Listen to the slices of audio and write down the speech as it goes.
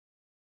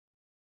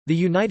The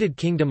United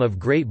Kingdom of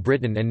Great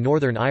Britain and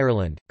Northern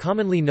Ireland,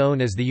 commonly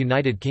known as the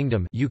United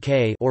Kingdom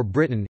 (UK) or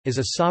Britain, is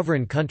a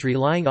sovereign country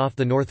lying off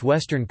the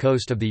northwestern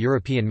coast of the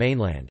European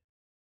mainland.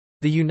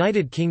 The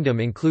United Kingdom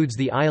includes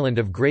the island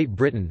of Great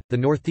Britain, the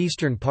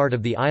northeastern part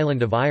of the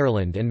island of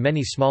Ireland and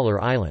many smaller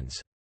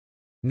islands.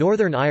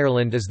 Northern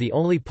Ireland is the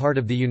only part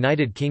of the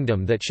United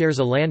Kingdom that shares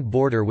a land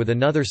border with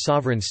another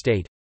sovereign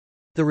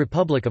state—the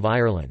Republic of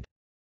Ireland.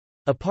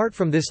 Apart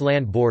from this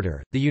land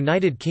border, the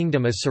United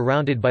Kingdom is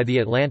surrounded by the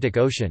Atlantic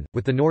Ocean,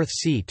 with the North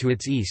Sea to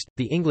its east,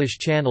 the English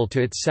Channel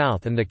to its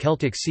south and the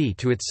Celtic Sea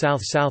to its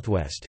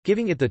south-southwest,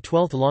 giving it the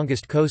 12th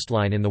longest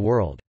coastline in the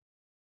world.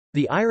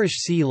 The Irish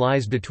Sea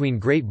lies between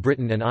Great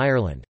Britain and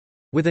Ireland.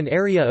 With an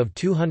area of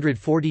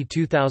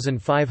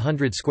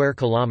 242,500 square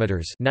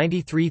kilometers,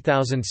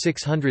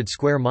 93,600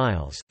 square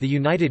miles, the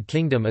United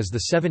Kingdom is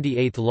the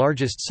 78th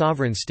largest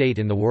sovereign state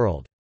in the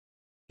world.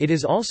 It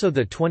is also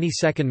the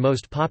 22nd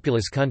most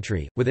populous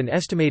country, with an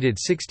estimated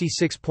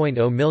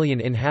 66.0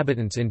 million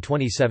inhabitants in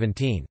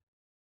 2017.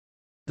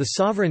 The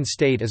sovereign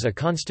state is a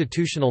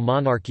constitutional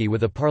monarchy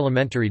with a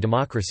parliamentary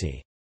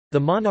democracy. The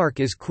monarch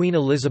is Queen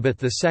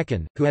Elizabeth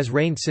II, who has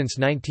reigned since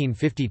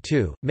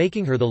 1952,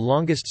 making her the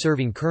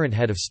longest-serving current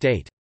head of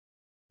state.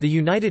 The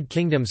United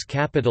Kingdom's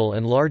capital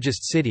and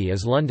largest city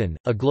is London,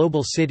 a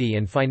global city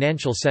and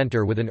financial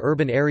centre with an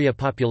urban area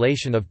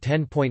population of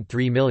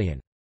 10.3 million.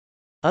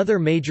 Other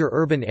major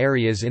urban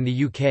areas in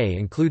the UK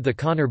include the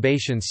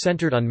conurbations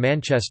centred on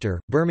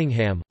Manchester,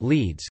 Birmingham,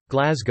 Leeds,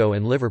 Glasgow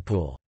and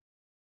Liverpool.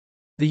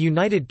 The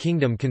United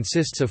Kingdom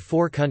consists of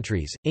 4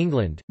 countries,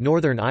 England,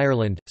 Northern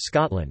Ireland,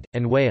 Scotland,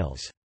 and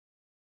Wales.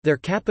 Their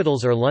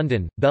capitals are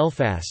London,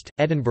 Belfast,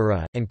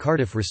 Edinburgh, and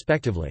Cardiff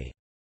respectively.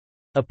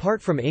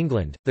 Apart from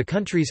England, the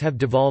countries have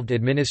devolved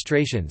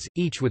administrations,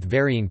 each with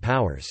varying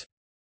powers.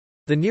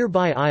 The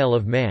nearby Isle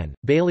of Man,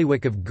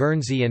 Bailiwick of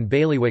Guernsey and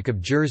Bailiwick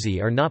of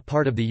Jersey are not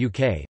part of the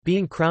UK,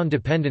 being Crown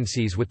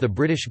dependencies with the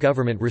British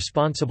government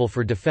responsible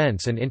for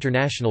defence and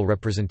international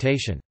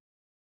representation.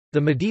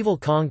 The medieval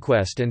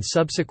conquest and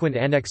subsequent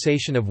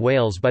annexation of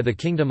Wales by the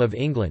Kingdom of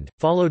England,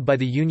 followed by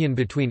the union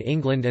between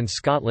England and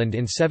Scotland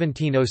in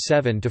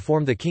 1707 to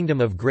form the Kingdom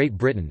of Great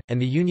Britain, and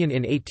the union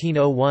in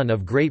 1801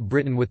 of Great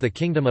Britain with the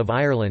Kingdom of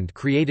Ireland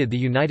created the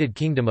United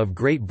Kingdom of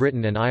Great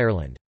Britain and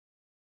Ireland.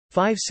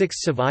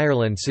 5/6 of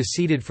Ireland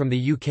seceded from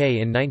the UK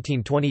in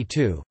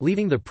 1922,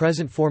 leaving the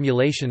present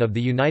formulation of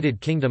the United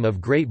Kingdom of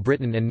Great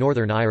Britain and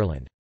Northern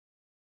Ireland.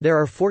 There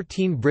are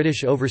 14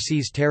 British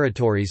overseas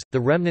territories,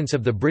 the remnants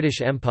of the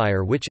British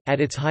Empire which,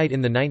 at its height in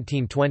the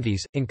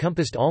 1920s,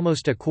 encompassed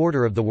almost a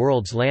quarter of the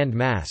world's land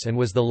mass and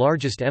was the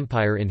largest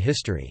empire in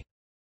history.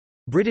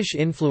 British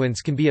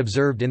influence can be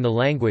observed in the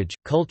language,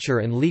 culture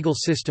and legal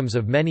systems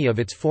of many of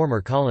its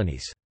former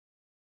colonies.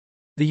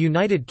 The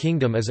United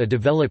Kingdom is a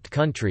developed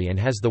country and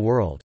has the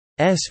world's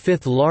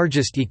 5th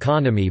largest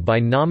economy by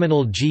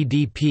nominal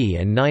GDP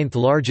and 9th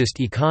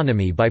largest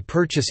economy by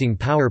purchasing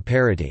power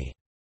parity.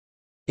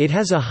 It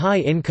has a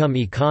high-income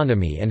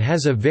economy and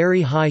has a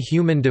very high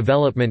Human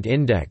Development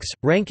Index,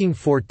 ranking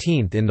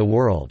 14th in the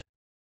world.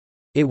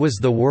 It was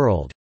the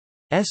world's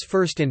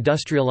first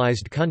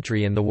industrialized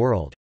country and the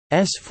world's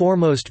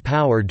foremost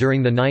power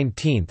during the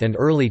 19th and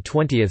early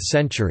 20th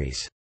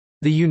centuries.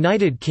 The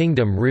United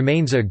Kingdom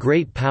remains a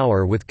great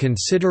power with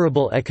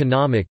considerable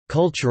economic,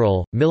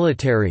 cultural,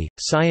 military,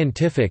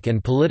 scientific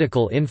and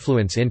political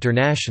influence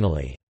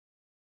internationally.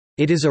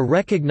 It is a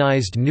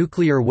recognized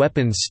nuclear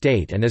weapons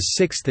state and is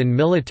 6th in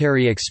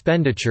military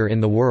expenditure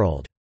in the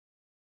world.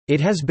 It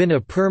has been a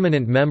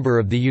permanent member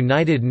of the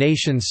United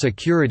Nations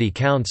Security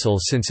Council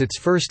since its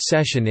first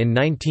session in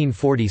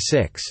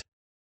 1946.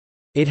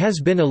 It has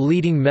been a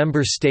leading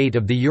member state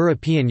of the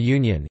European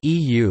Union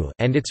 (EU)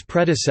 and its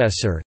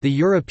predecessor, the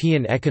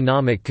European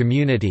Economic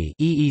Community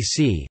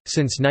 (EEC),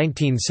 since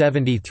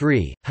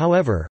 1973.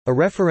 However, a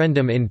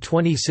referendum in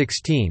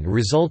 2016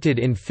 resulted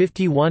in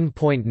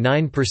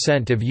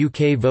 51.9% of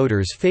UK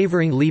voters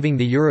favouring leaving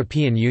the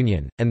European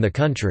Union, and the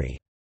country's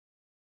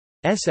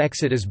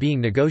exit is being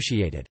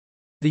negotiated.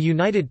 The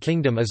United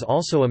Kingdom is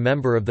also a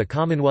member of the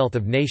Commonwealth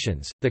of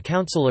Nations, the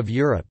Council of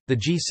Europe, the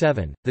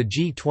G7, the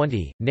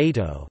G20,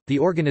 NATO, the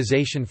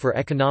Organization for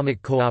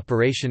Economic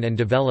Cooperation and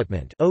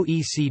Development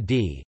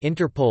 (OECD),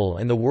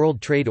 Interpol and the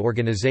World Trade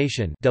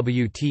Organization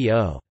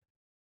 (WTO).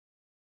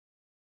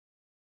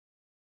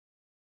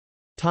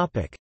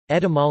 Topic: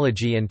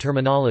 Etymology and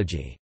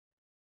terminology.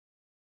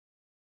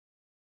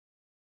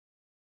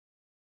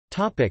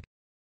 Topic: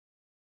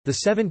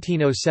 The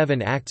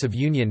 1707 Acts of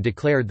Union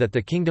declared that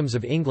the kingdoms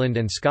of England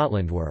and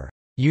Scotland were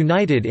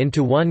united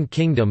into one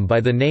kingdom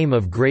by the name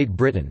of Great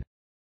Britain,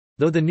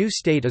 though the new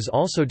state is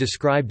also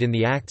described in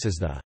the Acts as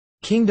the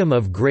Kingdom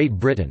of Great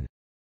Britain,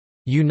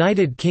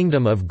 United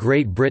Kingdom of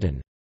Great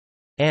Britain,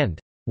 and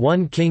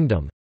One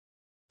Kingdom.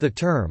 The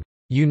term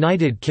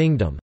United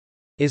Kingdom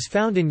is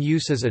found in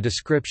use as a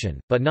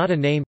description, but not a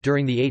name,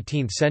 during the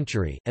 18th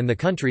century, and the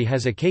country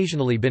has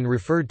occasionally been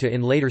referred to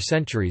in later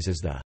centuries as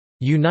the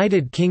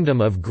United Kingdom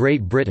of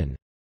Great Britain,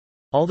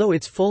 although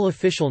its full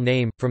official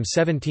name, from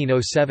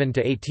 1707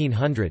 to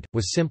 1800,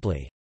 was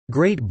simply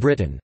Great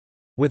Britain.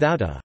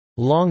 without a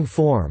long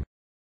form.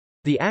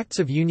 The Acts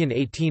of Union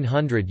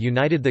 1800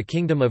 united the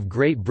Kingdom of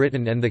Great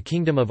Britain and the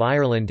Kingdom of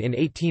Ireland in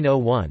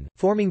 1801,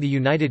 forming the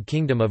United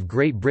Kingdom of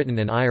Great Britain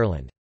and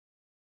Ireland.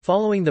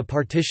 Following the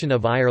partition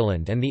of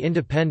Ireland and the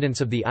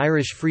independence of the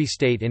Irish Free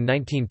State in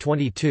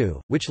 1922,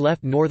 which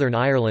left Northern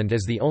Ireland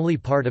as the only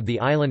part of the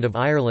island of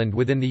Ireland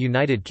within the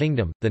United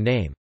Kingdom, the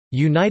name,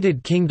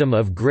 United Kingdom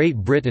of Great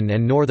Britain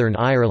and Northern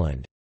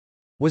Ireland,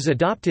 was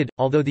adopted,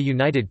 although the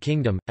United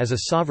Kingdom, as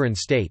a sovereign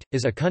state,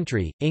 is a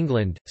country.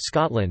 England,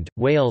 Scotland,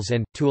 Wales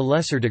and, to a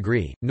lesser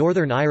degree,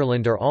 Northern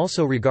Ireland are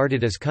also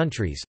regarded as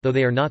countries, though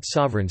they are not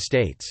sovereign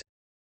states.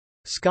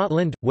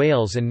 Scotland,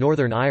 Wales and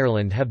Northern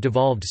Ireland have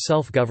devolved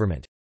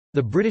self-government.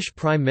 The British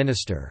Prime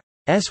Minister's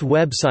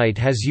website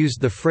has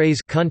used the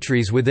phrase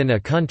 "countries within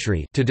a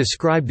country" to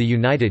describe the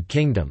United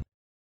Kingdom.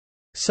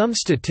 Some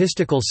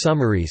statistical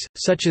summaries,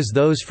 such as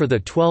those for the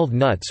 12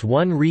 Nuts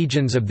 1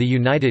 regions of the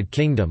United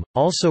Kingdom,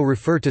 also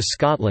refer to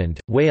Scotland,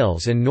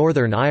 Wales and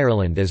Northern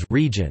Ireland as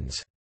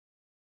regions.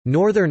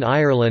 Northern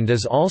Ireland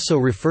is also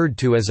referred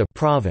to as a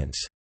province.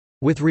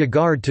 With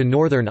regard to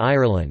Northern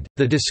Ireland,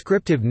 the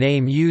descriptive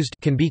name used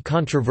can be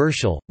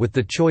controversial, with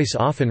the choice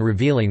often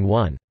revealing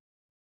one's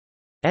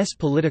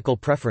political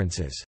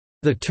preferences.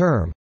 The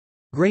term,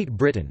 Great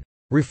Britain,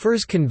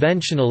 refers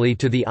conventionally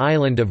to the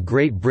island of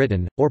Great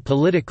Britain, or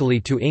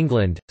politically to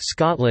England,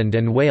 Scotland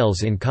and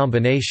Wales in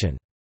combination.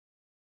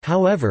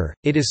 However,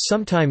 it is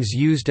sometimes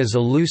used as a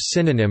loose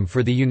synonym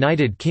for the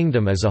United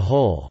Kingdom as a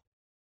whole.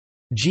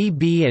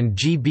 GB and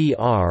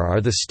GBR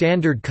are the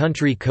standard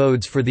country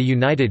codes for the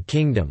United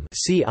Kingdom,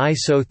 see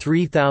ISO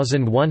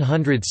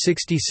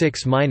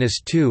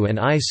 3166-2 and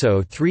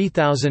ISO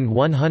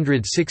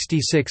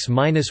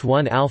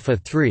 3166-1 Alpha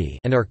 3,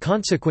 and are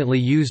consequently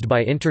used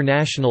by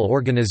international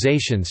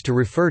organizations to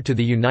refer to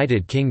the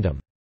United Kingdom.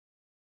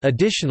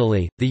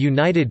 Additionally, the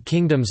United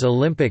Kingdom's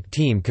Olympic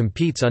team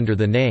competes under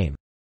the name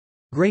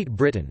Great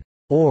Britain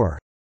or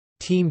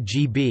Team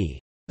GB.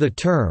 The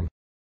term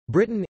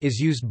Britain is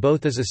used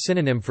both as a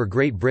synonym for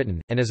Great Britain,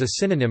 and as a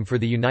synonym for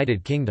the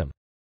United Kingdom.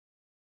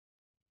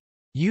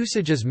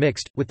 Usage is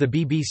mixed, with the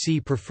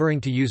BBC preferring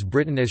to use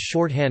Britain as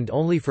shorthand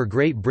only for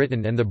Great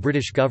Britain and the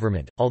British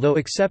government, although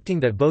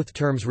accepting that both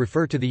terms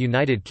refer to the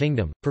United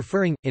Kingdom,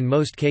 preferring, in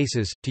most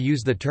cases, to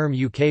use the term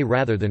UK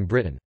rather than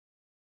Britain.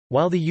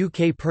 While the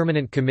UK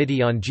Permanent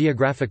Committee on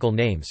Geographical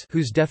Names,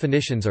 whose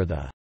definitions are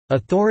the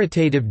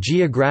authoritative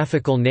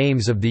geographical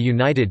names of the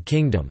United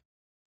Kingdom,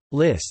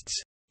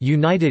 lists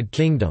United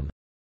Kingdom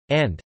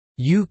and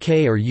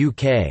UK or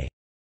UK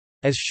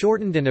as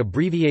shortened and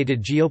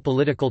abbreviated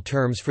geopolitical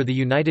terms for the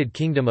United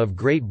Kingdom of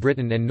Great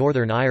Britain and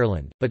Northern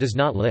Ireland, but does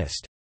not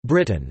list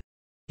Britain.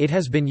 It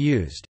has been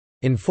used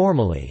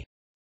informally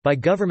by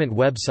government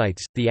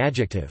websites. The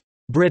adjective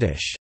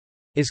British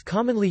is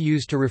commonly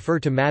used to refer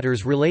to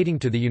matters relating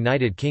to the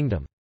United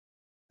Kingdom.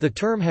 The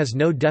term has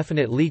no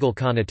definite legal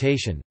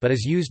connotation, but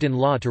is used in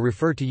law to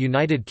refer to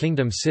United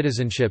Kingdom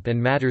citizenship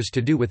and matters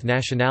to do with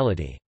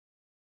nationality.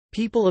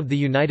 People of the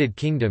United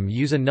Kingdom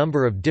use a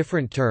number of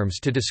different terms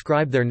to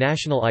describe their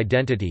national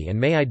identity and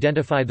may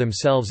identify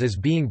themselves as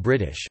being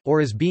British,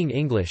 or as being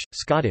English,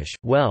 Scottish,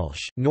 Welsh,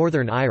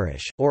 Northern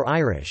Irish,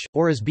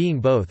 or as being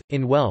both.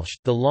 In Welsh,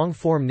 the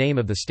long-form name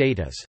of the state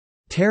is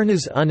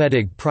Teyrnas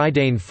Unedig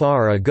Prydain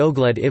Far a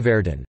Gogledd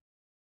Iverden,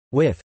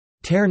 with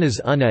Teyrnas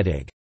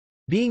Unedig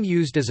being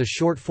used as a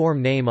short-form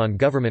name on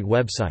government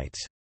websites.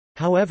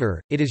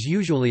 However, it is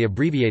usually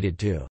abbreviated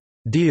to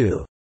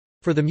DU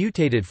for the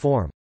mutated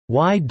form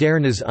Y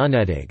Deyrnas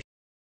Unedig.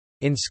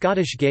 In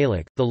Scottish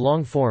Gaelic, the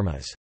long form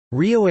is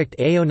Riocht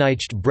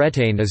Aonaicht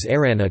Bretagne as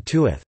Eran a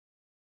Tuath,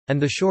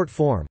 and the short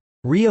form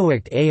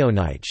Riocht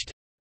Aonaicht.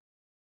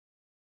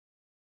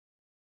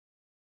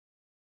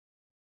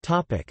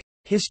 Topic: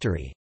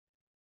 History.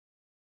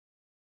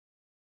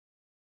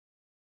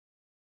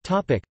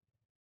 Topic.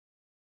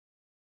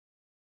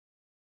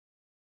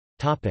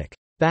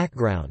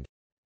 Background.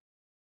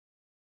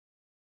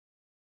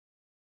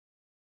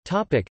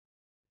 Topic.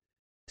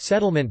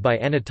 Settlement by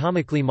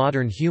anatomically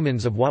modern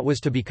humans of what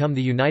was to become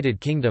the United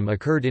Kingdom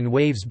occurred in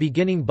waves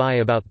beginning by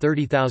about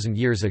 30,000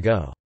 years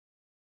ago.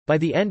 By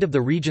the end of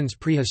the region's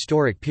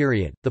prehistoric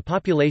period, the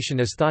population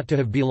is thought to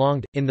have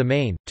belonged, in the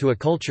main, to a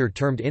culture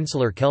termed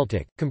Insular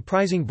Celtic,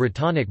 comprising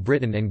Brittonic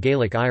Britain and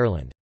Gaelic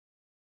Ireland.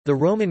 The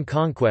Roman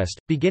conquest,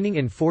 beginning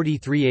in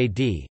 43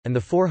 AD, and the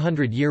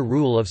 400-year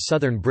rule of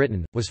southern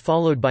Britain, was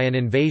followed by an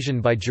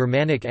invasion by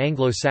Germanic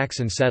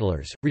Anglo-Saxon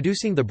settlers,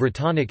 reducing the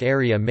Brittonic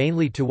area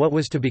mainly to what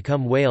was to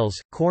become Wales,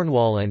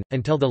 Cornwall and,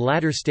 until the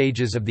latter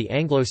stages of the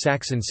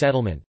Anglo-Saxon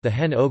settlement, the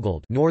Hen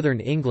Ogledd, northern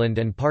England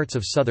and parts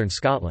of southern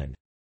Scotland.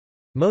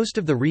 Most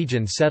of the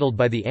region settled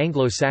by the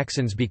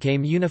Anglo-Saxons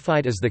became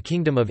unified as the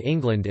Kingdom of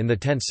England in the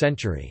 10th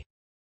century.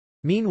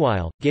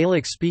 Meanwhile,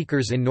 Gaelic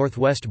speakers in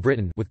northwest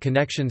Britain with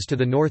connections to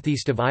the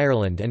northeast of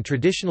Ireland and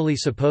traditionally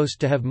supposed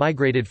to have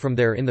migrated from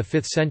there in the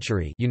 5th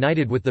century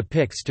united with the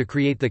Picts to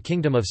create the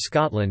Kingdom of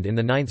Scotland in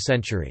the 9th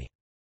century.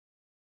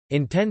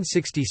 In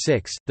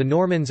 1066, the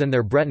Normans and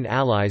their Breton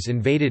allies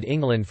invaded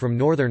England from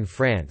northern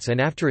France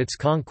and after its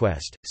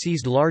conquest,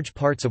 seized large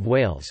parts of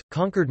Wales,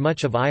 conquered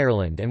much of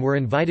Ireland and were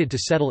invited to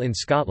settle in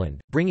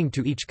Scotland, bringing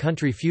to each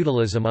country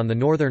feudalism on the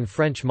northern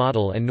French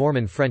model and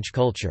Norman French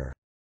culture.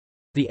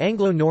 The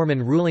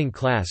Anglo-Norman ruling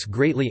class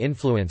greatly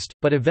influenced,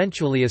 but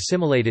eventually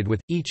assimilated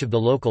with, each of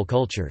the local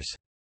cultures.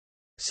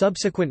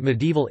 Subsequent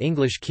medieval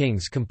English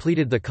kings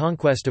completed the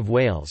conquest of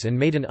Wales and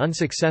made an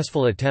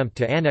unsuccessful attempt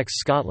to annex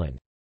Scotland.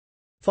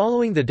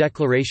 Following the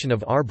declaration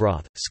of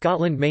Arbroath,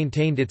 Scotland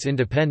maintained its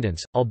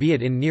independence,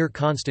 albeit in near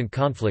constant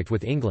conflict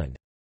with England.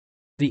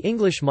 The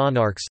English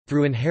monarchs,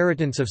 through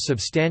inheritance of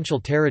substantial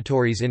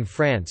territories in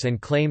France and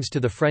claims to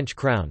the French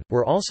crown,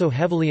 were also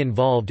heavily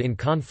involved in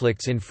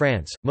conflicts in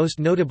France, most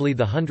notably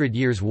the Hundred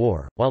Years'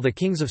 War. While the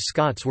kings of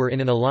Scots were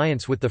in an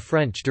alliance with the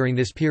French during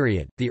this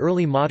period, the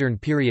early modern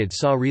period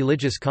saw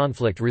religious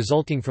conflict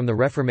resulting from the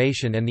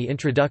Reformation and the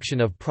introduction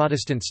of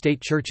Protestant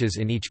state churches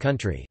in each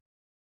country.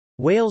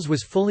 Wales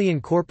was fully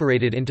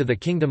incorporated into the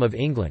Kingdom of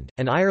England,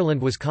 and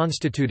Ireland was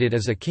constituted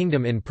as a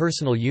kingdom in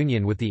personal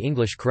union with the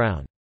English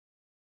crown.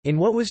 In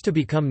what was to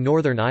become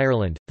Northern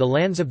Ireland, the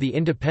lands of the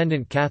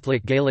independent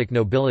Catholic Gaelic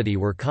nobility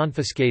were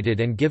confiscated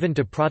and given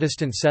to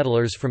Protestant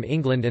settlers from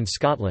England and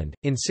Scotland.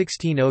 In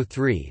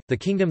 1603, the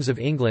kingdoms of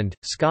England,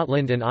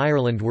 Scotland, and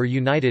Ireland were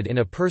united in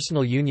a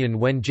personal union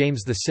when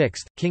James VI,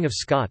 King of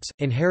Scots,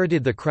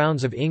 inherited the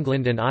crowns of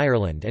England and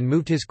Ireland and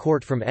moved his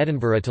court from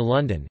Edinburgh to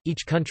London.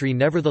 Each country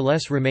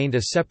nevertheless remained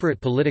a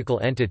separate political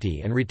entity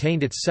and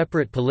retained its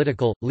separate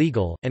political,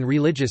 legal, and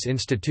religious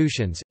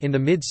institutions. In the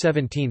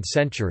mid-17th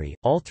century,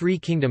 all three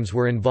kingdoms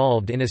were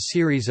involved in a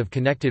series of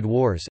connected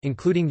wars,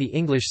 including the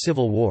English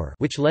Civil War,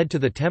 which led to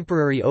the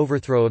temporary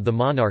overthrow of the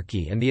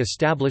monarchy and the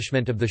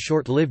establishment of the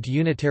short-lived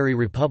Unitary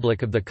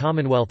Republic of the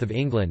Commonwealth of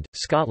England,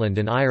 Scotland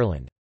and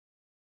Ireland.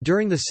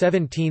 During the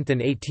 17th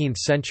and 18th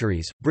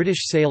centuries,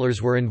 British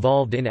sailors were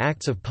involved in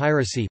acts of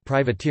piracy,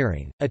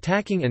 privateering,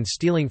 attacking and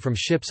stealing from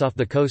ships off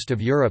the coast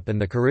of Europe and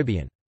the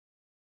Caribbean.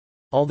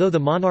 Although the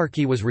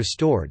monarchy was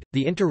restored,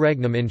 the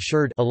interregnum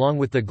ensured, along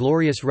with the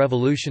Glorious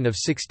Revolution of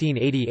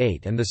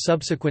 1688 and the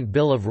subsequent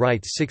Bill of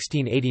Rights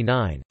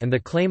 1689, and the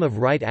Claim of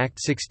Right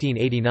Act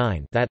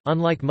 1689, that,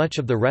 unlike much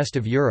of the rest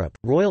of Europe,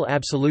 royal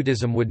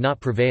absolutism would not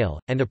prevail,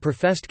 and a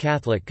professed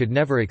Catholic could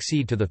never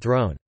accede to the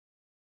throne.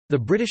 The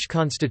British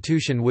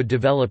constitution would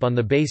develop on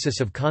the basis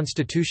of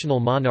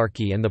constitutional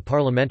monarchy and the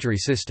parliamentary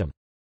system.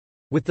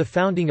 With the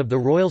founding of the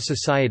Royal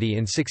Society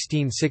in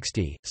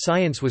 1660,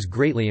 science was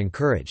greatly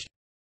encouraged.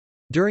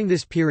 During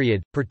this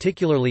period,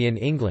 particularly in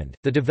England,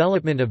 the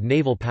development of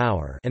naval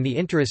power and the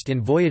interest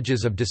in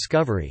voyages of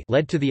discovery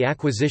led to the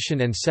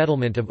acquisition and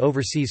settlement of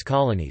overseas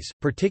colonies,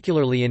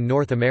 particularly in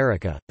North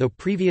America. Though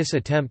previous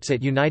attempts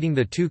at uniting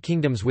the two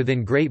kingdoms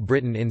within Great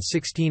Britain in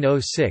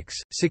 1606,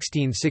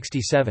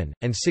 1667,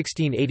 and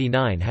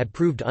 1689 had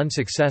proved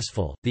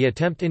unsuccessful, the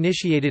attempt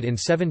initiated in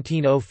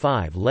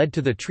 1705 led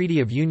to the Treaty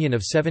of Union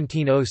of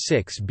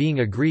 1706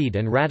 being agreed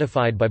and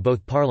ratified by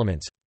both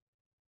parliaments.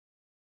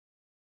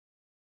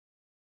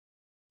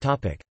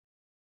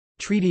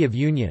 Treaty of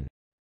Union.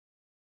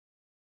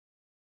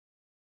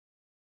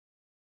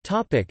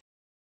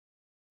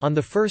 On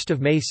 1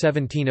 May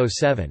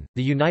 1707,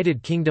 the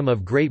United Kingdom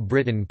of Great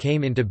Britain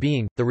came into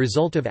being, the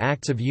result of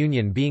Acts of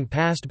Union being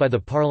passed by the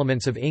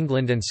Parliaments of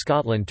England and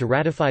Scotland to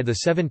ratify the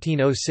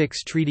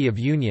 1706 Treaty of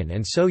Union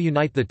and so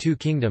unite the two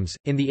kingdoms.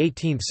 In the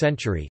 18th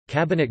century,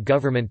 cabinet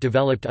government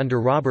developed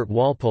under Robert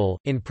Walpole,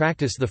 in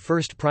practice the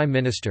first Prime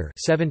Minister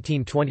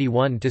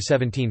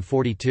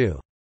 1721–1742.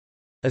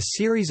 A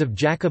series of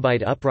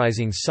Jacobite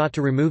uprisings sought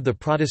to remove the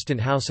Protestant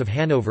House of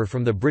Hanover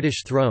from the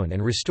British throne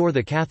and restore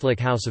the Catholic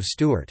House of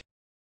Stuart.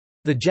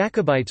 The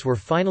Jacobites were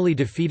finally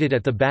defeated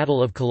at the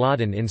Battle of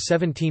Culloden in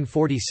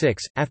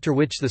 1746, after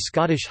which the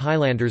Scottish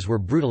Highlanders were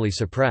brutally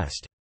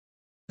suppressed.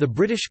 The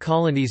British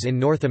colonies in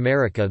North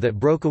America that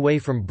broke away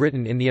from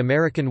Britain in the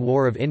American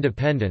War of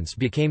Independence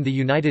became the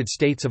United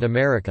States of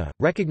America,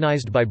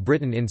 recognized by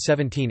Britain in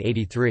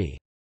 1783.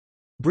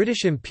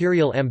 British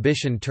imperial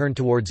ambition turned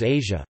towards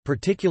Asia,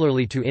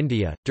 particularly to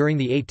India. During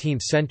the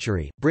 18th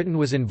century, Britain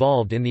was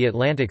involved in the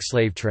Atlantic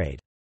slave trade.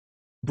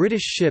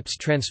 British ships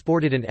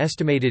transported an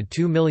estimated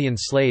 2 million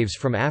slaves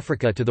from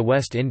Africa to the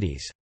West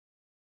Indies.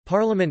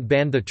 Parliament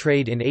banned the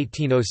trade in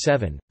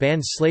 1807,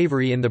 banned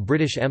slavery in the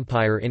British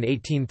Empire in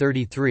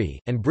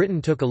 1833, and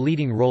Britain took a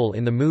leading role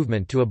in the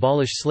movement to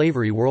abolish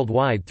slavery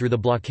worldwide through the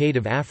blockade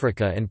of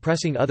Africa and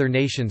pressing other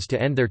nations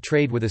to end their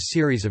trade with a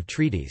series of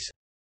treaties.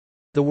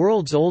 The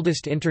world's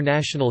oldest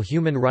international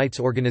human rights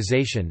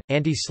organization,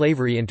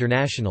 Anti-Slavery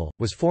International,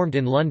 was formed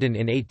in London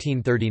in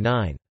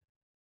 1839.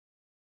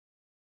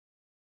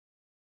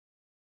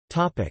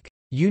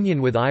 Union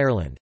with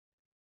Ireland.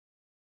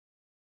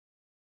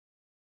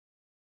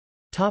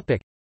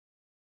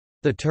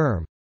 The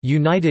term,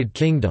 "'United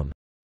Kingdom'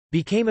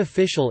 became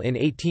official in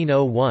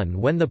 1801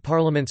 when the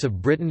Parliaments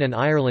of Britain and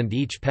Ireland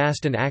each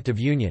passed an Act of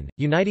Union,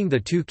 uniting the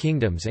two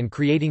kingdoms and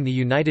creating the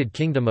United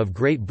Kingdom of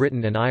Great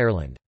Britain and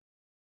Ireland.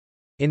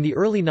 In the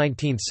early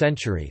 19th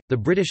century, the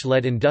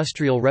British-led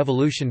Industrial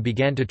Revolution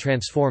began to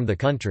transform the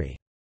country.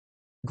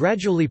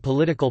 Gradually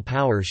political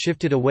power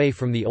shifted away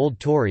from the old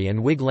Tory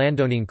and Whig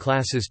landowning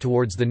classes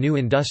towards the new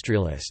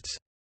industrialists.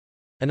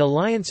 An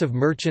alliance of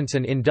merchants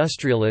and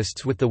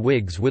industrialists with the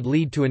Whigs would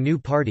lead to a new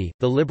party,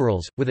 the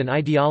Liberals, with an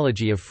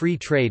ideology of free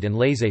trade and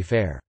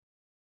laissez-faire.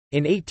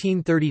 In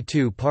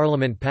 1832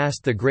 Parliament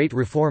passed the Great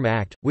Reform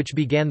Act, which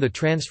began the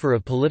transfer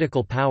of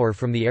political power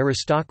from the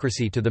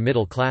aristocracy to the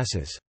middle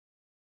classes.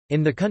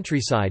 In the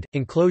countryside,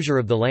 enclosure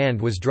of the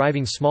land was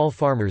driving small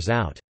farmers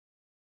out.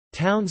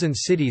 Towns and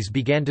cities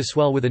began to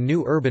swell with a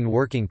new urban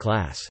working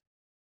class.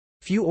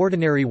 Few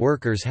ordinary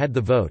workers had the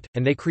vote,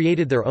 and they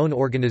created their own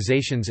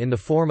organizations in the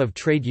form of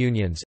trade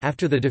unions.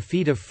 After the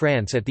defeat of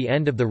France at the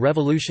end of the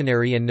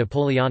Revolutionary and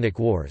Napoleonic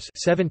Wars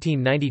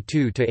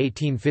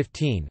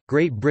 (1792–1815),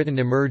 Great Britain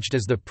emerged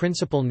as the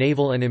principal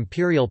naval and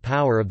imperial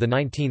power of the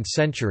 19th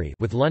century,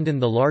 with London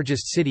the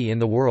largest city in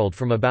the world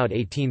from about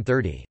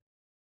 1830.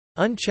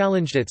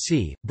 Unchallenged at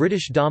sea,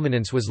 British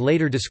dominance was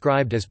later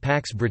described as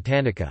Pax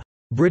Britannica,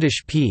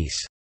 British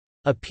peace.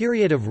 A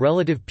period of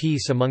relative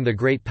peace among the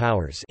great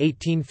powers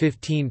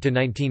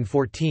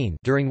 1815–1914,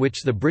 during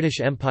which the British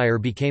Empire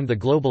became the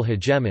global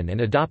hegemon and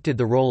adopted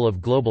the role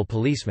of global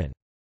policeman.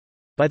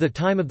 By the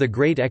time of the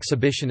Great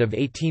Exhibition of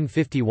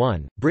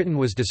 1851, Britain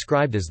was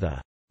described as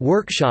the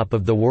workshop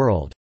of the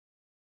world.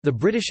 The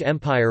British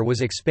Empire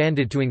was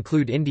expanded to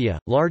include India,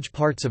 large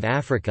parts of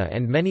Africa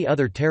and many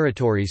other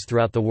territories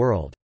throughout the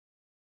world.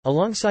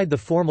 Alongside the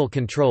formal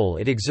control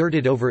it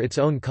exerted over its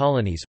own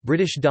colonies,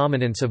 British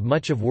dominance of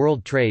much of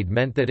world trade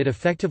meant that it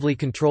effectively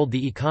controlled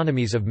the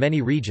economies of many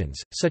regions,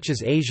 such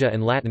as Asia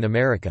and Latin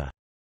America.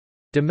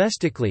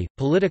 Domestically,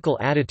 political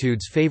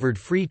attitudes favored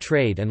free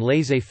trade and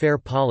laissez-faire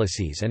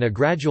policies and a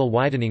gradual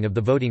widening of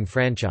the voting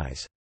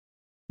franchise.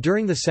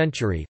 During the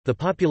century, the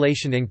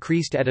population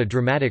increased at a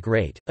dramatic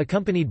rate,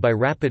 accompanied by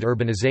rapid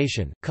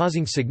urbanization,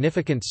 causing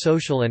significant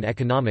social and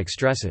economic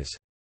stresses.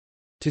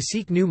 To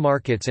seek new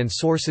markets and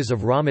sources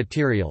of raw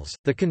materials,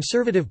 the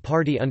Conservative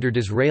Party under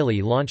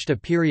Disraeli launched a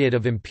period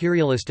of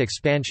imperialist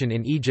expansion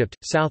in Egypt,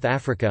 South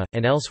Africa,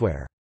 and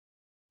elsewhere.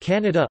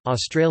 Canada,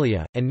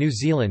 Australia, and New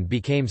Zealand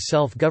became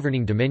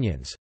self-governing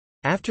dominions.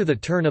 After the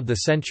turn of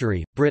the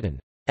century,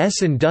 Britain's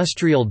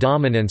industrial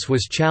dominance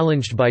was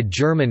challenged by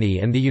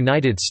Germany and the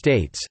United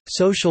States.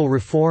 Social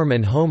reform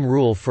and home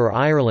rule for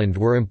Ireland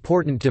were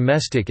important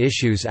domestic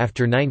issues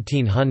after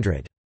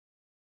 1900.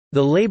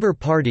 The Labour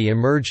Party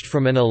emerged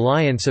from an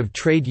alliance of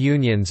trade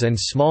unions and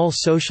small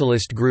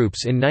socialist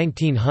groups in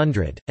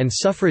 1900, and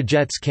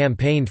suffragettes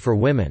campaigned for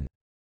women's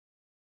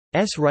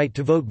right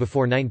to vote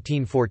before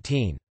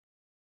 1914.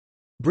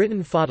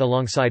 Britain fought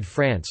alongside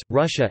France,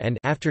 Russia and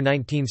after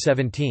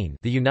 1917,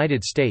 the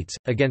United States,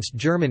 against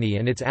Germany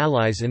and its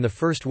allies in the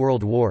First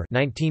World War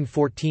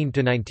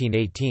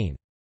 1914–1918.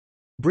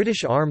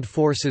 British armed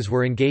forces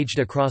were engaged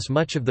across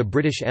much of the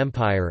British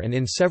Empire and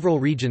in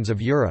several regions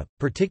of Europe,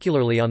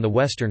 particularly on the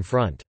Western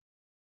Front.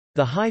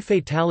 The high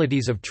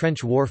fatalities of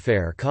trench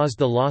warfare caused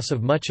the loss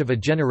of much of a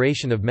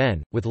generation of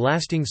men, with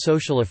lasting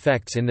social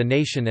effects in the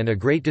nation and a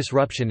great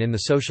disruption in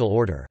the social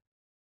order.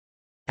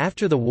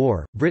 After the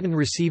war, Britain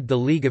received the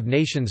League of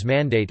Nations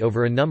mandate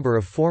over a number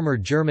of former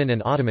German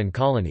and Ottoman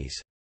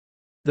colonies.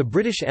 The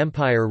British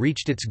Empire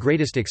reached its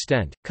greatest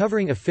extent,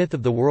 covering a fifth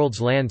of the world's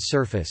land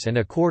surface and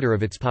a quarter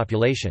of its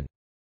population.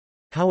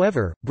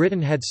 However,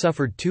 Britain had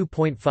suffered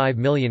 2.5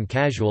 million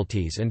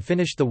casualties and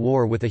finished the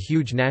war with a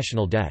huge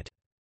national debt.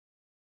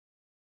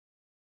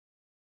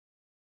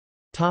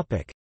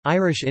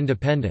 Irish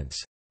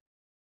independence.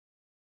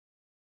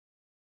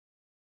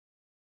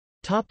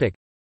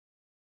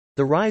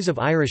 The rise of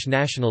Irish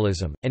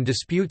nationalism, and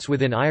disputes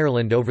within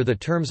Ireland over the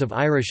terms of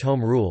Irish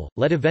Home Rule,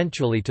 led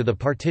eventually to the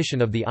partition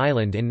of the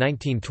island in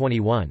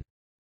 1921.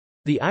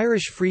 The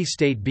Irish Free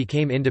State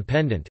became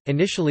independent,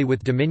 initially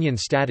with Dominion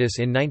status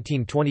in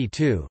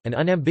 1922, and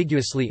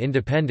unambiguously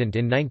independent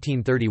in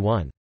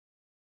 1931.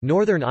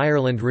 Northern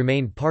Ireland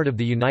remained part of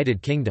the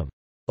United Kingdom.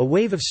 A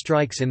wave of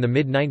strikes in the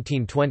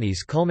mid-1920s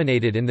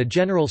culminated in the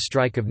general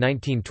strike of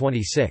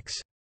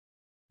 1926.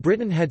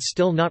 Britain had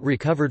still not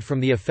recovered from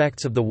the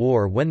effects of the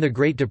war when the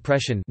Great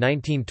Depression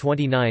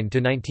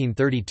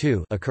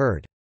 1929–1932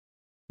 occurred.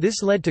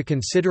 This led to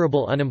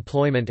considerable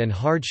unemployment and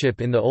hardship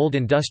in the old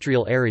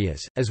industrial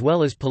areas, as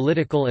well as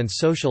political and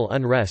social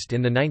unrest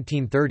in the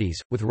 1930s,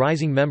 with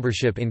rising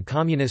membership in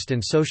communist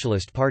and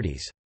socialist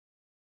parties.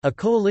 A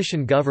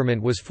coalition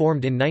government was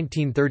formed in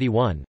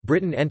 1931.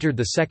 Britain entered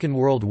the Second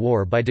World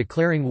War by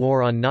declaring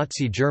war on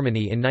Nazi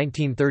Germany in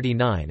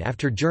 1939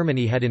 after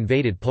Germany had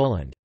invaded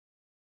Poland.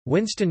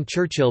 Winston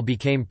Churchill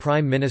became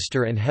Prime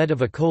Minister and head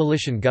of a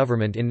coalition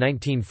government in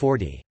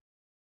 1940.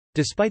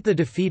 Despite the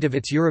defeat of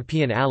its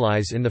European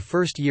allies in the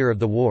first year of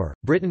the war,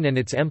 Britain and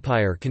its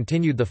empire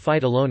continued the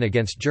fight alone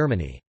against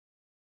Germany.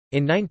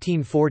 In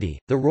 1940,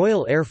 the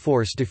Royal Air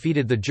Force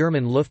defeated the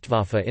German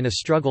Luftwaffe in a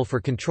struggle for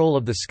control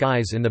of the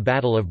skies in the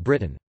Battle of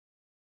Britain.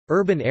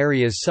 Urban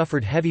areas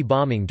suffered heavy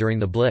bombing during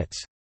the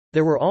Blitz.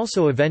 There were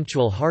also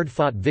eventual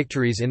hard-fought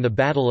victories in the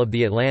Battle of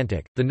the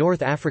Atlantic, the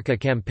North Africa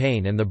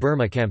Campaign and the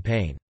Burma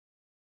Campaign.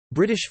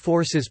 British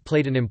forces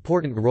played an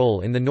important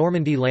role in the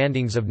Normandy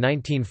landings of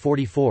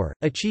 1944,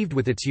 achieved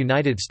with its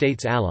United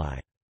States ally.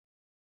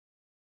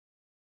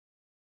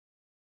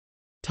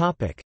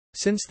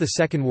 Since the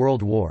Second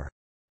World War.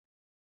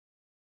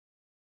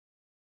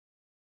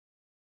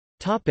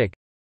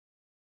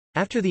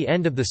 After the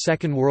end of the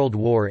Second World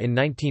War in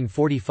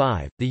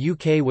 1945, the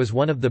UK was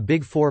one of the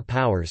Big Four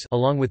powers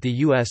along with the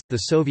US, the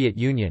Soviet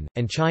Union,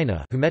 and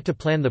China who met to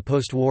plan the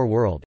post-war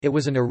world. It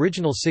was an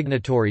original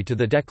signatory to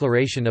the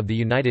Declaration of the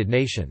United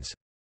Nations.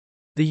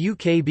 The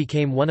UK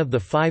became one of the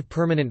 5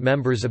 permanent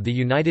members of the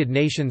United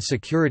Nations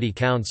Security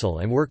Council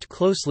and worked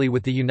closely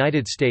with the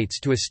United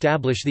States to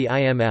establish the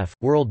IMF,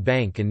 World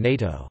Bank and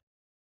NATO.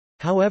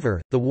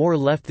 However, the war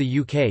left the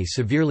UK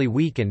severely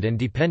weakened and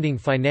depending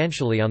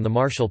financially on the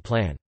Marshall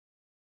Plan.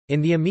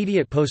 In the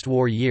immediate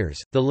post-war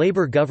years, the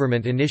Labour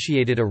government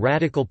initiated a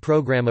radical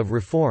programme of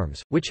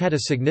reforms, which had a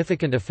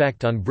significant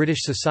effect on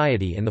British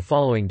society in the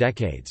following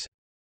decades.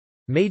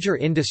 Major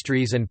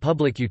industries and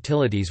public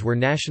utilities were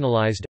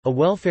nationalised, a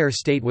welfare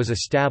state was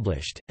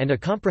established, and a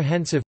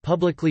comprehensive,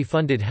 publicly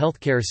funded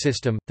healthcare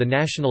system, the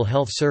National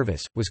Health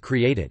Service, was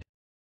created.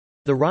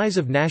 The rise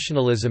of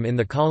nationalism in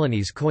the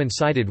colonies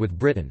coincided with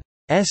Britain's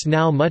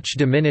now much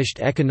diminished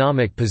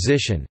economic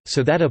position,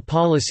 so that a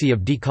policy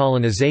of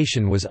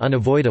decolonisation was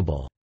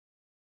unavoidable.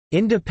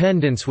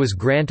 Independence was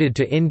granted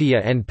to India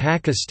and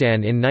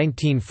Pakistan in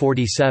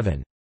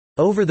 1947.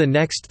 Over the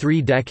next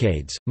 3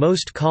 decades,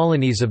 most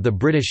colonies of the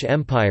British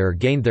Empire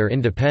gained their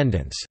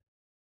independence.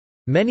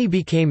 Many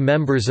became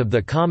members of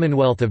the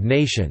Commonwealth of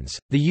Nations.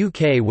 The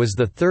UK was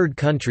the 3rd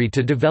country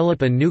to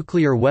develop a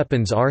nuclear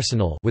weapons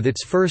arsenal with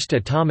its first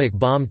atomic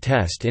bomb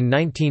test in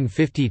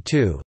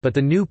 1952, but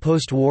the new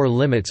post-war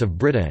limits of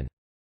Britain's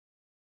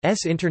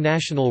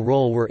international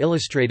role were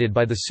illustrated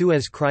by the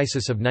Suez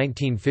Crisis of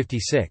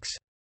 1956.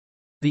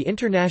 The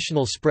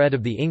international spread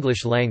of the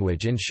English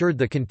language ensured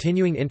the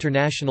continuing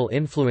international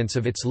influence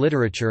of its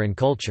literature and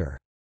culture.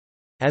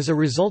 As a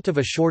result of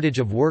a shortage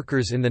of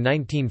workers in the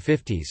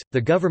 1950s, the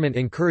government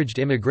encouraged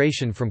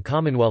immigration from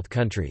Commonwealth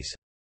countries.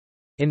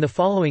 In the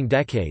following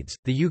decades,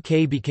 the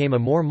UK became a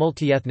more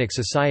multi-ethnic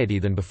society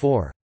than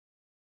before.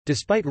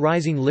 Despite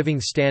rising living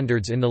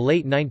standards in the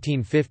late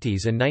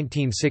 1950s and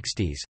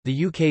 1960s,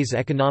 the UK's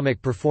economic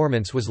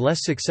performance was less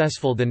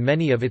successful than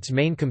many of its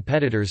main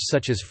competitors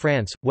such as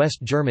France, West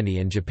Germany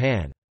and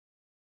Japan.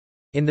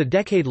 In the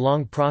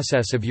decade-long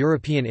process of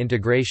European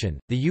integration,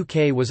 the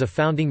UK was a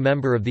founding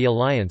member of the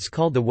alliance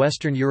called the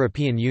Western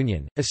European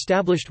Union,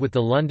 established with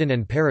the London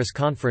and Paris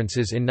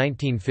conferences in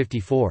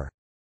 1954.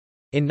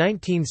 In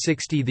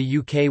 1960 the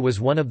UK was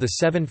one of the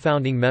 7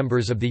 founding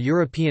members of the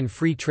European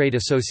Free Trade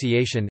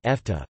Association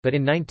 (EFTA), but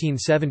in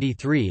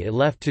 1973 it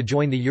left to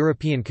join the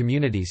European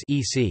Communities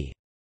 (EC).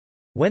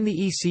 When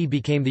the EC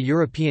became the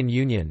European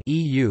Union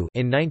 (EU)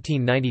 in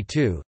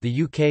 1992,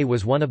 the UK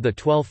was one of the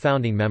 12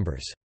 founding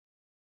members.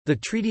 The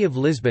Treaty of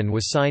Lisbon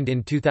was signed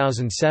in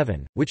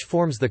 2007, which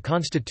forms the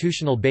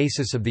constitutional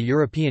basis of the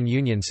European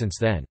Union since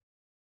then.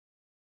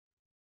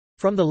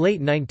 From the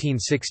late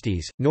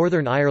 1960s,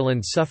 Northern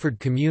Ireland suffered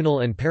communal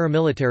and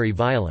paramilitary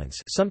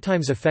violence,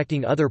 sometimes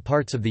affecting other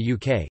parts of the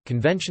UK,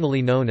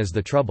 conventionally known as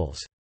the Troubles.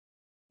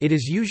 It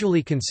is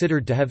usually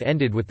considered to have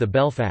ended with the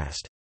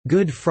Belfast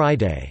Good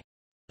Friday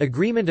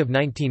Agreement of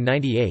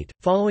 1998,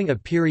 following a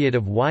period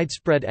of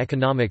widespread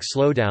economic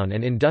slowdown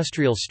and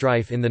industrial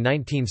strife in the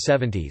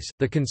 1970s.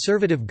 The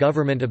Conservative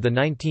government of the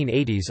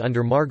 1980s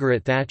under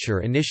Margaret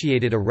Thatcher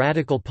initiated a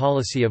radical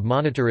policy of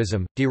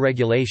monetarism,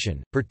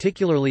 deregulation,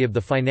 particularly of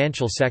the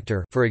financial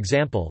sector, for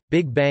example,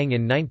 Big Bang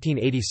in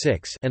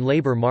 1986, and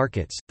labor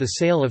markets, the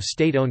sale of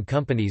state-owned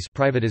companies,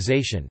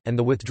 privatization, and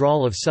the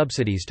withdrawal of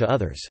subsidies to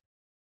others.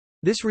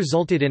 This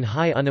resulted in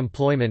high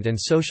unemployment and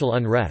social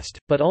unrest,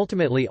 but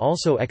ultimately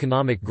also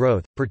economic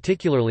growth,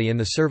 particularly in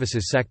the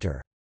services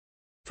sector.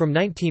 From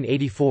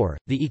 1984,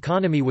 the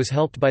economy was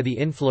helped by the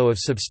inflow of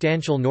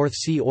substantial North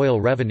Sea oil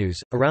revenues.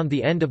 Around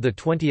the end of the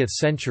 20th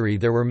century,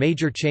 there were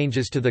major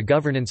changes to the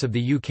governance of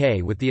the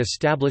UK with the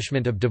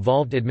establishment of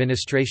devolved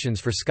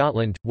administrations for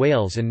Scotland,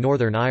 Wales, and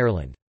Northern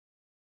Ireland.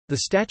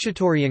 The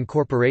statutory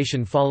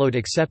incorporation followed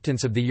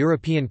acceptance of the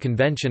European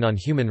Convention on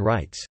Human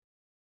Rights.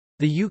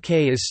 The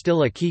UK is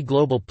still a key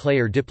global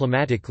player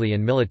diplomatically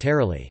and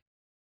militarily.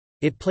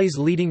 It plays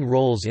leading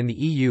roles in the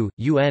EU,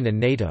 UN and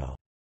NATO.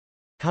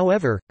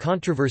 However,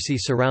 controversy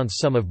surrounds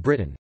some of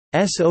Britain's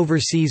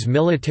overseas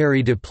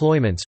military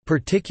deployments,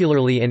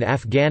 particularly in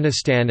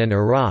Afghanistan and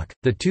Iraq.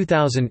 The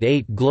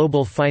 2008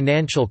 global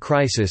financial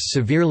crisis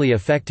severely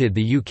affected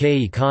the UK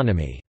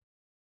economy.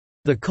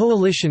 The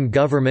coalition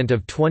government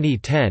of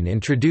 2010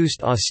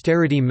 introduced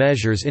austerity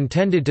measures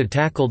intended to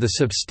tackle the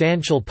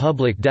substantial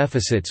public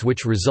deficits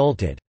which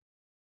resulted.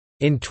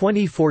 In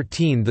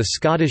 2014 the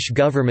Scottish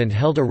government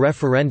held a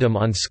referendum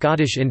on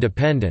Scottish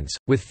independence,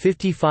 with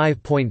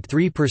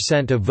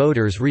 55.3% of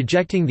voters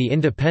rejecting the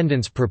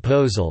independence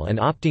proposal and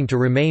opting to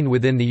remain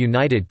within the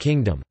United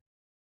Kingdom.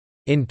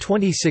 In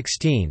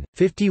 2016,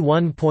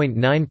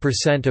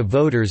 51.9% of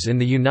voters in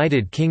the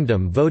United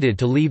Kingdom voted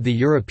to leave the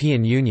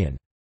European Union.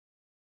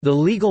 The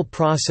legal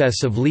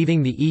process of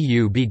leaving the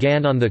EU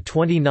began on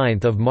 29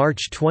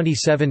 March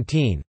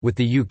 2017, with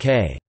the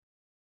UK's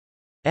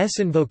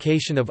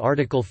invocation of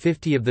Article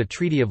 50 of the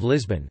Treaty of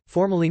Lisbon,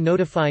 formally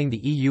notifying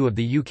the EU of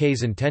the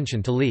UK's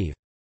intention to leave.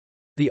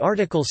 The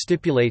article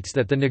stipulates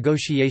that the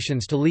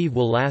negotiations to leave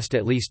will last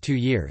at least 2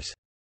 years.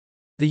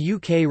 The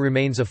UK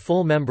remains a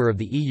full member of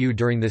the EU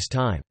during this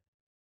time.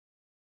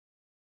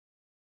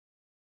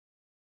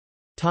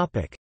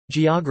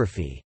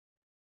 Geography.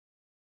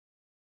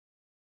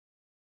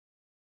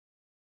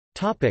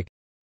 The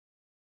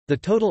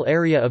total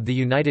area of the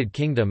United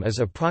Kingdom is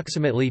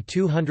approximately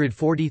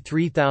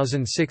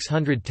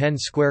 243,610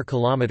 square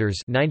kilometers,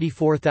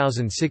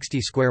 94,060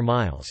 square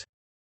miles.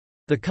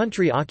 The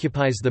country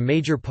occupies the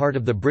major part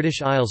of the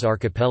British Isles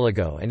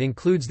archipelago and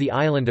includes the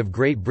island of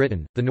Great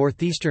Britain, the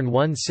northeastern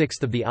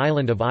 1/6 of the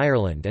island of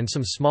Ireland and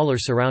some smaller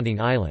surrounding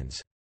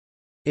islands.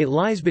 It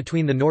lies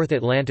between the North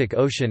Atlantic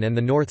Ocean and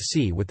the North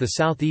Sea, with the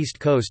southeast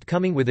coast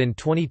coming within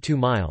 22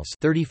 miles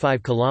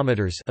 (35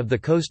 kilometers) of the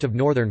coast of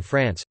northern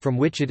France, from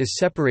which it is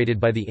separated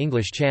by the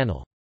English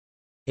Channel.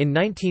 In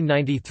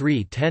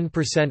 1993,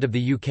 10% of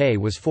the UK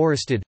was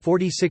forested,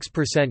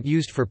 46%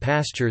 used for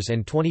pastures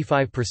and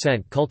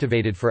 25%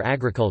 cultivated for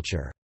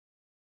agriculture.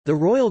 The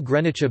Royal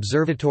Greenwich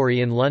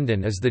Observatory in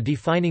London is the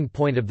defining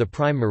point of the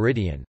prime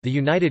meridian. The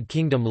United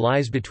Kingdom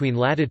lies between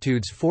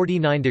latitudes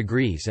 49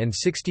 degrees and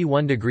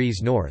 61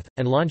 degrees north,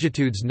 and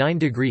longitudes 9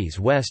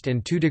 degrees west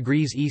and 2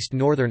 degrees east.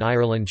 Northern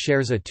Ireland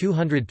shares a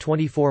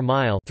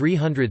 224-mile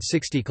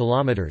 (360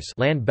 kilometers)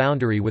 land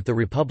boundary with the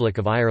Republic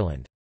of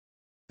Ireland.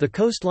 The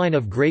coastline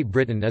of Great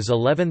Britain is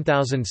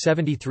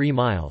 11,073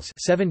 miles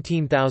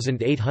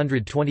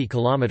 (17,820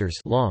 kilometers)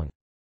 long.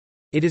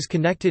 It is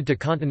connected to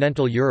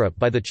continental Europe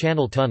by the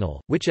Channel Tunnel,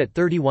 which at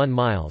 31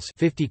 miles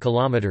 (50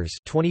 kilometers)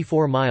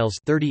 24 miles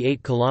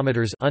 (38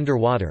 kilometers)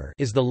 underwater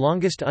is the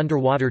longest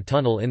underwater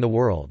tunnel in the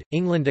world.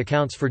 England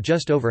accounts for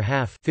just over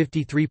half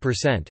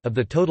 (53%) of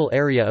the total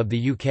area of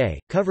the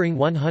UK, covering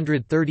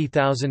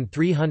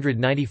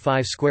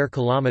 130,395 square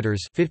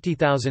kilometers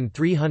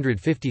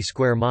 (50,350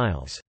 square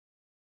miles).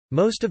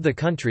 Most of the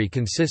country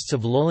consists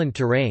of lowland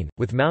terrain,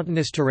 with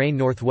mountainous terrain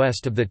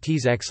northwest of the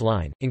Tees-Exe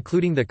line,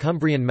 including the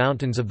Cumbrian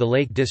Mountains of the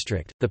Lake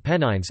District, the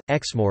Pennines,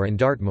 Exmoor and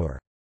Dartmoor.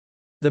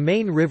 The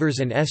main rivers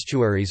and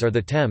estuaries are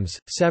the Thames,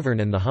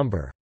 Severn and the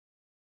Humber.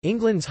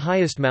 England's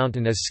highest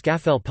mountain is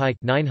Scafell Pike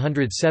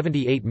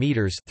 978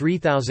 metres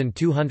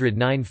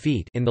 (3,209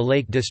 feet) in the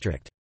Lake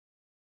District.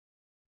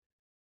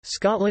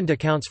 Scotland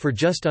accounts for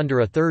just under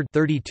a third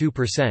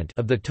 (32%)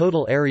 of the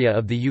total area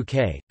of the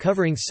UK,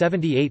 covering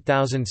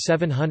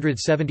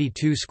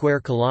 78,772 square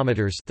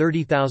kilometres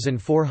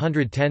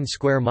 (30,410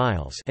 square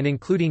miles) and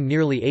including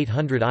nearly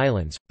 800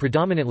 islands,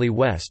 predominantly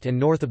west and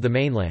north of the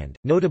mainland,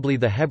 notably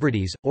the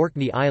Hebrides,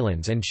 Orkney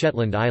Islands and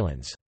Shetland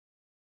Islands.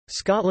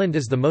 Scotland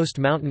is the most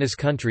mountainous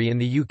country in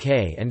the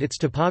UK and its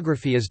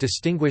topography is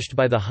distinguished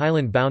by the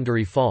Highland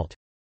Boundary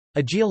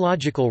Fault—a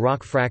geological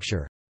rock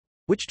fracture,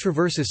 which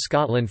traverses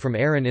Scotland from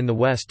Arran in the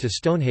west to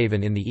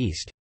Stonehaven in the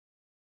east.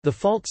 The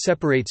fault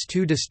separates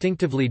two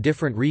distinctively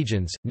different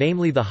regions,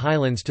 namely the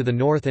Highlands to the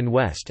north and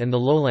west and the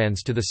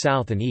lowlands to the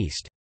south and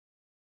east.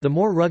 The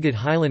more rugged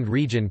Highland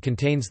region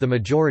contains the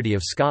majority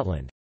of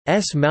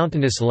Scotland's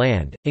mountainous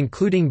land,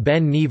 including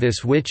Ben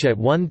Nevis, which at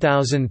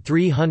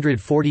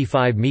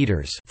 1,345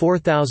 metres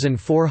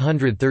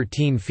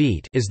 (4,413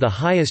 feet) is the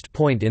highest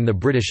point in the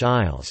British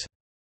Isles.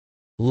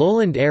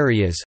 Lowland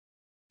areas,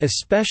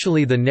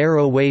 especially the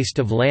narrow waste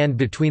of land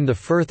between the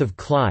Firth of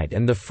Clyde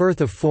and the Firth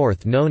of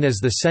Forth known as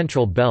the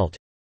Central Belt,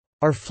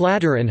 are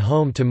flatter and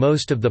home to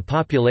most of the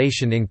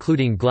population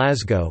including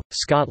Glasgow,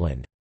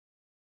 Scotland's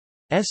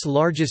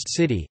largest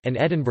city, and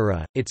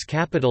Edinburgh, its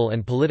capital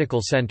and political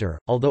centre,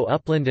 although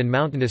upland and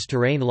mountainous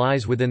terrain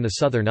lies within the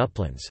southern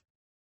uplands.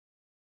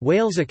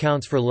 Wales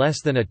accounts for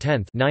less than a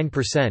tenth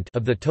 (9%)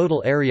 of the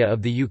total area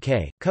of the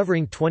UK,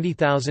 covering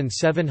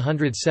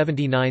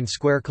 20,779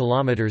 square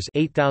kilometres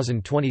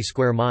 (8,020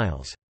 square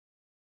miles).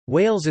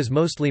 Wales is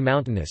mostly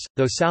mountainous,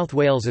 though South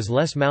Wales is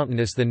less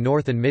mountainous than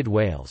North and Mid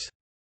Wales.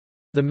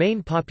 The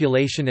main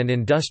population and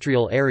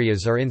industrial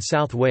areas are in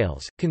South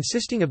Wales,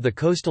 consisting of the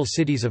coastal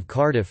cities of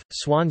Cardiff,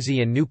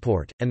 Swansea and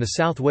Newport, and the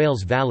South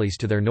Wales valleys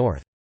to their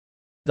north.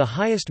 The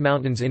highest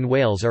mountains in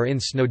Wales are in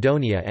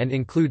Snowdonia and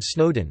include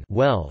Snowdon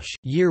Welsh,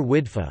 Year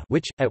Widfa,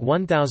 which, at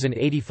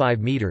 1,085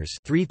 metres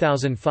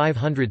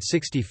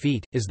 (3,560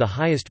 feet), is the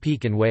highest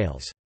peak in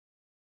Wales.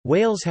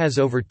 Wales has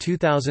over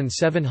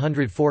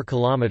 2,704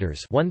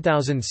 kilometres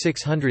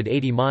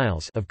 (1,680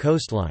 miles) of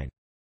coastline.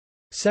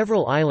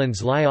 Several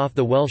islands lie off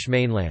the Welsh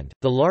mainland,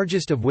 the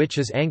largest of which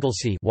is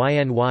Anglesey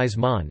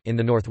in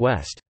the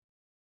northwest.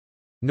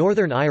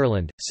 Northern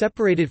Ireland,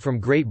 separated from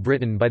Great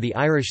Britain by the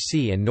Irish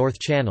Sea and North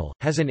Channel,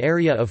 has an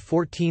area of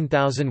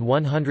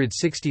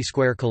 14,160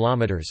 square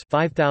kilometres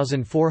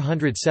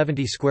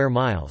 (5,470 square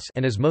miles)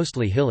 and is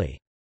mostly hilly.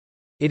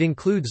 It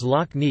includes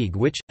Loch Neagh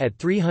which, at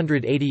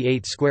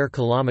 388 square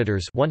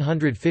kilometres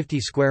 150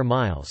 square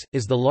miles,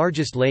 is the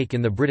largest lake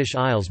in the British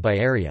Isles by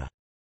area.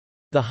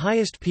 The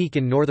highest peak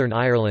in Northern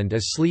Ireland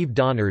is Slieve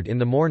Donard in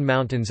the Mourne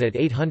Mountains at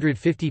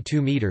 852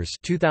 metres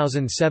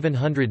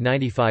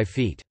 2,795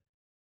 feet.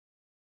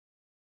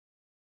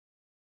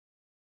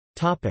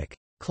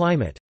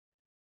 Climate.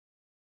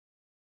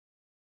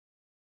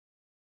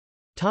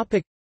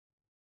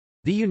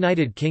 The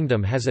United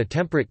Kingdom has a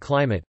temperate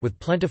climate, with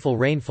plentiful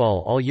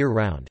rainfall all year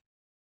round.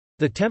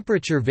 The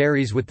temperature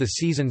varies with the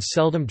seasons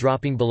seldom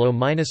dropping below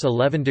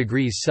 -11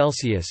 degrees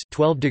Celsius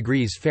 (12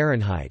 degrees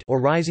Fahrenheit)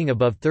 or rising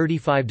above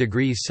 35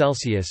 degrees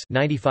Celsius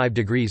 (95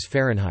 degrees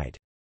Fahrenheit).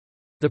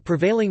 The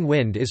prevailing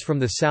wind is from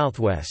the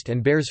southwest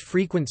and bears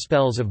frequent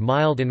spells of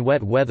mild and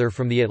wet weather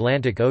from the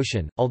Atlantic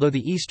Ocean, although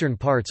the eastern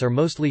parts are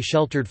mostly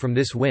sheltered from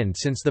this wind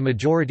since the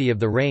majority of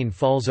the rain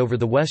falls over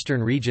the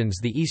western regions.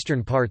 The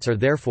eastern parts are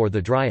therefore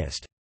the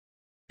driest.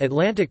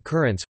 Atlantic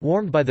currents,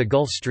 warmed by the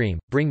Gulf Stream,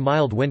 bring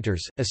mild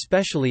winters,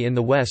 especially in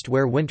the west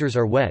where winters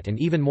are wet and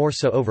even more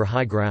so over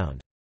high ground.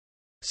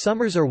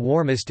 Summers are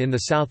warmest in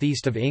the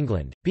southeast of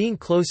England, being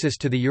closest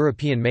to the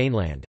European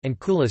mainland, and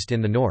coolest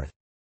in the north.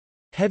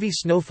 Heavy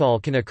snowfall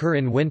can occur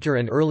in winter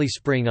and early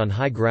spring on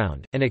high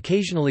ground, and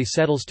occasionally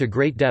settles to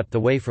great depth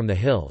away from the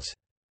hills.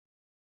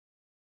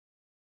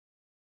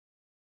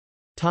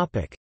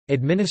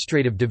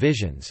 Administrative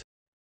divisions.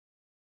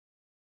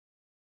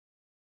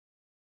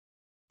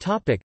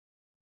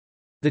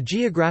 The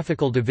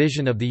geographical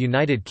division of the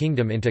United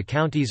Kingdom into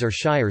counties or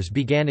shires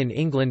began in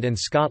England and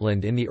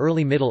Scotland in the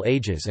early Middle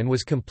Ages and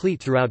was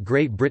complete throughout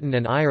Great Britain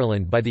and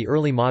Ireland by the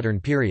early modern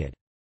period.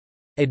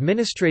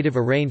 Administrative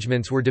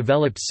arrangements were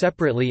developed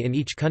separately in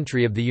each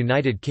country of the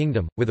United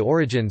Kingdom, with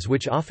origins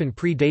which often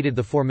predated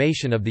the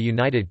formation of the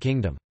United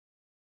Kingdom.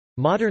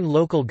 Modern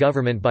local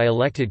government by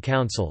elected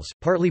councils,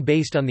 partly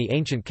based on the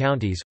ancient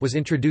counties, was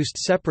introduced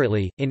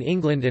separately, in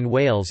England and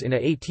Wales in a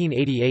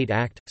 1888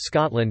 Act,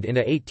 Scotland in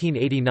a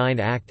 1889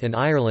 Act and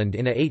Ireland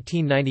in a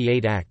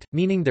 1898 Act,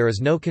 meaning there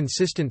is no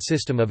consistent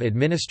system of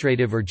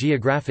administrative or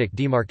geographic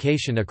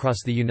demarcation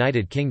across the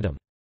United Kingdom.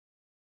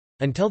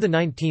 Until the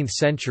 19th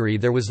century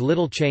there was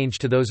little change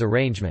to those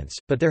arrangements,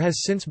 but there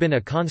has since been a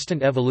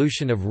constant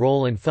evolution of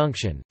role and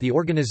function. The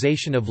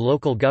organisation of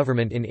local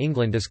government in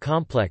England is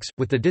complex,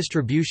 with the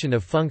distribution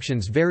of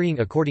functions varying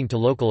according to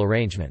local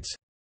arrangements.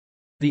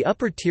 The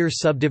upper-tier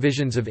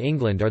subdivisions of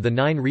England are the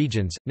 9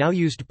 regions, now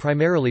used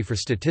primarily for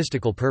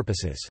statistical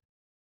purposes.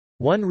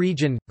 One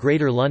region,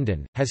 Greater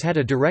London, has had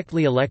a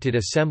directly elected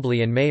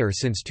assembly and mayor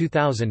since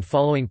 2000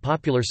 following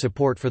popular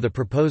support for the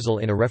proposal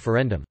in a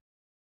referendum.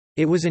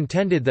 It was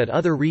intended that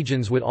other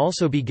regions would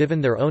also be given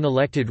their own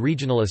elected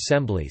regional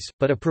assemblies,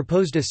 but a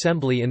proposed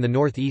assembly in the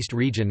North East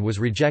region was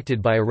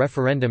rejected by a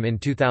referendum in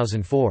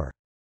 2004.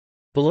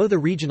 Below the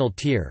regional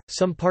tier,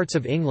 some parts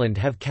of England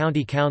have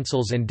county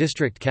councils and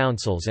district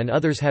councils and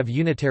others have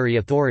unitary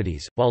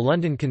authorities, while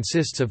London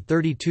consists of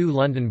 32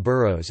 London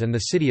boroughs and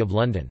the City of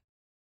London.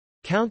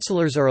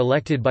 Councillors are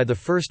elected by the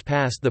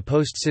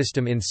first-past-the-post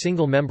system in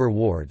single-member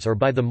wards or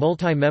by the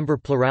multi-member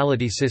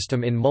plurality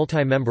system in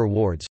multi-member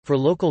wards. For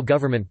local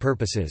government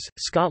purposes,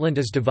 Scotland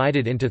is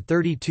divided into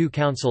 32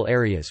 council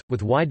areas,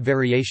 with wide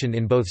variation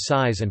in both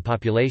size and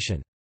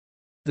population.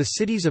 The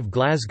cities of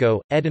Glasgow,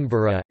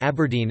 Edinburgh,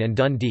 Aberdeen and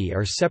Dundee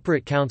are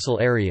separate council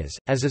areas,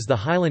 as is the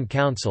Highland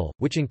Council,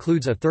 which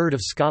includes a third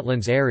of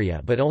Scotland's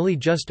area but only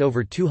just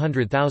over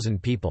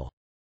 200,000 people.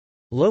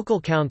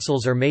 Local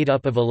councils are made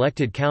up of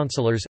elected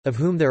councillors, of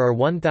whom there are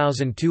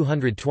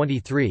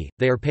 1,223,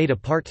 they are paid a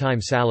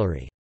part-time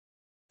salary.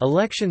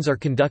 Elections are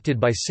conducted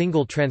by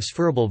single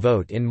transferable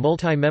vote in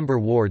multi-member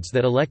wards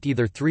that elect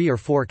either 3 or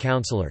 4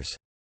 councillors.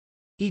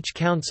 Each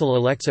council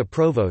elects a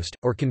provost,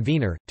 or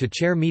convener, to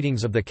chair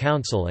meetings of the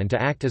council and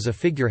to act as a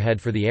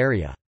figurehead for the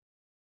area.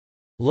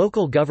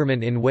 Local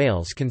government in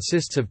Wales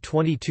consists of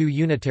 22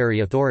 unitary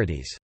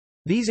authorities.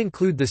 These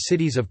include the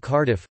cities of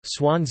Cardiff,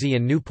 Swansea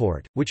and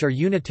Newport, which are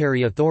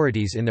unitary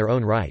authorities in their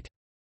own right.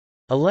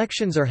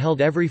 Elections are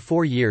held every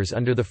 4 years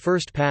under the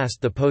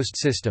first-past-the-post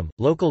system.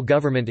 Local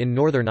government in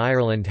Northern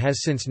Ireland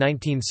has since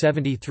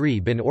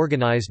 1973 been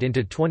organised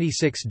into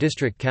 26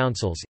 district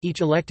councils, each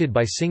elected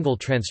by single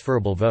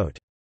transferable vote.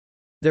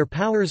 Their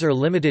powers are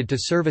limited to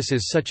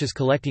services such as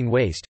collecting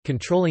waste,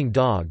 controlling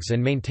dogs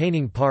and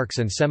maintaining parks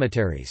and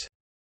cemeteries.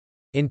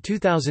 In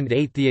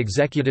 2008 the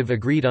executive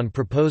agreed on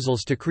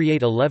proposals to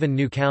create 11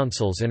 new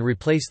councils and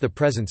replace the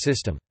present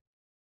system.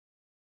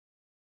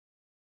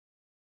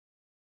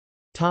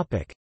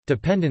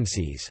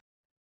 Dependencies.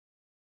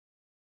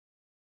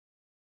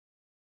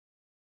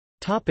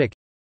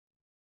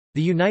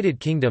 The United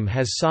Kingdom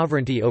has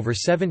sovereignty over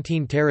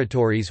 17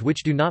 territories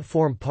which do not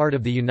form part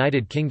of the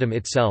United Kingdom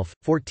itself,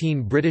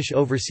 14 British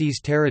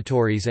Overseas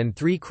Territories and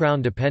 3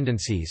 Crown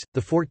dependencies. The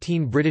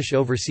 14 British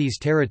Overseas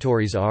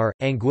Territories are,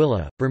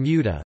 Anguilla,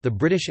 Bermuda, the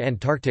British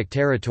Antarctic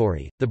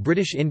Territory, the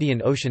British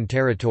Indian Ocean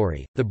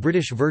Territory, the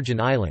British Virgin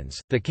Islands,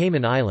 the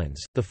Cayman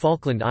Islands, the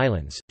Falkland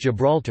Islands,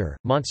 Gibraltar,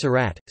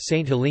 Montserrat,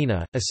 St.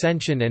 Helena,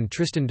 Ascension and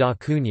Tristan da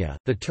Cunha,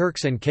 the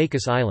Turks and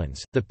Caicos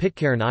Islands, the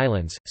Pitcairn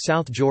Islands,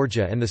 South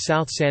Georgia and the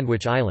South Sandwich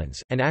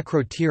Islands, and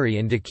Akrotiri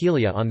and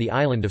Dhekelia on the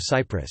island of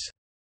Cyprus.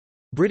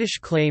 British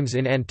claims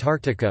in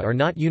Antarctica are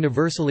not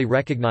universally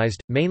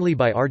recognised, mainly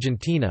by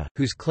Argentina,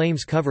 whose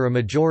claims cover a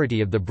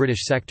majority of the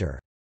British sector.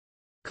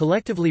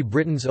 Collectively,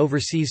 Britain's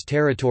overseas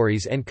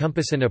territories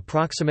encompass an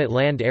approximate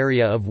land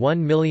area of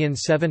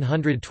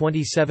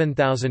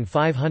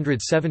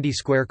 1,727,570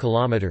 square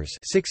kilometers,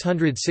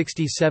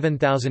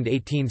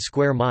 667,018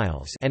 square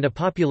miles, and a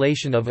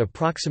population of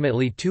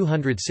approximately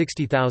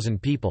 260,000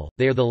 people.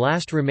 They are the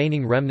last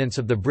remaining remnants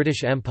of the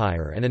British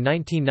Empire, and a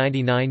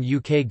 1999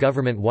 UK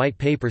government white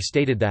paper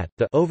stated that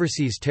the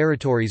overseas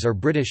territories are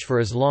British for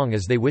as long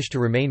as they wish to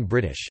remain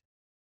British.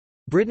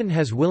 Britain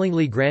has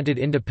willingly granted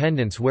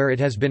independence where it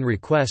has been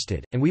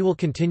requested, and we will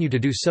continue to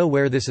do so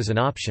where this is an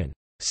option.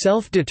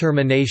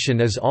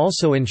 Self-determination is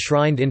also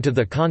enshrined into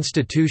the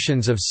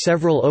constitutions of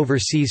several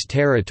overseas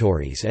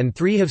territories, and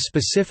 3 have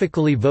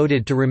specifically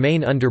voted to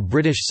remain under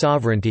British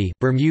sovereignty: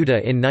 Bermuda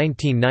in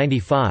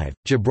 1995,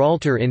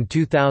 Gibraltar in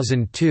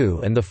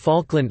 2002 and the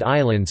Falkland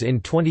Islands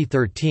in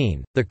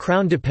 2013. The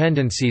Crown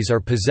dependencies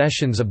are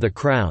possessions of the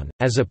Crown,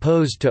 as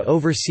opposed to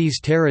overseas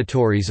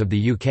territories of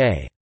the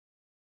UK.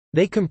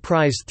 They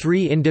comprise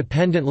 3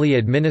 independently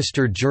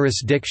administered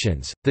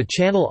jurisdictions, the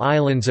Channel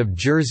Islands of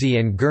Jersey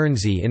and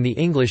Guernsey in the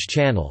English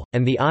Channel,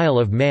 and the Isle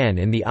of Man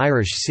in the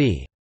Irish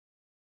Sea.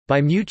 By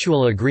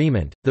mutual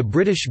agreement, the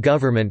British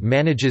government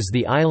manages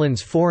the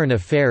islands' foreign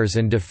affairs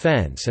and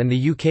defence, and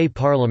the UK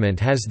Parliament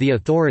has the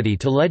authority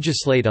to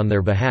legislate on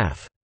their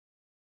behalf.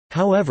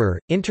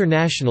 However,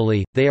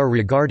 internationally, they are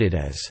regarded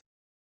as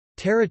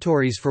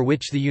territories for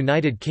which the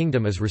United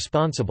Kingdom is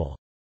responsible.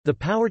 The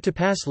power to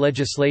pass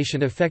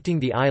legislation affecting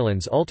the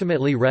islands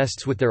ultimately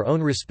rests with their own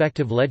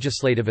respective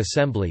legislative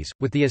assemblies,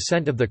 with the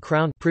assent of the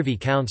Crown Privy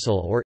Council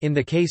or, in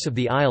the case of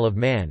the Isle of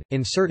Man,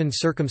 in certain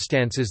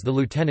circumstances the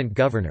Lieutenant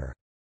Governor.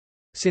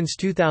 Since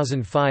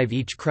 2005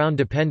 each Crown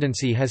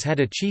dependency has had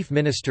a Chief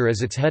Minister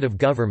as its head of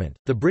government.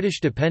 The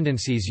British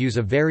dependencies use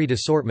a varied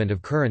assortment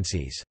of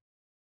currencies.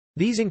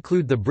 These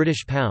include the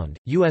British pound,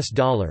 US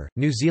dollar,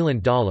 New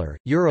Zealand dollar,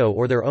 euro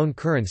or their own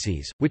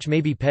currencies, which may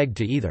be pegged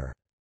to either.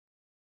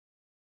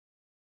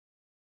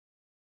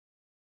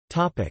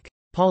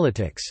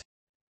 Politics.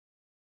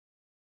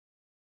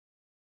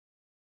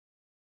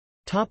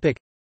 The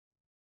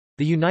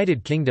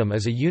United Kingdom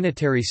is a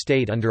unitary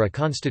state under a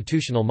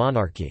constitutional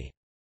monarchy.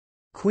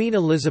 Queen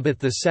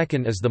Elizabeth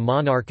II is the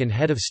monarch and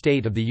head of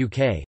state of the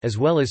UK, as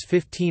well as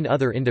 15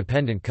 other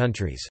independent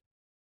countries.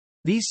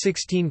 These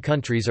 16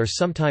 countries are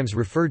sometimes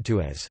referred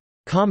to as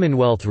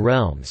Commonwealth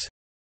realms.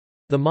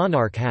 The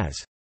monarch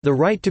has the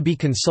right to be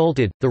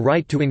consulted, the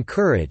right to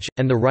encourage,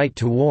 and the right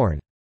to warn.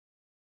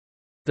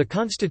 The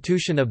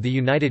Constitution of the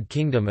United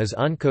Kingdom is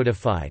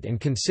uncodified and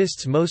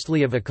consists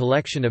mostly of a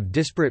collection of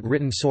disparate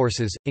written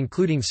sources,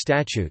 including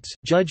statutes,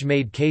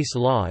 judge-made case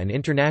law and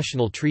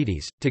international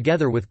treaties,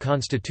 together with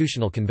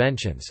constitutional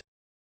conventions.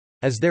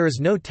 As there is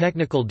no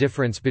technical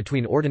difference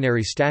between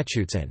ordinary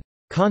statutes and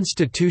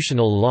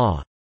constitutional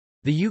law,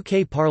 the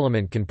UK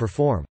Parliament can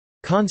perform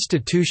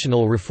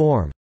constitutional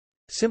reform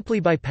simply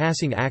by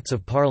passing Acts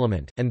of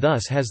Parliament, and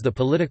thus has the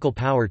political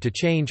power to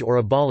change or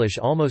abolish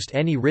almost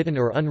any written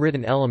or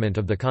unwritten element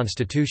of the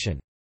Constitution.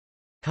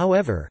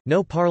 However,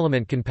 no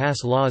parliament can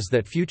pass laws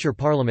that future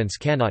parliaments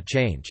cannot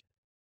change.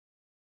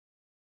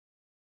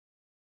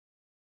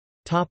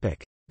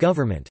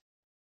 Government.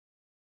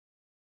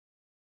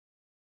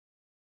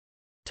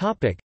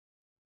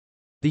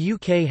 The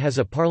UK has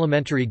a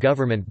parliamentary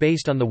government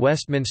based on the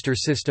Westminster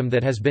system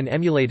that has been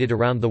emulated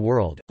around the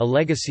world, a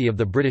legacy of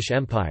the British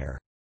Empire.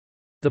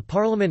 The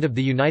Parliament of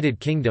the United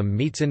Kingdom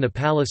meets in the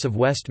Palace of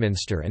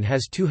Westminster and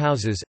has 2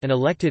 houses, an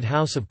elected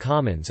House of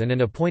Commons and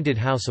an appointed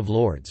House of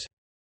Lords.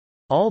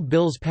 All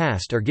bills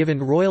passed are given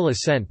royal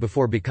assent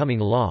before becoming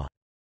law.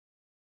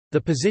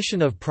 The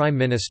position of Prime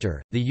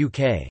Minister, the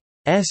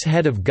UK's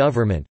head of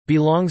government,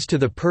 belongs to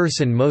the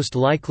person most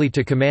likely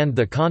to command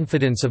the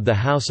confidence of the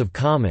House of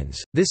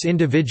Commons. This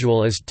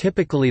individual is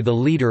typically the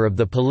leader of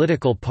the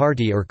political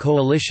party or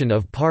coalition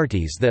of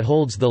parties that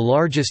holds the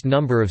largest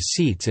number of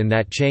seats in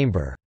that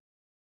chamber.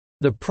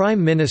 The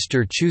Prime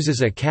Minister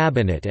chooses a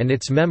cabinet and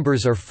its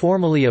members are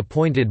formally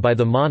appointed by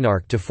the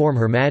monarch to form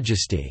Her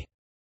Majesty's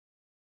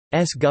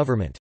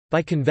government.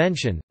 By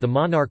convention, the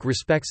monarch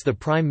respects the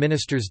Prime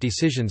Minister's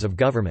decisions of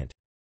government.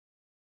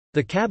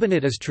 The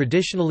cabinet is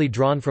traditionally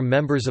drawn from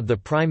members of the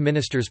Prime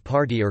Minister's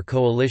party or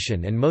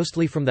coalition and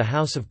mostly from the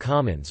House of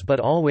Commons but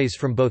always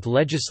from both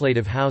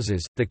legislative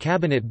houses, the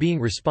cabinet being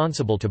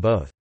responsible to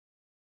both.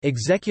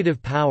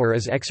 Executive power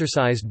is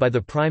exercised by the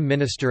Prime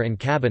Minister and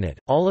Cabinet,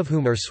 all of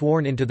whom are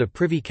sworn into the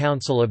Privy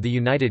Council of the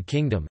United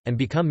Kingdom, and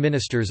become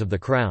ministers of the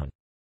Crown.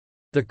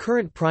 The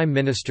current Prime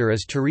Minister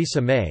is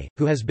Theresa May,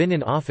 who has been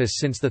in office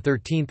since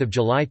 13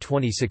 July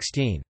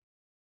 2016.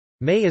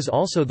 May is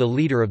also the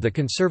leader of the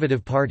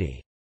Conservative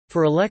Party.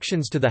 For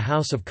elections to the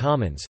House of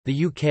Commons,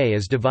 the UK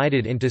is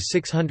divided into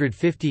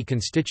 650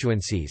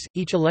 constituencies,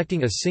 each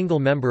electing a single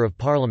Member of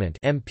Parliament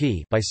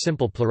 (MP) by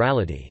simple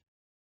plurality.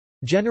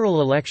 General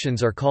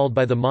elections are called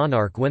by the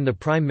monarch when the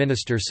Prime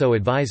Minister so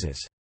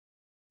advises.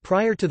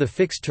 Prior to the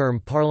Fixed-Term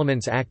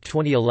Parliaments Act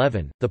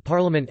 2011, the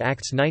Parliament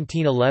Acts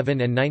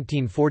 1911 and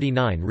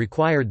 1949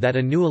 required that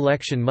a new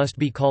election must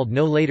be called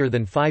no later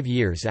than 5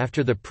 years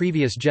after the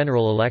previous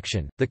general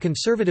election. The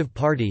Conservative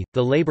Party,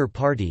 the Labour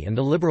Party, and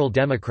the Liberal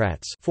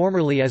Democrats,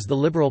 formerly as the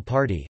Liberal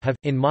Party, have,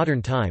 in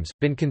modern times,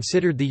 been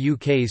considered the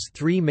UK's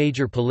three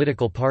major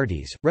political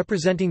parties,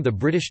 representing the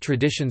British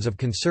traditions of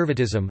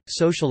conservatism,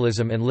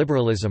 socialism, and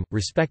liberalism,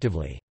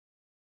 respectively.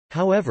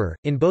 However,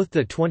 in both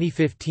the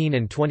 2015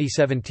 and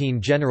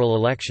 2017 general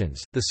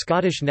elections, the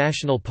Scottish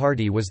National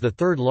Party was the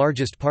third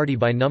largest party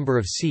by number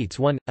of seats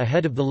won,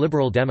 ahead of the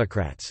Liberal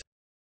Democrats.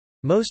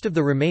 Most of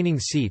the remaining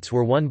seats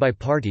were won by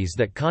parties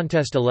that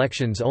contest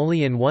elections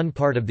only in one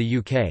part of the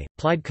UK,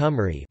 Plaid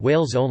Cymru,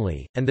 Wales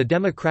only, and the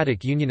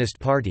Democratic Unionist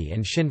Party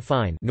and Sinn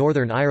Féin,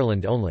 Northern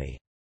Ireland only.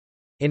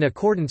 In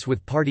accordance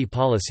with party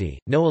policy,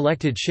 no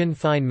elected Sinn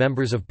Féin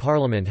members of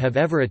Parliament have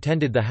ever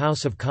attended the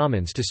House of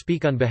Commons to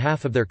speak on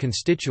behalf of their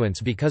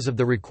constituents because of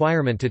the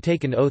requirement to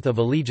take an oath of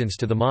allegiance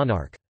to the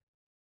monarch.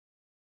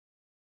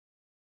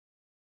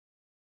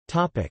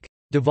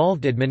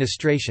 Devolved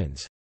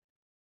administrations.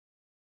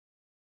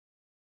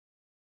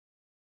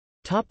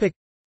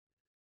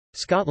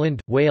 Scotland,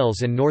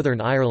 Wales and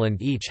Northern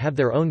Ireland each have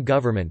their own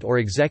government or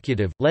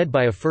executive, led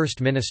by a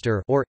First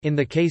Minister or, in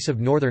the case of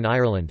Northern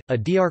Ireland, a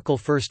diarchal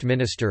First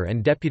Minister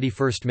and Deputy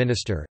First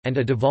Minister, and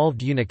a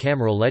devolved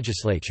unicameral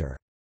legislature.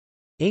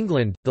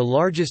 England, the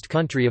largest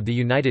country of the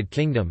United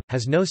Kingdom,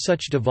 has no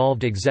such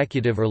devolved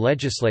executive or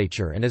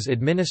legislature and is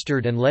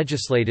administered and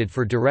legislated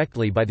for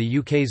directly by the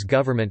UK's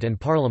government and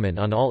Parliament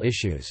on all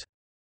issues.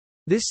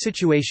 This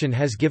situation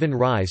has given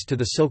rise to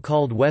the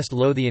so-called West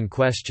Lothian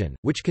question,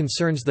 which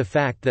concerns the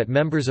fact that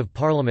members of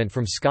Parliament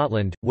from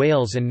Scotland,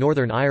 Wales and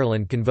Northern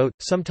Ireland can vote,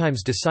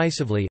 sometimes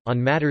decisively,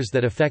 on matters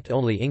that affect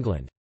only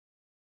England.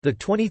 The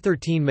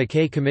 2013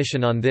 Mackay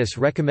Commission on this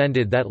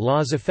recommended that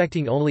laws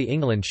affecting only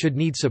England should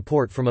need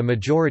support from a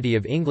majority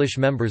of English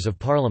members of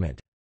Parliament.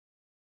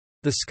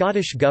 The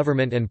Scottish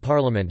Government and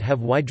Parliament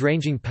have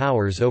wide-ranging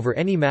powers over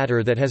any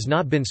matter that has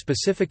not been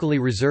specifically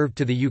reserved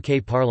to the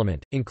UK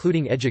Parliament,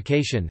 including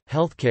education,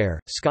 healthcare,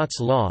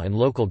 Scots law and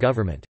local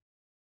government.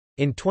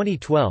 In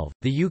 2012,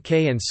 the UK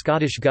and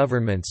Scottish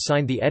governments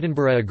signed the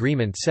Edinburgh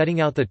Agreement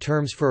setting out the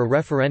terms for a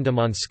referendum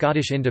on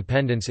Scottish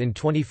independence in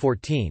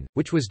 2014,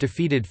 which was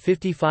defeated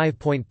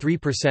 55.3%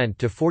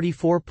 to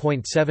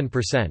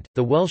 44.7%.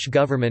 The Welsh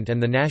Government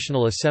and the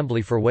National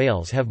Assembly for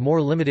Wales have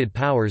more limited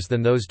powers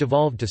than those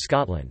devolved to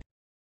Scotland.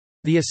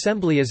 The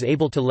Assembly is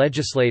able to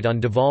legislate on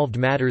devolved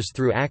matters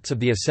through Acts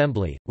of the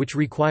Assembly, which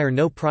require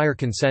no prior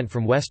consent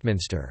from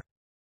Westminster.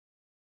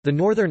 The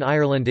Northern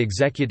Ireland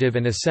Executive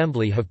and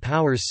Assembly have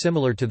powers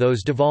similar to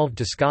those devolved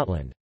to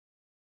Scotland.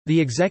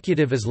 The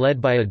Executive is led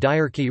by a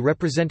diarchy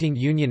representing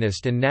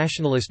Unionist and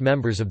Nationalist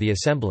members of the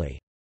Assembly.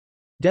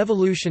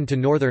 Devolution to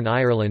Northern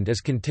Ireland is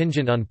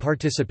contingent on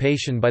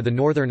participation by the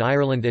Northern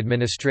Ireland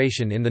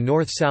administration in the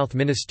North-South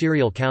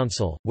Ministerial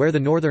Council, where the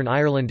Northern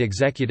Ireland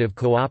Executive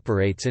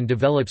cooperates and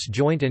develops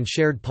joint and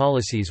shared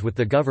policies with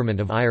the Government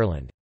of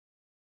Ireland.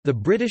 The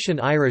British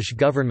and Irish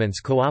governments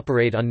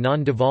cooperate on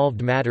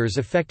non-devolved matters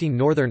affecting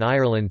Northern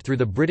Ireland through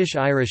the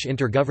British-Irish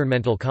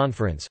Intergovernmental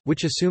Conference,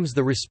 which assumes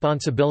the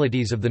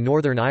responsibilities of the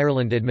Northern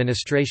Ireland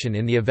administration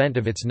in the event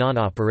of its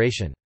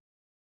non-operation.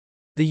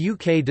 The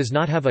UK does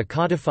not have a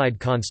codified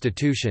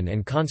constitution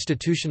and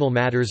constitutional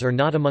matters are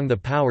not among the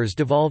powers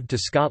devolved to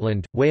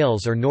Scotland,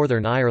 Wales or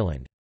Northern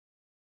Ireland.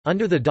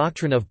 Under the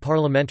doctrine of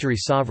parliamentary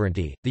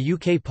sovereignty, the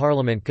UK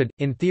Parliament could,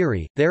 in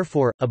theory,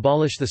 therefore,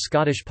 abolish the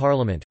Scottish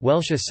Parliament,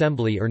 Welsh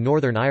Assembly or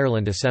Northern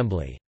Ireland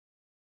Assembly.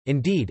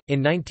 Indeed, in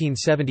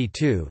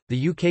 1972,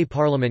 the UK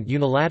Parliament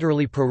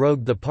unilaterally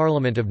prorogued the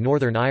Parliament of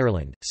Northern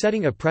Ireland,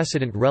 setting a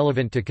precedent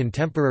relevant to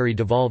contemporary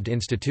devolved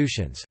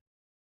institutions.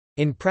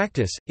 In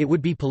practice, it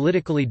would be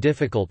politically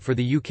difficult for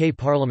the UK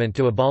Parliament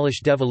to abolish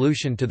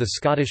devolution to the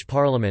Scottish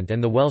Parliament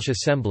and the Welsh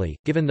Assembly,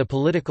 given the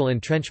political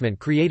entrenchment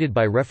created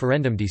by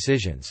referendum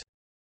decisions.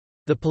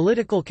 The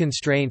political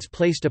constraints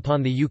placed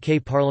upon the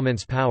UK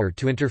Parliament's power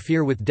to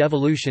interfere with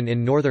devolution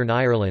in Northern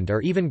Ireland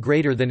are even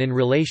greater than in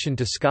relation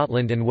to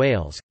Scotland and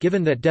Wales,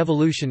 given that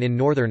devolution in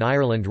Northern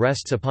Ireland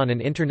rests upon an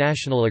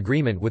international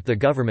agreement with the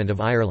Government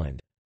of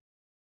Ireland.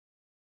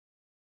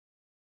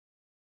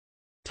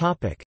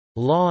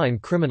 Law and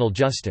criminal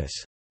justice.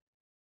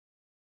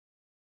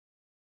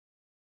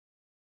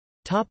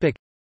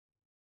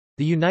 The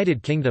The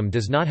United Kingdom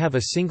does not have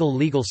a single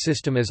legal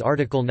system, as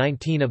Article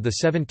 19 of the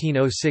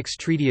 1706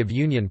 Treaty of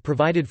Union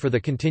provided for the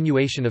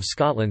continuation of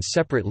Scotland's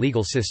separate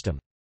legal system.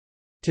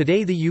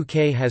 Today the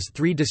UK has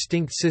three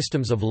distinct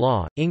systems of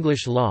law: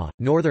 English law,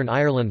 Northern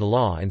Ireland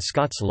law and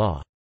Scots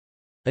law.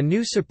 A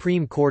new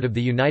Supreme Court of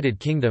the United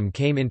Kingdom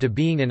came into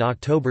being in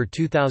October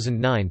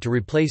 2009 to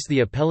replace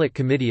the Appellate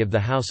Committee of the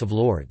House of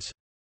Lords.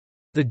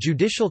 The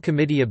Judicial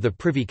Committee of the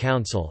Privy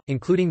Council,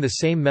 including the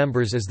same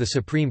members as the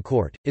Supreme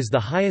Court, is the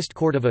highest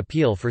court of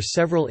appeal for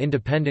several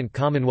independent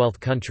Commonwealth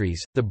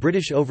countries, the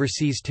British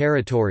Overseas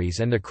Territories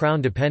and the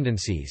Crown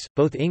Dependencies.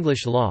 Both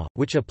English law,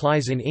 which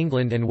applies in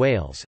England and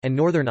Wales, and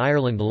Northern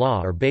Ireland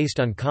law are based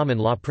on common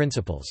law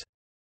principles.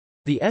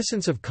 The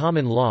essence of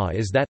common law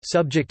is that,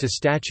 subject to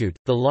statute,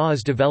 the law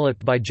is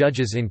developed by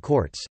judges in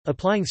courts,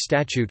 applying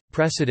statute,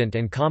 precedent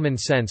and common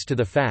sense to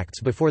the facts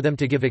before them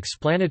to give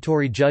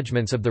explanatory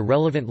judgments of the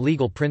relevant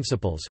legal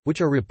principles, which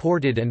are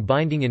reported and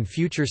binding in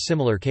future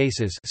similar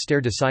cases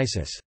stare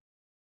decisis.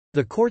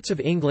 The Courts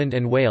of England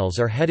and Wales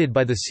are headed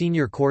by the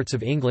Senior Courts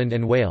of England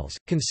and Wales,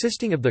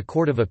 consisting of the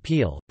Court of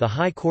Appeal, the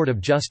High Court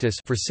of Justice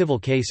for civil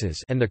cases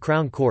and the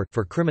Crown Court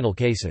for criminal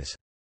cases.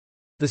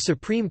 The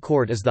Supreme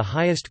Court is the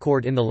highest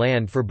court in the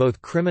land for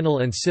both criminal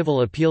and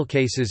civil appeal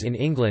cases in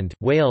England,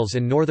 Wales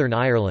and Northern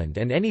Ireland,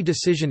 and any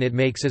decision it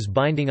makes is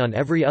binding on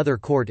every other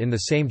court in the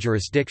same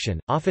jurisdiction,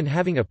 often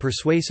having a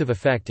persuasive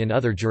effect in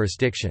other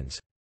jurisdictions.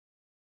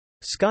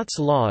 Scots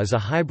law is a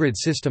hybrid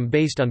system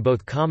based on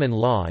both common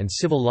law and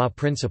civil law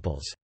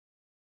principles.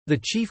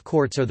 The chief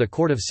courts are the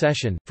Court of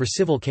Session, for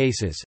civil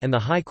cases, and the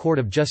High Court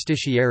of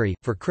Justiciary,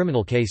 for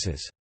criminal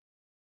cases.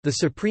 The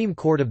Supreme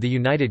Court of the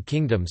United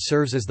Kingdom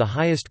serves as the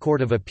highest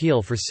court of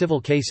appeal for civil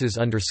cases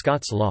under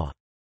Scots law.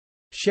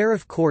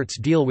 Sheriff courts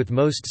deal with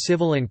most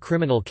civil and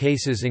criminal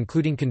cases,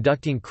 including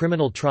conducting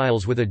criminal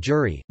trials with a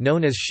jury,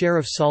 known as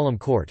Sheriff Solemn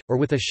Court, or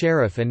with a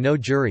sheriff and no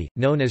jury,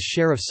 known as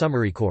Sheriff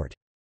Summary Court.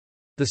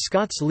 The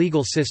Scots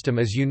legal system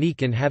is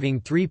unique in having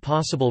three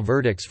possible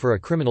verdicts for a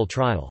criminal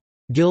trial: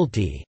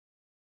 guilty,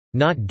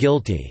 not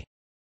guilty,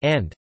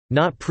 and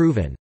not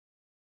proven.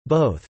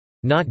 Both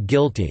not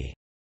guilty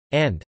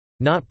and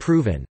not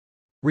proven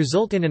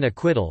result in an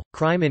acquittal.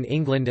 Crime in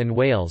England and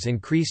Wales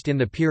increased in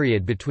the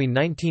period between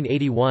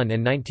 1981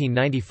 and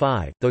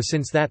 1995, though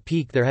since that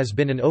peak there has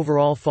been an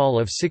overall fall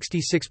of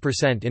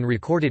 66% in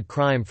recorded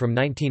crime from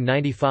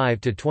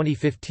 1995 to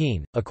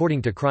 2015,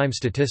 according to crime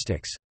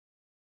statistics.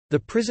 The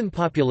prison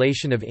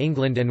population of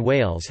England and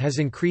Wales has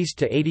increased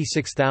to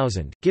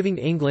 86,000, giving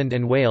England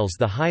and Wales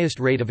the highest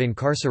rate of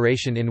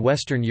incarceration in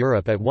Western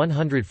Europe at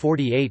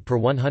 148 per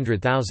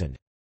 100,000.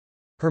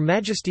 Her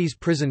Majesty's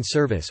Prison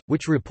Service,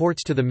 which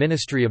reports to the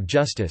Ministry of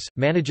Justice,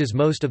 manages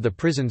most of the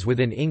prisons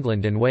within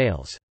England and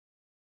Wales.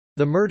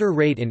 The murder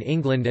rate in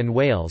England and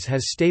Wales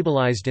has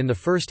stabilised in the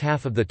first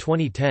half of the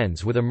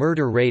 2010s with a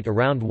murder rate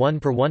around 1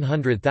 per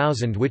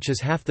 100,000, which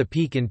is half the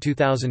peak in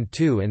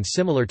 2002 and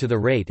similar to the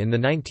rate in the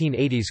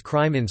 1980s.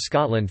 Crime in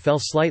Scotland fell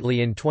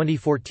slightly in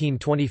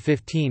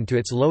 2014-2015 to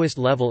its lowest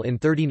level in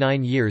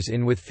 39 years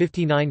with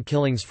 59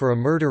 killings for a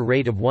murder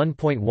rate of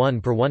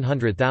 1.1 per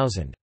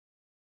 100,000.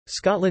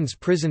 Scotland's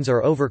prisons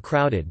are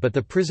overcrowded, but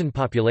the prison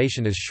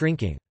population is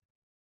shrinking.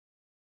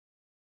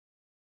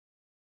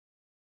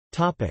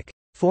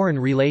 Foreign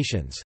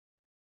relations.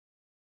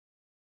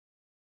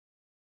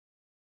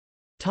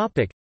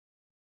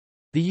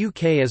 The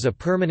UK is a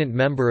permanent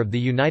member of the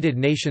United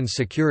Nations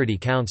Security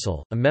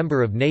Council, a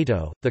member of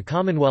NATO, the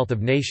Commonwealth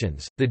of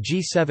Nations, the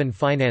G7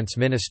 Finance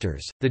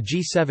Ministers, the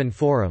G7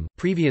 Forum,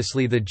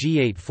 previously the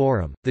G8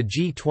 Forum, the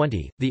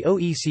G20, the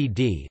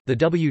OECD, the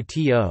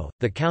WTO,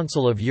 the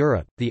Council of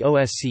Europe, the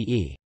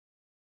OSCE.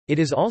 It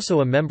is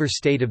also a member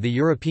state of the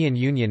European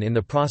Union in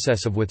the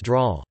process of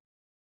withdrawal.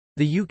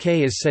 The UK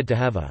is said to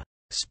have a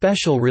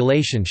special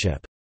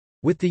relationship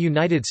with the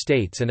United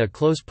States and a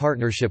close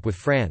partnership with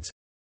France,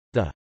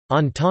 the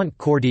Entente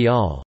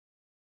Cordiale,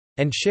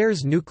 and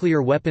shares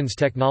nuclear weapons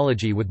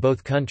technology with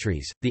both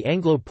countries. The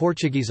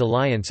Anglo-Portuguese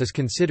alliance is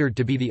considered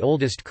to be the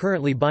oldest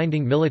currently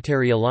binding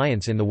military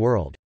alliance in the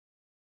world.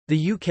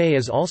 The UK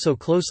is also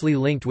closely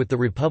linked with the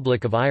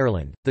Republic of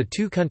Ireland. The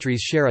two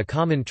countries share a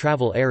common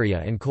travel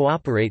area and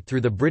cooperate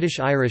through the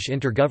British-Irish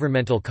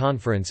Intergovernmental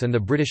Conference and the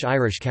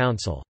British-Irish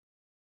Council.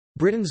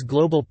 Britain's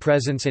global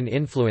presence and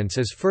influence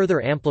is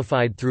further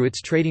amplified through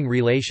its trading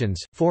relations,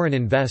 foreign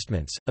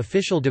investments,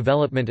 official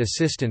development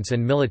assistance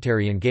and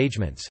military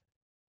engagements.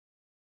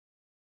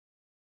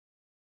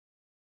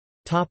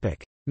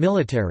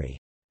 Military.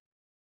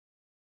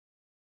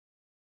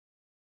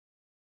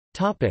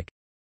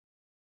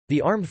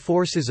 The Armed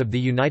Forces of the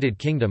United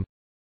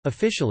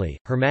Kingdom—officially,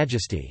 Her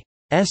Majesty's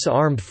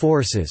Armed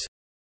Forces—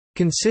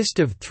 consist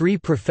of three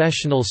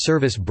professional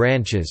service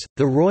branches,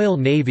 the Royal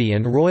Navy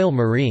and Royal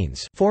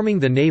Marines forming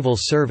the Naval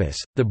Service,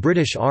 the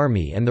British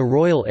Army and the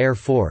Royal Air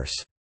Force.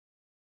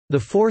 The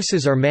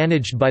forces are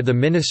managed by the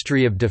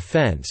Ministry of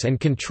Defence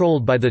and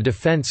controlled by the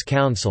Defence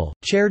Council,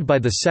 chaired by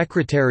the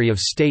Secretary of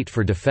State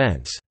for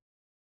Defence.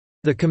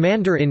 The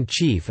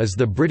Commander-in-Chief is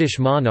the British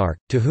monarch,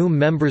 to whom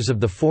members of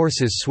the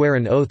forces swear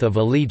an oath of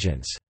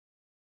allegiance.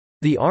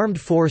 The armed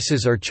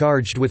forces are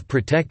charged with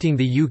protecting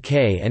the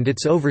UK and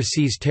its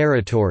overseas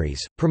territories,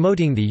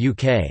 promoting the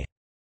UK's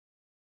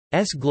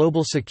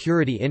global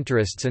security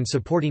interests and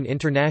supporting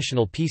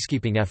international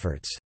peacekeeping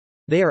efforts.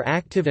 They are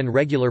active and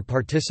regular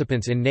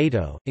participants in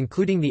NATO,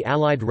 including the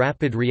Allied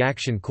Rapid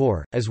Reaction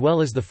Corps, as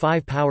well as the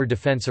Five Power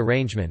Defence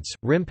Arrangements,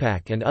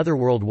 RIMPAC and other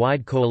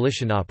worldwide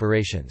coalition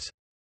operations.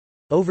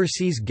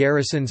 Overseas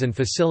garrisons and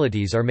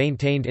facilities are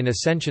maintained in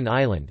Ascension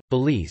Island,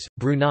 Belize,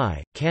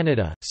 Brunei,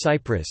 Canada,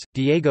 Cyprus,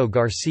 Diego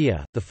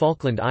Garcia, the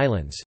Falkland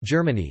Islands,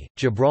 Germany,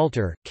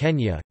 Gibraltar,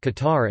 Kenya,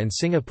 Qatar, and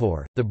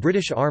Singapore. The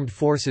British Armed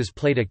Forces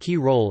played a key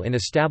role in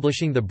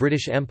establishing the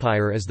British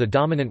Empire as the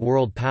dominant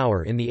world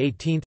power in the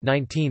 18th,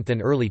 19th,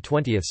 and early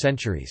 20th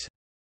centuries.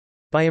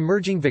 By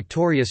emerging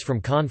victorious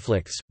from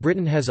conflicts,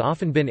 Britain has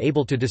often been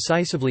able to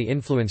decisively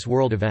influence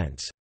world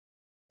events.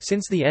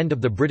 Since the end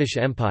of the British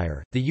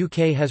Empire, the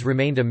UK has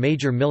remained a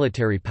major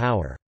military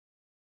power.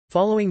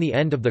 Following the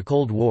end of the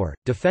Cold War,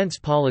 defence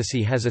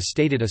policy has a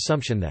stated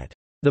assumption that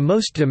the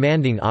most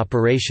demanding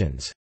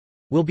operations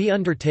will be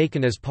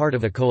undertaken as part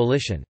of a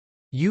coalition.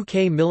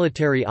 UK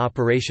military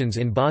operations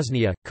in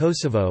Bosnia,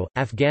 Kosovo,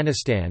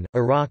 Afghanistan,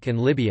 Iraq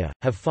and Libya,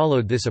 have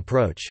followed this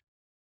approach.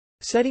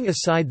 Setting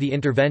aside the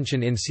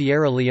intervention in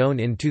Sierra Leone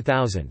in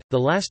 2000, the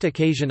last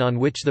occasion on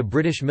which the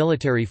British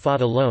military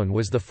fought alone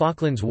was the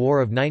Falklands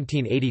War of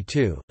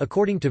 1982.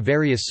 According to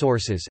various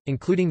sources,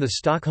 including the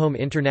Stockholm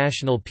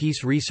International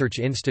Peace Research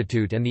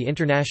Institute and the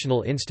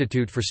International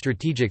Institute for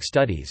Strategic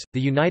Studies, the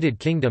United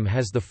Kingdom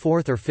has the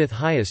fourth or fifth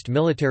highest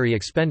military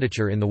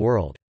expenditure in the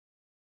world.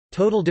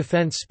 Total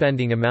defence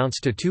spending amounts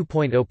to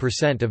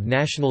 2.0% of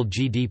national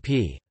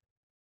GDP.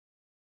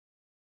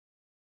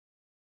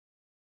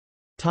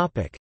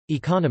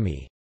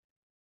 Economy.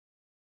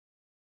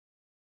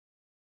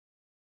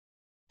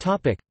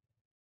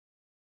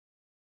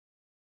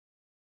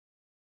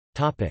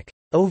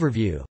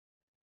 Overview.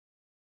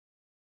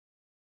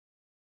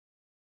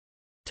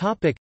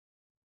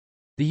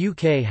 The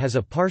UK has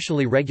a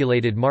partially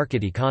regulated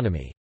market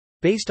economy.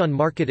 Based on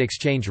market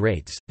exchange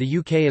rates, the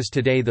UK is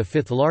today the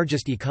fifth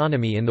largest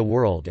economy in the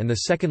world and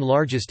the second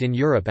largest in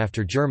Europe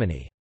after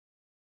Germany.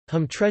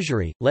 Home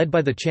Treasury, led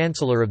by the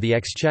Chancellor of the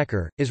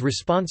Exchequer, is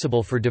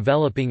responsible for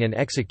developing and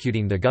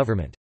executing the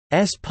government's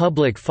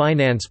public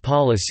finance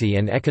policy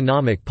and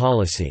economic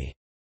policy.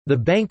 The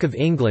Bank of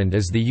England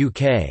is the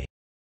UK's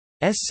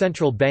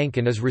central bank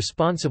and is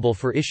responsible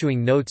for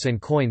issuing notes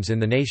and coins in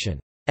the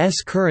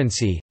nation's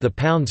currency, the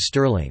pound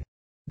sterling.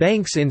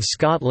 Banks in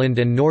Scotland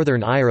and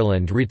Northern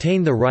Ireland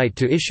retain the right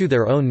to issue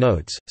their own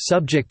notes,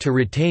 subject to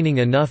retaining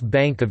enough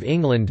Bank of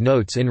England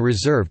notes in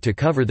reserve to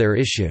cover their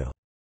issue.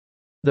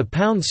 The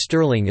pound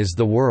sterling is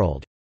the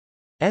world's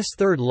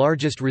third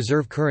largest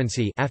reserve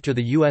currency after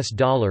the US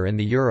dollar and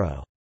the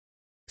euro.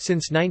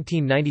 Since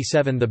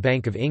 1997, the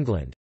Bank of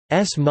England's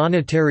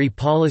Monetary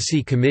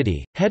Policy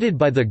Committee, headed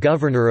by the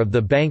Governor of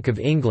the Bank of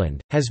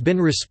England, has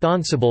been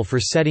responsible for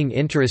setting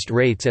interest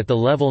rates at the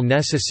level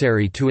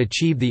necessary to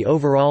achieve the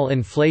overall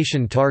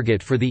inflation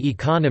target for the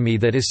economy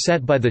that is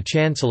set by the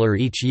Chancellor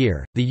each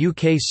year. The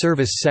UK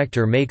service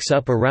sector makes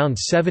up around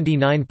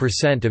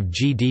 79% of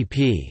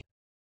GDP.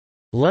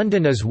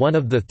 London is one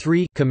of the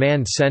three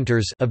command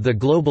centres of the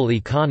global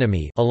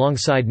economy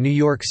alongside New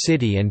York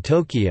City and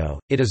Tokyo.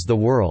 It is the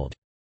world's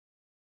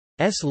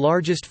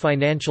largest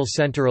financial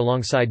centre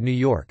alongside New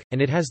York, and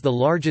it has the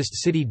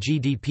largest city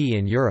GDP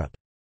in Europe.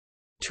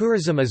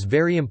 Tourism is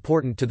very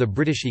important to the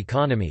British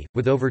economy,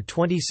 with over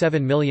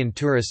 27 million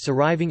tourists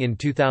arriving in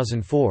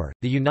 2004.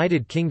 The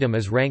United Kingdom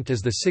is ranked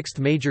as the sixth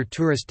major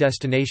tourist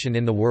destination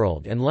in the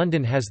world, and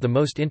London has the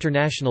most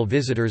international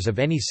visitors of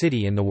any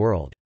city in the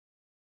world.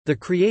 The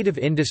creative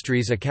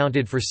industries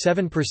accounted for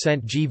 7%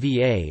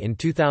 GVA in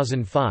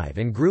 2005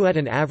 and grew at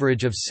an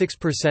average of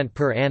 6%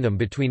 per annum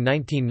between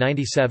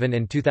 1997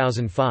 and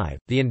 2005.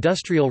 The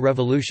Industrial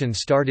Revolution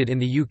started in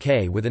the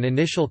UK with an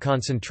initial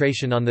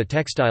concentration on the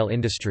textile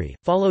industry,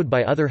 followed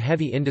by other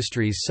heavy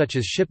industries such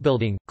as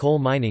shipbuilding, coal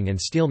mining, and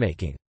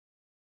steelmaking.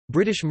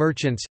 British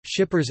merchants,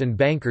 shippers, and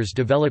bankers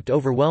developed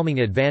overwhelming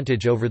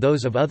advantage over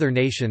those of other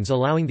nations,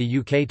 allowing the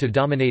UK to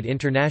dominate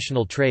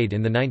international trade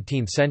in the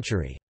 19th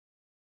century.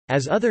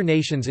 As other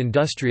nations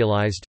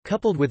industrialised,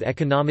 coupled with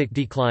economic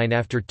decline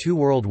after two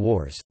world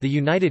wars, the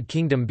United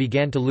Kingdom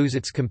began to lose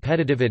its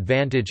competitive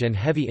advantage and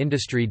heavy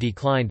industry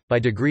declined, by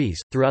degrees,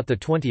 throughout the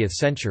 20th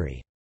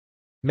century.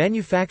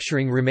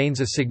 Manufacturing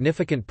remains a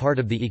significant part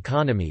of the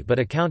economy but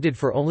accounted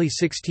for only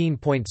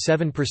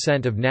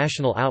 16.7% of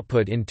national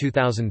output in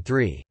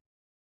 2003.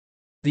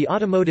 The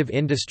automotive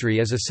industry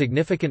is a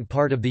significant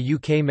part of the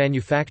UK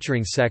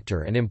manufacturing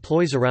sector and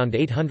employs around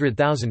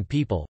 800,000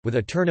 people, with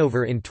a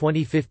turnover in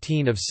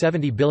 2015 of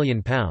 £70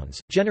 billion,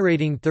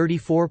 generating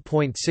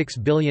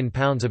 £34.6 billion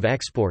of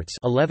exports,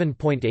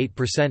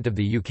 11.8% of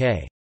the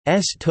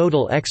UK's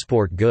total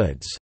export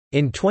goods.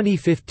 In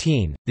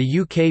 2015, the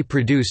UK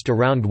produced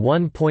around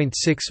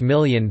 1.6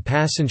 million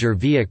passenger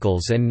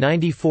vehicles and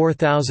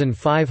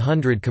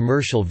 94,500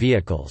 commercial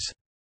vehicles.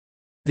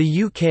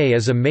 The UK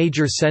is a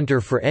major centre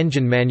for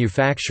engine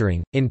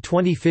manufacturing. In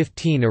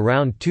 2015,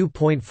 around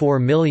 2.4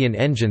 million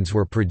engines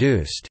were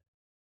produced.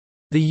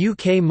 The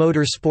UK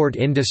motorsport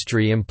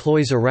industry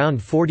employs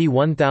around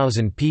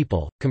 41,000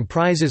 people,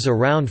 comprises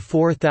around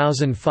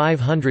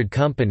 4,500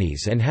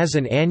 companies, and has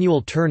an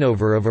annual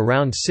turnover of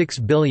around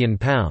 £6 billion.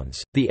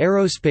 The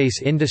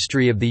aerospace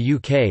industry of the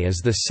UK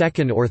is the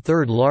second or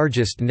third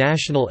largest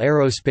national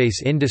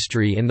aerospace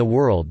industry in the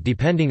world,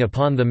 depending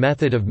upon the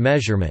method of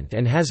measurement,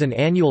 and has an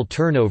annual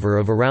turnover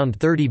of around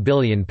 £30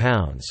 billion.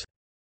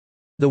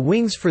 The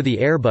wings for the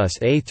Airbus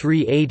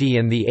A380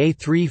 and the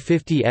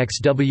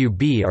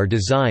A350XWB are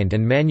designed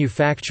and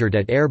manufactured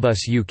at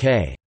Airbus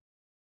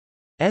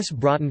UK's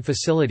Broughton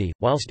facility,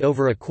 whilst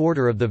over a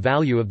quarter of the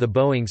value of the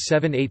Boeing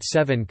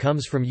 787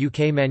 comes from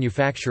UK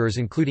manufacturers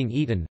including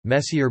Eaton,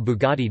 Messier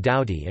Bugatti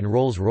Doughty and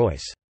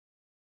Rolls-Royce.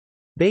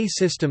 BAE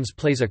Systems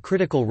plays a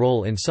critical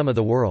role in some of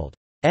the world's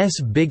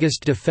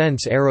biggest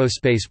defence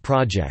aerospace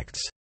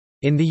projects.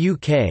 In the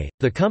UK,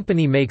 the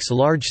company makes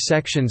large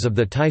sections of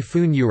the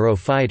Typhoon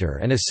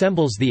Eurofighter and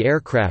assembles the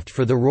aircraft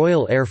for the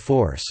Royal Air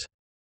Force.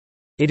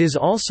 It is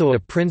also a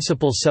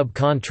principal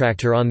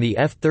subcontractor on the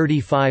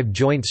F-35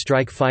 Joint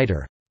Strike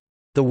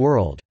Fighter—the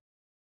world's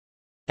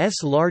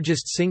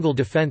largest single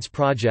defence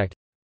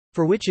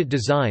project—for which it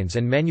designs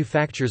and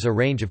manufactures a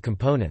range of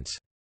components.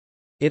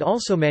 It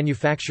also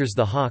manufactures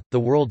the Hawk,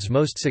 the world's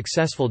most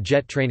successful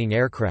jet training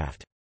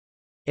aircraft.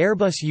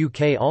 Airbus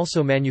UK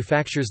also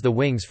manufactures the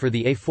wings for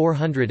the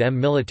A400M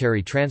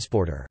military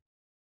transporter.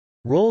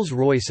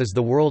 Rolls-Royce is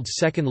the world's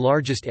second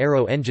largest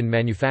aero engine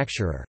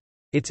manufacturer.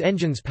 Its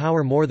engines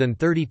power more than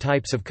 30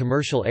 types of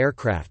commercial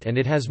aircraft, and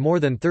it has more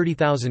than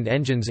 30,000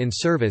 engines in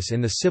service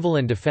in the civil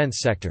and defence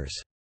sectors.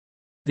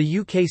 The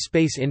UK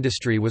space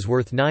industry was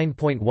worth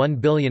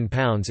 £9.1 billion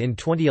in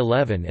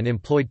 2011 and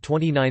employed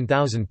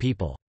 29,000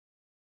 people.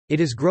 It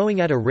is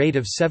growing at a rate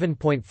of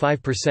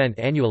 7.5%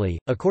 annually,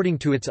 according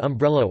to its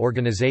umbrella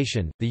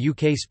organisation, the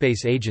UK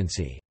Space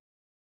Agency.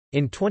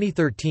 In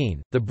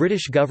 2013, the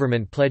British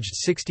government pledged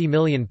 £60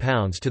 million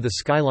to the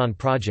Skylon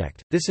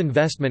project. This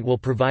investment will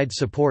provide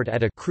support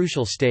at a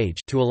crucial stage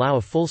to allow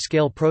a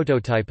full-scale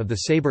prototype of the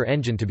Sabre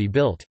engine to be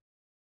built.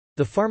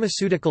 The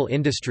pharmaceutical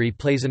industry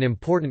plays an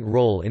important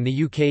role in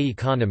the UK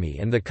economy,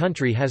 and the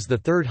country has the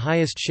third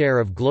highest share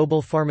of global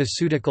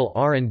pharmaceutical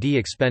R&D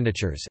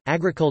expenditures.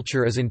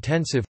 Agriculture is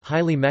intensive,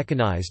 highly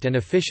mechanized and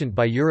efficient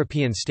by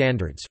European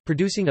standards,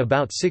 producing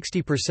about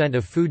 60%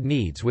 of food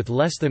needs with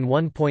less than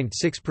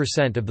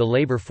 1.6% of the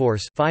labor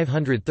force,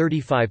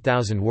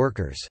 535,000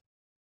 workers.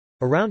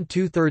 Around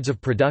two-thirds of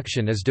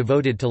production is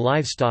devoted to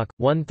livestock,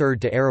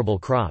 one-third to arable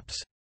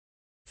crops.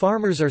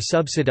 Farmers are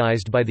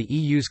subsidised by the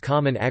EU's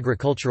Common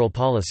Agricultural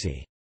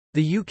Policy.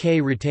 The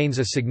UK retains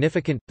a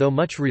significant, though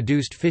much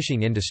reduced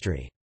fishing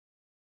industry.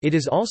 It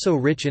is also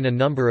rich in a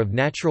number of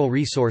natural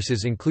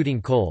resources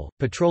including coal,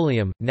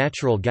 petroleum,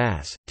 natural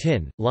gas,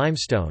 tin,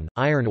 limestone,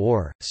 iron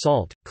ore,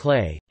 salt,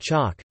 clay,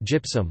 chalk,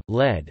 gypsum,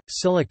 lead,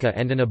 silica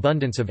and an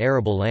abundance of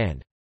arable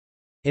land.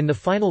 In the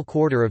final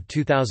quarter of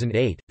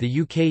 2008,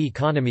 the UK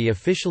economy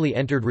officially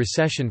entered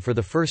recession for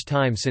the first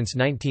time since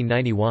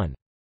 1991.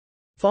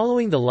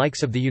 Following the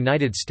likes of the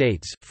United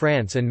States,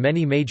 France and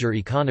many major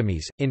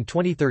economies, in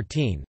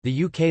 2013,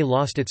 the UK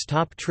lost its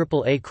top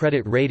AAA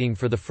credit rating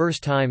for the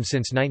first time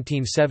since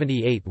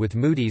 1978 with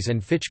Moody's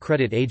and Fitch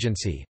Credit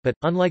Agency, but,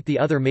 unlike the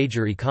other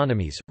major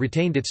economies,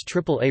 retained its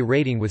AAA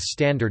rating with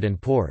Standard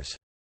 & Poor's.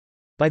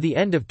 By the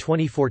end of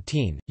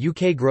 2014,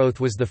 UK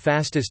growth was the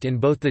fastest in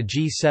both the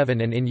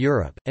G7 and in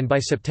Europe, and by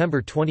September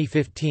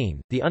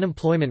 2015, the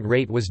unemployment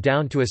rate was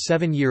down to a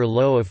 7-year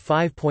low of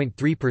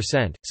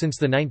 5.3%. Since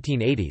the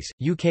 1980s,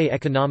 UK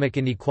economic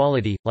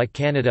inequality, like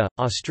Canada,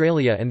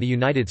 Australia, and the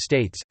United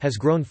States, has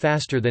grown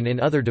faster than in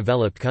other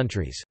developed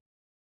countries.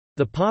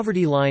 The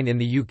poverty line in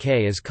the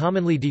UK is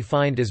commonly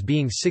defined as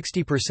being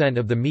 60%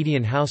 of the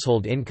median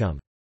household income.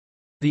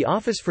 The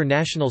Office for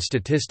National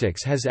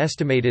Statistics has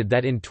estimated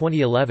that in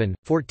 2011,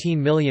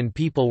 14 million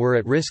people were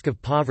at risk of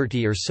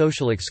poverty or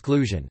social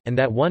exclusion, and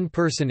that one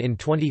person in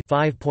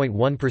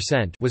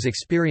 25.1% was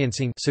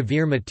experiencing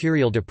severe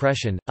material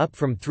depression, up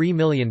from 3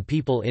 million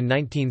people in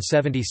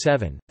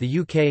 1977. The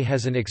UK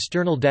has an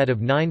external debt of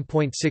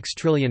 $9.6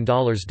 trillion,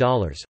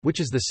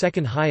 which is the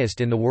second highest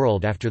in the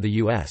world after the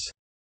US.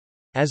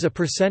 As a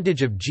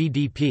percentage of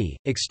GDP,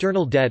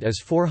 external debt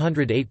is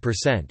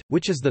 408%,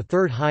 which is the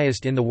third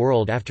highest in the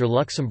world after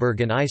Luxembourg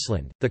and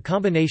Iceland. The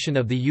combination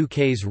of the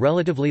UK's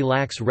relatively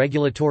lax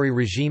regulatory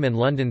regime and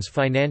London's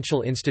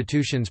financial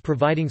institutions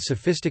providing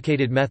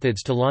sophisticated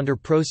methods to launder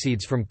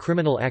proceeds from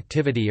criminal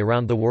activity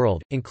around the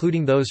world,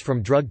 including those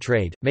from drug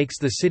trade, makes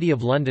the City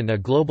of London a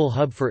global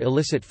hub for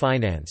illicit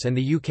finance and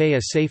the UK a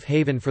safe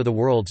haven for the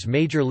world's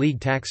major league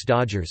tax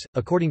dodgers,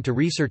 according to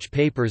research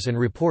papers and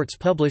reports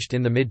published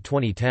in the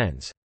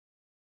mid-2010s.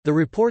 The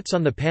reports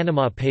on the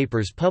Panama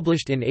Papers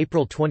published in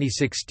April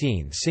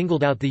 2016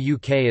 singled out the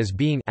UK as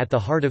being at the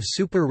heart of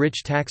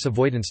super-rich tax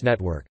avoidance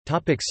network.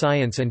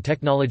 Science and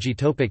technology.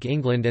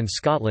 England and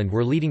Scotland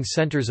were leading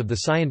centres of the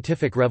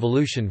scientific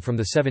revolution from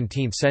the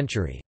 17th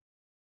century.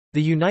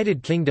 The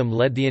United Kingdom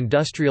led the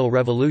Industrial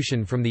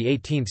Revolution from the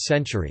 18th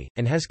century,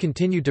 and has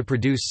continued to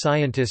produce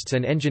scientists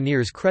and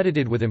engineers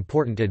credited with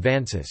important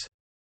advances.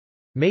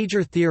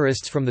 Major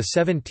theorists from the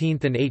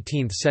 17th and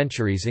 18th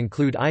centuries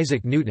include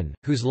Isaac Newton,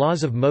 whose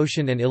laws of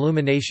motion and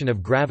illumination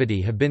of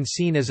gravity have been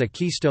seen as a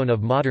keystone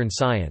of modern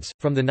science,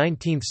 from the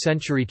 19th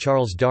century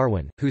Charles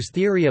Darwin, whose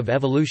theory of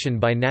evolution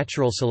by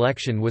natural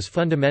selection was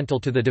fundamental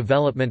to the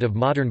development of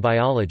modern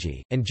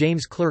biology, and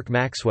James Clerk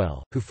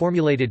Maxwell, who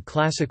formulated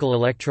classical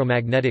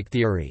electromagnetic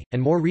theory, and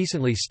more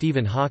recently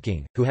Stephen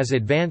Hawking, who has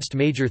advanced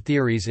major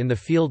theories in the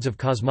fields of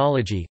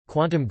cosmology,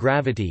 quantum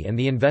gravity and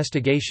the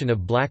investigation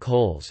of black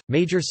holes.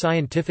 Major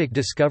scientific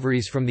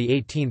discoveries from the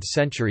 18th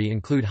century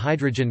include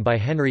hydrogen by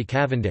Henry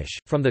Cavendish,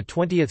 from the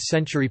 20th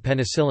century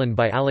penicillin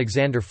by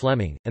Alexander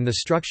Fleming, and the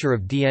structure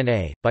of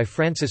DNA, by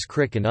Francis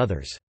Crick and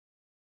others.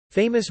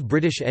 Famous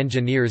British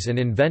engineers and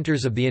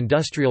inventors of the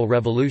Industrial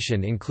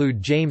Revolution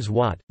include James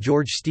Watt,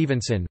 George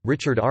Stephenson,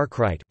 Richard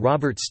Arkwright,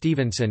 Robert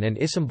Stephenson and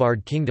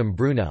Isambard Kingdom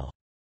Brunel.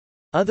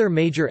 Other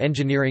major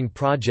engineering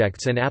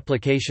projects and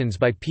applications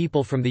by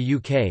people from the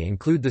UK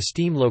include the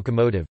steam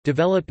locomotive,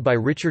 developed by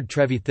Richard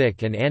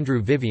Trevithick and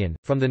Andrew Vivian,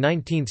 from the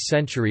 19th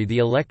century the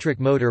electric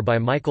motor by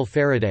Michael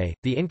Faraday,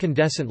 the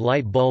incandescent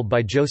light bulb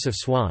by Joseph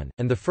Swan,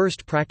 and the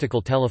first practical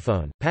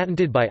telephone,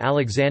 patented by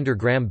Alexander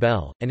Graham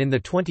Bell, and in the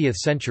 20th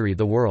century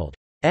the world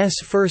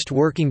first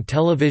working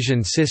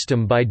television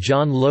system by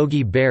John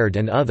Logie Baird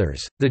and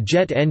others, the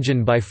jet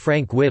engine by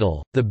Frank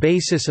Whittle, the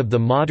basis of the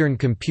modern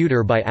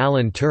computer by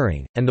Alan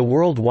Turing, and the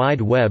World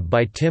Wide Web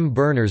by Tim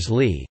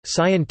Berners-Lee.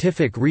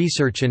 Scientific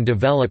research and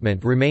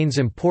development remains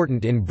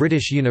important in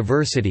British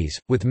universities,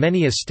 with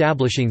many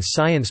establishing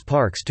science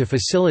parks to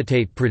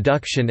facilitate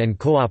production and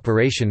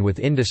cooperation with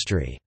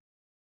industry.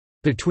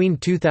 Between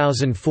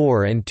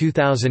 2004 and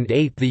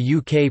 2008 the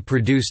UK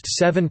produced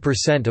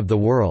 7% of the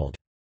world's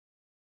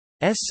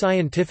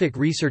scientific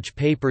research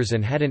papers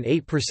and had an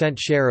 8%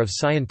 share of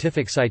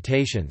scientific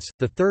citations,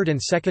 the third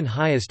and second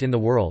highest in the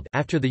world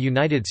after the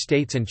United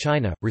States and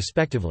China,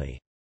 respectively.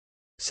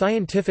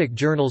 Scientific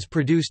journals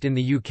produced in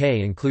the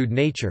UK include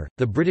Nature,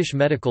 the British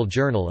Medical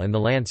Journal and The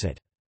Lancet.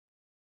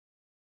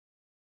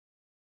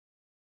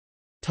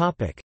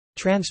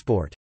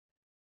 Transport.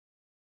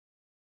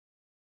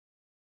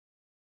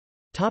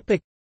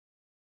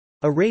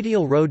 A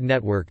radial road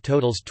network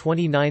totals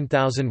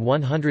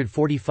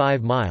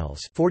 29,145 miles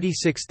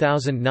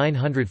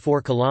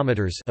 (46,904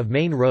 kilometers) of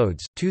main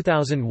roads,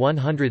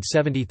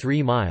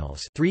 2,173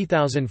 miles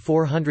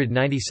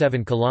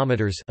 (3,497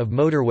 kilometers) of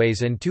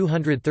motorways and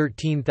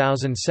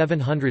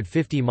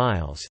 213,750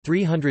 miles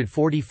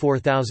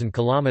 (344,000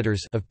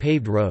 kilometers) of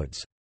paved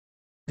roads.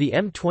 The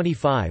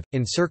M25,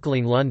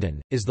 encircling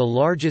London, is the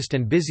largest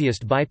and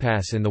busiest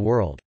bypass in the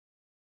world.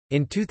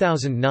 In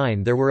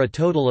 2009 there were a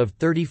total of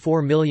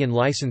 34 million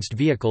licensed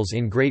vehicles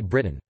in Great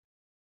Britain.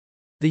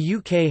 The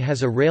UK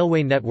has a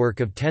railway network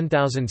of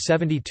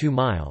 10,072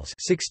 miles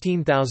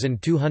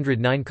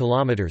 (16,209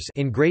 kilometers)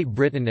 in Great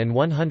Britain and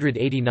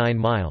 189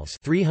 miles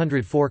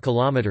 (304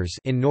 kilometers)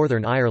 in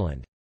Northern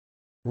Ireland.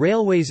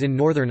 Railways in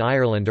Northern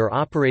Ireland are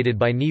operated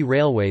by NI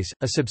Railways,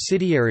 a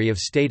subsidiary of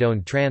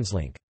state-owned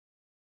Translink.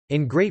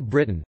 In Great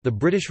Britain, the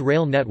British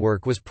rail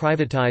network was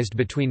privatised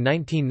between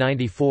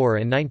 1994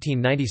 and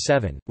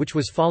 1997, which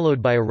was followed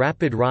by a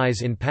rapid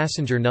rise in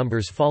passenger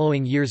numbers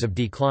following years of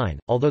decline,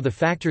 although the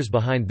factors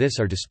behind this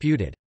are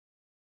disputed.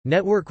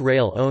 Network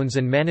Rail owns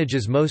and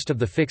manages most of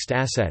the fixed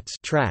assets,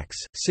 tracks,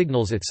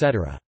 signals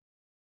etc.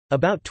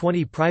 About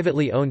 20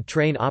 privately owned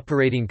train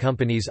operating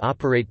companies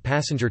operate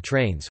passenger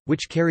trains,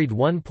 which carried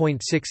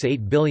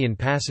 1.68 billion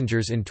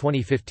passengers in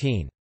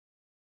 2015.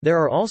 There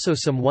are also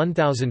some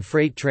 1,000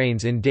 freight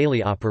trains in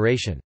daily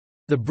operation.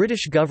 The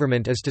British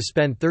government is to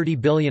spend £30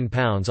 billion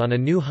on a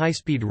new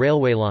high-speed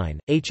railway line,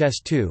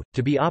 HS2,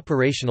 to be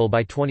operational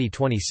by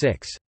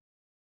 2026.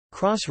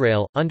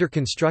 Crossrail, under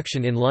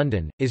construction in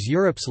London, is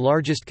Europe's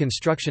largest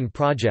construction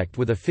project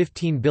with a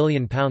 £15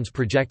 billion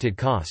projected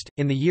cost.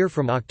 In the year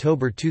from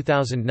October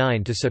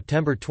 2009 to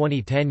September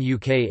 2010,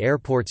 UK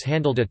airports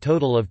handled a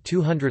total of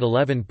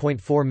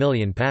 211.4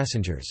 million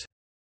passengers.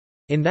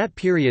 In that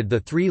period the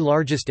three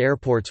largest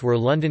airports were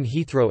London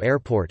Heathrow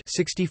Airport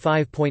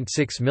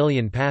 65.6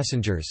 million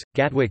passengers,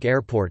 Gatwick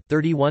Airport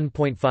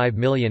 31.5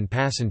 million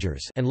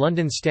passengers and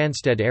London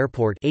Stansted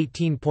Airport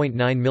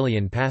 18.9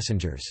 million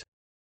passengers.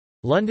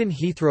 London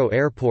Heathrow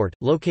Airport,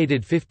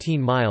 located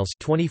 15 miles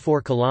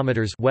 24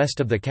 kilometers west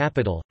of the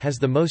capital, has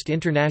the most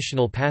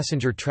international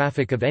passenger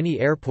traffic of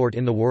any airport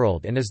in the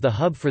world and is the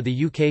hub for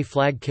the UK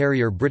flag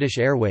carrier British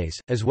Airways,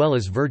 as well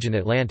as Virgin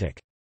Atlantic.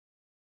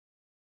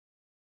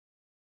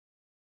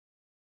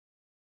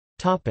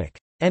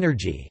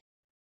 Energy.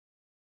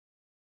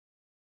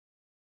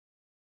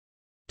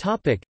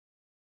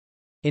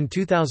 In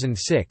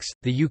 2006,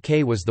 the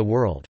UK was the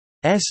world's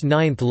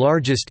ninth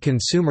largest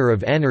consumer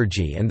of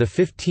energy and the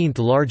 15th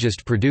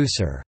largest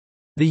producer.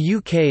 The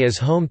UK is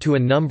home to a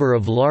number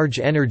of large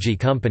energy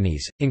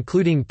companies,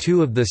 including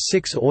two of the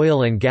 6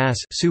 oil and gas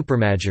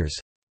supermajors,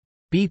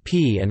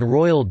 BP and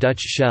Royal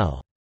Dutch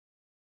Shell.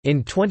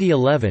 In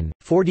 2011,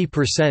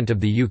 40% of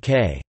the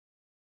UK's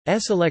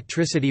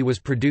electricity was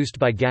produced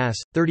by gas,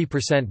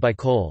 30% by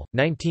coal,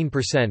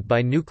 19%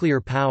 by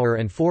nuclear power,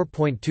 and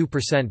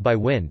 4.2% by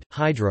wind,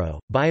 hydro,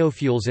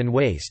 biofuels, and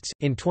wastes.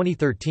 In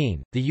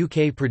 2013, the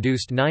UK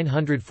produced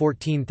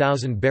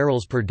 914,000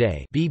 barrels per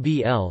day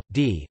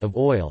 (bbl/d) of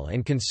oil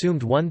and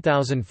consumed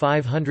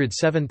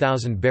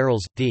 1,507,000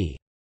 barrels d.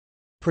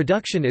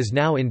 Production is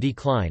now in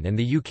decline, and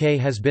the UK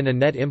has been a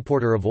net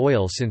importer of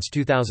oil since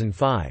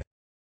 2005.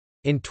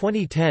 In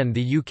 2010,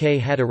 the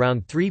UK had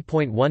around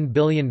 3.1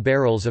 billion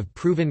barrels of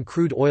proven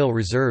crude oil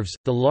reserves,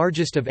 the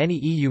largest of any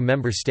EU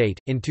member state.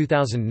 In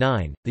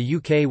 2009, the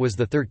UK was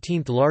the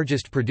 13th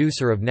largest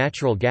producer of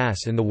natural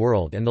gas in the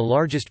world and the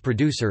largest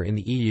producer in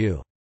the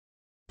EU.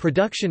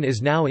 Production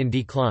is now in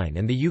decline,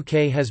 and the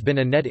UK has been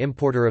a net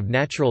importer of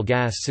natural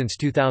gas since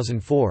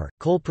 2004.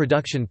 Coal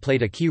production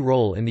played a key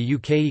role in the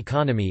UK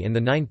economy in the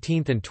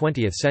 19th and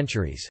 20th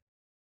centuries.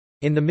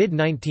 In the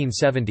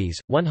mid-1970s,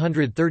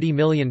 130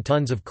 million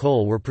tons of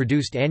coal were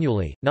produced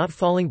annually, not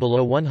falling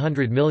below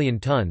 100 million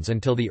tons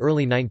until the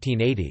early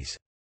 1980s.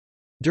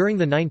 During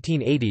the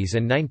 1980s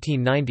and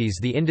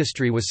 1990s, the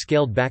industry was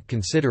scaled back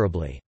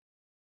considerably.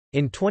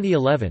 In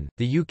 2011,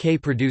 the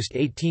UK produced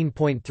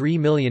 18.3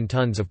 million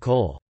tons of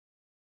coal.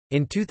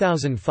 In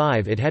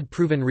 2005, it had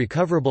proven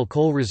recoverable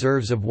coal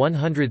reserves of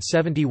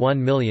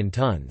 171 million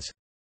tons.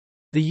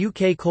 The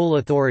UK Coal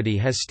Authority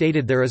has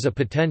stated there is a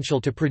potential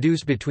to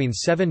produce between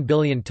 7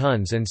 billion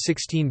tonnes and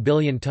 16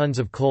 billion tonnes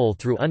of coal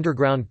through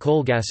underground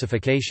coal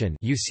gasification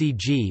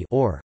 (UCG)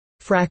 or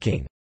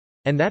fracking,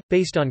 and that,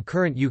 based on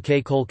current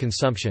UK coal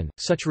consumption,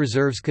 such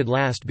reserves could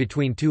last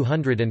between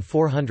 200 and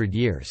 400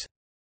 years.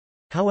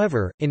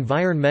 However,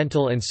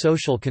 environmental and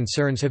social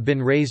concerns have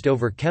been raised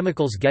over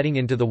chemicals getting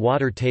into the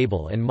water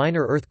table and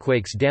minor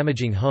earthquakes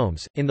damaging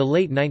homes. In the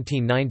late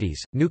 1990s,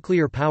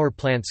 nuclear power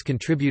plants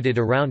contributed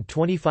around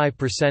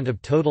 25%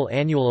 of total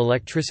annual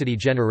electricity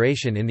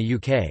generation in the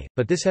UK,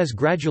 but this has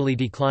gradually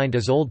declined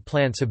as old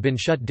plants have been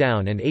shut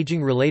down and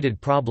aging-related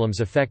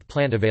problems affect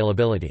plant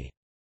availability.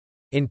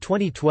 In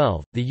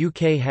 2012, the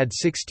UK had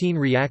 16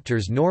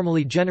 reactors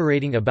normally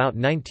generating about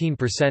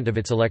 19% of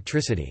its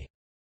electricity.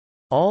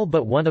 All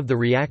but one of the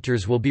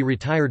reactors will be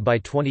retired by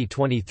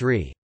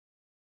 2023.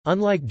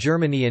 Unlike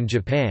Germany and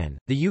Japan,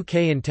 the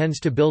UK intends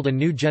to build a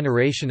new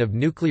generation of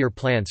nuclear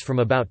plants from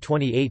about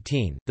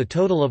 2018. The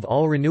total of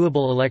all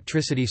renewable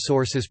electricity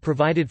sources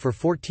provided for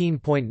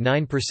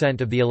 14.9%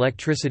 of the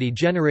electricity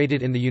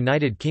generated in the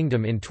United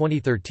Kingdom in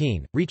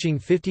 2013, reaching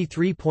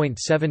 53.7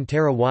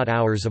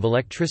 terawatt-hours of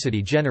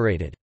electricity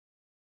generated.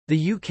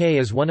 The UK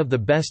is one of the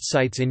best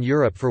sites in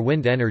Europe for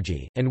wind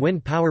energy, and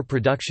wind power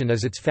production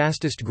is its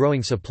fastest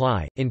growing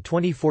supply. In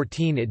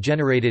 2014, it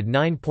generated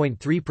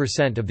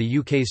 9.3% of the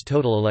UK's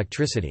total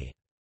electricity.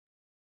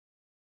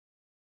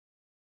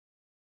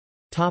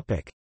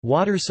 Topic: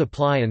 Water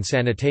supply and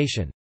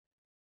sanitation.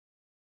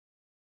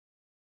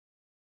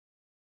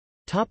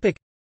 Topic: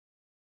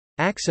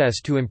 Access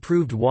to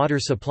improved water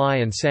supply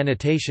and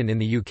sanitation in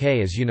the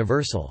UK is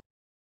universal.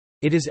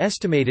 It is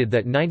estimated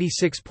that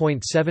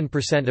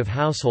 96.7% of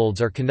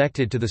households are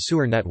connected to the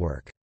sewer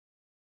network.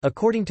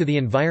 According to the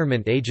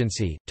Environment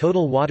Agency,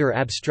 total water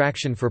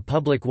abstraction for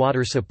public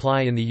water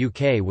supply in the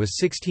UK was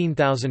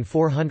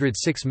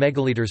 16,406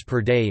 megalitres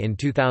per day in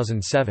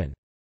 2007.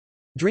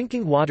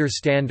 Drinking water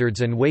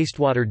standards and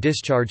wastewater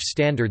discharge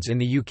standards in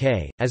the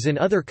UK, as in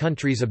other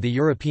countries of the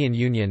European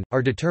Union,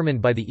 are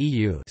determined by the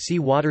EU. See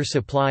Water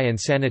supply and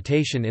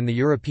sanitation in the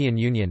European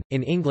Union.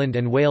 In England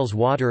and Wales,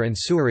 water and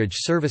sewerage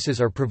services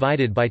are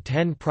provided by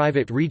 10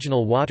 private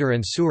regional water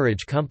and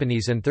sewerage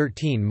companies and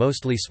 13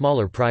 mostly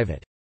smaller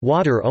private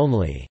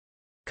water-only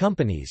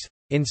companies.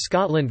 In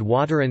Scotland,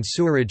 water and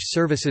sewerage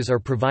services are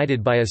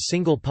provided by a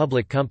single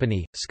public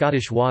company,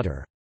 Scottish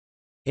Water.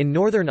 In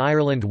Northern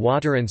Ireland,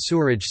 water and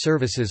sewerage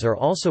services are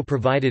also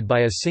provided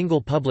by a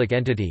single public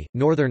entity,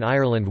 Northern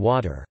Ireland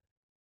Water.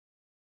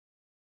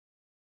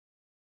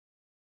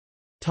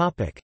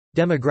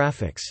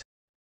 Demographics.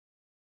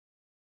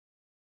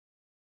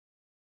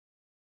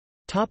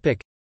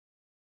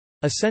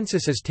 A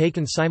census is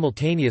taken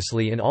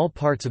simultaneously in all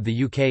parts of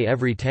the UK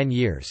every 10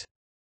 years.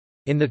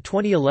 In the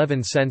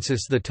 2011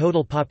 census, the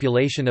total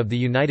population of the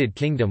United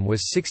Kingdom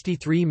was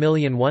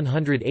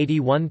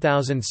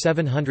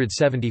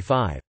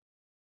 63,181,775.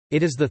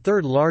 It is the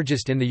third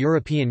largest in the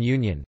European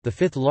Union, the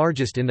fifth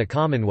largest in the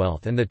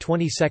Commonwealth and the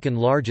 22nd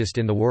largest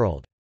in the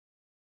world.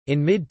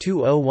 In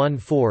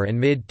mid-2014 and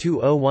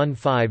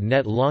mid-2015,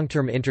 net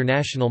long-term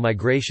international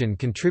migration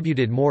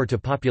contributed more to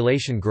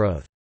population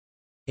growth.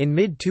 In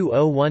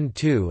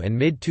mid-2012 and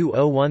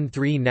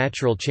mid-2013,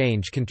 natural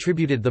change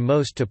contributed the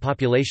most to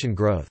population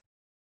growth.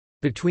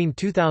 Between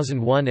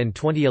 2001 and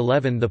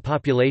 2011, the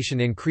population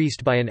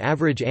increased by an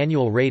average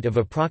annual rate of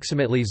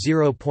approximately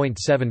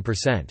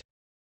 0.7%.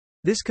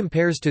 This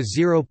compares to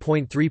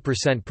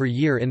 0.3% per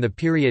year in the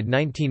period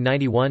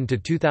 1991 to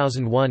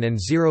 2001 and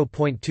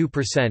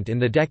 0.2% in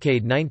the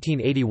decade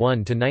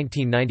 1981 to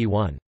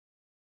 1991.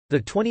 The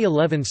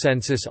 2011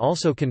 census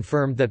also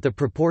confirmed that the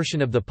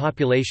proportion of the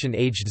population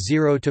aged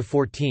 0 to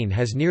 14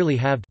 has nearly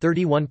halved,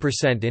 31%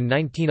 in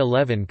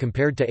 1911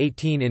 compared to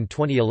 18 in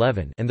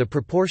 2011, and the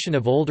proportion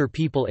of older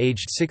people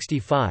aged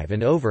 65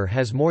 and over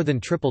has more than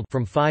tripled,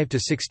 from 5 to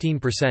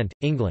 16%.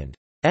 England's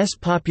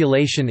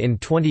population in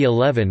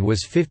 2011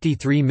 was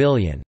 53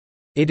 million.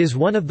 It is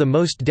one of the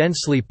most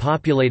densely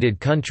populated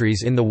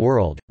countries in the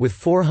world, with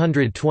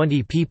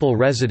 420 people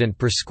resident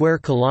per square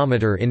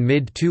kilometre in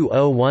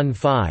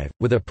mid-2015,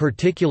 with a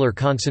particular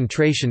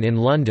concentration in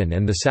London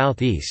and the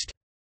South East.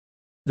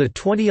 The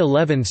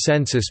 2011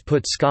 census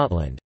put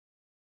Scotland's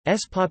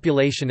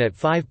population at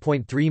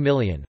 5.3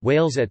 million,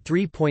 Wales at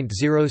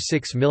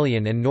 3.06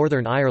 million, and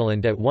Northern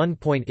Ireland at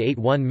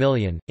 1.81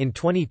 million. In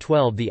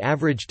 2012, the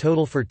average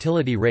total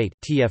fertility rate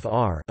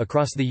 (TFR)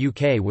 across the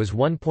UK was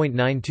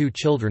 1.92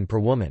 children per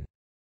woman.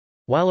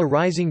 While a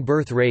rising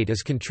birth rate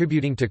is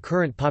contributing to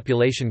current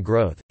population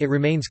growth, it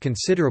remains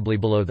considerably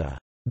below the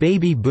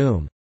baby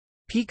boom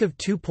peak of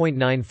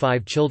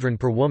 2.95 children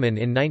per woman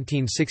in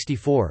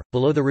 1964,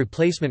 below the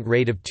replacement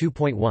rate of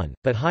 2.1,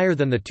 but higher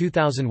than the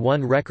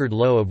 2001 record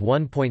low of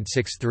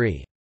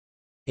 1.63.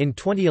 In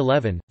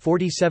 2011,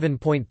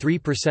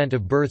 47.3%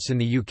 of births in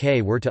the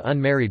UK were to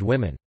unmarried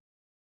women.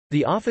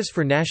 The Office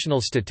for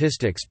National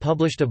Statistics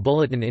published a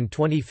bulletin in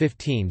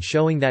 2015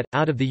 showing that,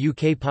 out of the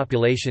UK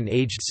population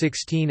aged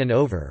 16 and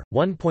over,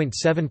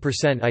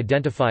 1.7%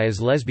 identify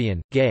as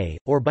lesbian, gay,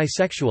 or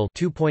bisexual,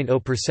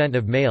 2.0%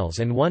 of males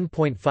and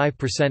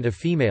 1.5% of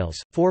females.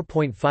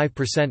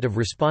 4.5% of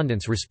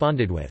respondents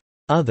responded with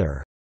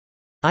 "other,"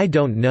 "I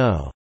don't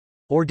know,"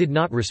 or did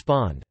not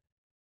respond.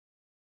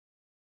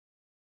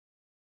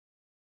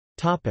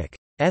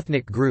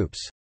 Ethnic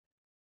groups.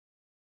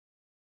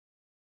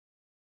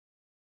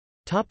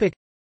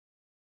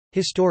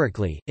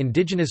 Historically,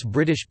 indigenous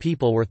British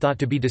people were thought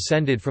to be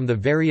descended from the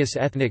various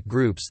ethnic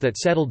groups that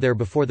settled there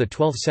before the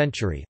 12th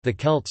century: the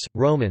Celts,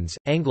 Romans,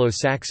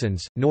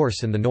 Anglo-Saxons,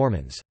 Norse and the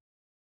Normans.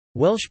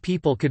 Welsh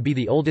people could be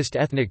the oldest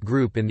ethnic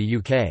group in the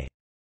UK.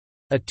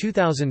 A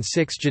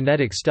 2006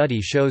 genetic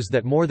study shows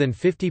that more than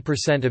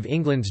 50% of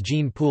England's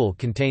gene pool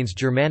contains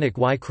Germanic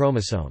Y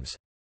chromosomes.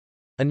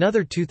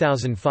 Another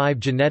 2005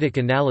 genetic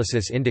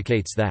analysis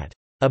indicates that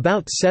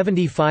about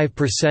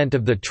 75%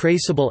 of the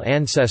traceable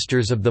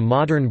ancestors of the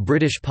modern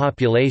British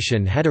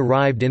population had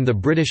arrived in the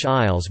British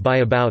Isles by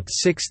about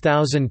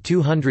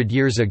 6,200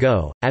 years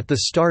ago, at the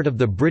start of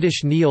the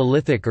British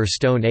Neolithic or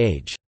Stone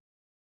Age,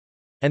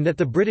 and that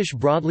the British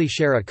broadly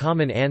share a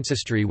common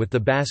ancestry with the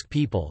Basque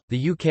people.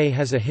 The UK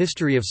has a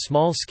history of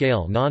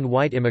small-scale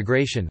non-white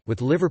immigration,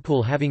 with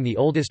Liverpool having the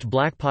oldest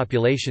black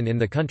population in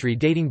the country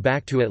dating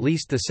back to at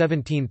least the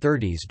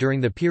 1730s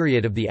during the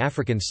period of the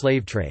African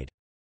slave trade.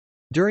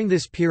 During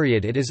this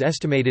period it is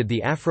estimated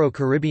the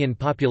Afro-Caribbean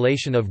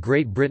population of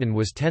Great Britain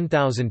was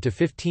 10,000 to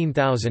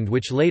 15,000,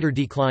 which later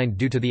declined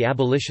due to the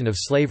abolition of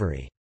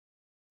slavery.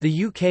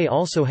 The UK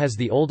also has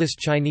the oldest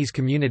Chinese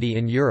community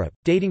in Europe,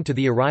 dating to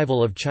the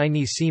arrival of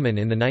Chinese seamen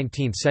in the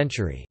 19th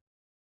century.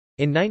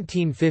 In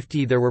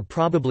 1950 there were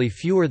probably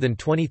fewer than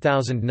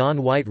 20,000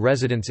 non-white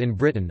residents in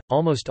Britain,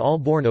 almost all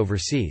born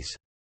overseas.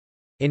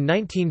 In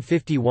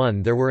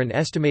 1951 there were an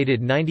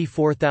estimated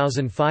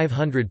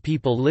 94,500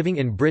 people living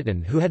in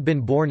Britain who had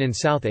been born in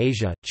South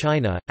Asia,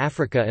 China,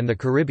 Africa and the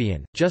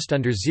Caribbean, just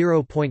under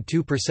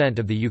 0.2%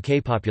 of the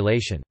UK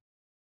population.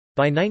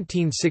 By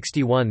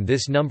 1961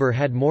 this number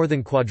had more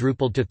than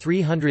quadrupled to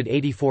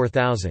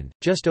 384,000,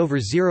 just over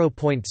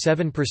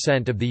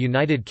 0.7% of the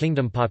United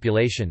Kingdom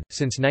population.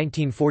 Since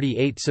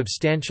 1948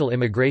 substantial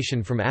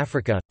immigration from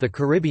Africa, the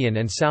Caribbean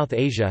and South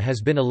Asia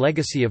has been a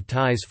legacy of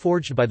ties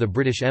forged by the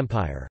British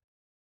Empire.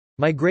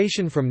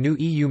 Migration from new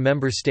EU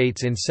member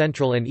states in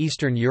Central and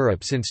Eastern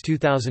Europe since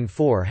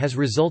 2004 has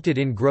resulted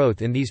in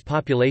growth in these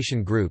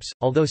population groups,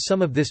 although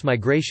some of this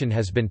migration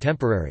has been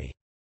temporary.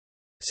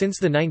 Since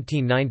the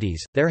 1990s,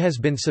 there has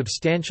been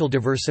substantial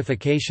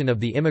diversification of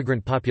the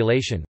immigrant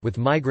population, with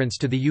migrants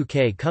to the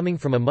UK coming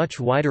from a much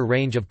wider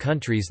range of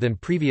countries than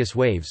previous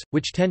waves,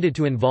 which tended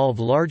to involve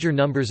larger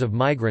numbers of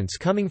migrants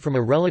coming from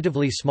a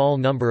relatively small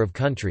number of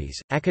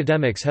countries.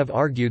 Academics have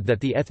argued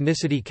that the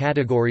ethnicity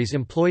categories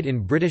employed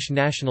in British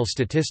national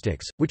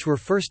statistics, which were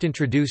first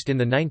introduced in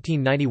the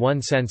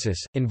 1991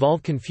 census,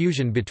 involve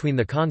confusion between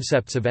the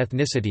concepts of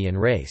ethnicity and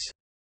race.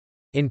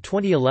 In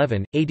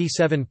 2011,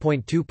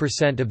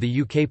 87.2% of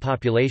the UK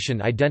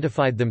population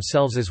identified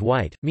themselves as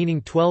white,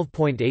 meaning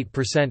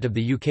 12.8% of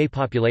the UK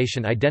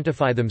population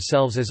identify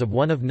themselves as of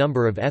one of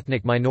number of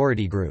ethnic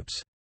minority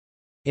groups.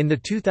 In the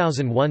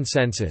 2001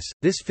 census,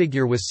 this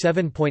figure was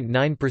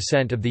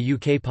 7.9% of the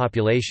UK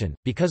population.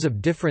 Because of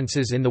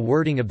differences in the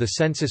wording of the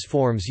census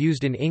forms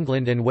used in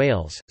England and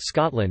Wales,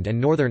 Scotland, and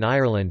Northern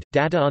Ireland,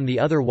 data on the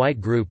other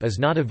white group is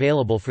not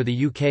available for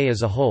the UK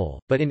as a whole,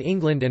 but in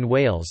England and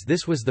Wales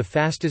this was the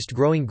fastest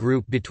growing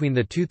group between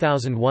the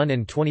 2001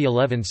 and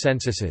 2011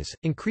 censuses,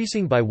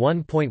 increasing by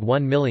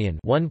 1.1 million,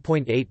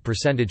 1.8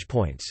 percentage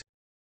points.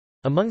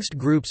 Amongst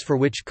groups for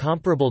which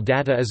comparable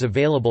data is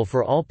available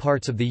for all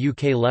parts of the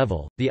UK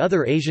level, the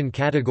other Asian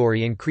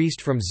category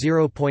increased from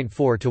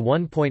 0.4 to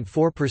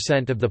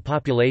 1.4% of the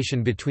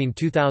population between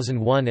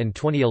 2001 and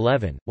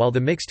 2011, while the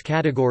mixed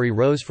category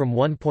rose from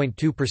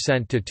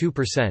 1.2% to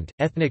 2%.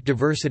 Ethnic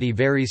diversity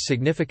varies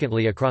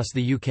significantly across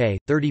the UK,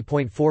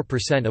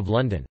 30.4% of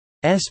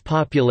London's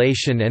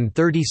population and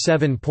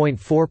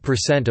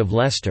 37.4% of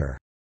Leicester's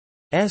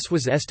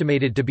was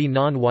estimated to be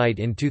non-white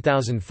in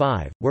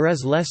 2005,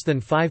 whereas less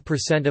than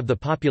 5% of the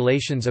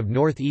populations of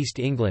North East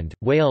England,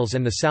 Wales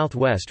and the South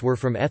West were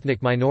from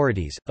ethnic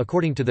minorities,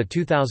 according to the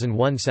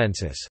 2001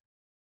 census.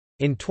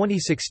 In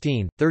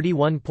 2016,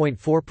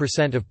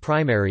 31.4% of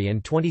primary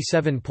and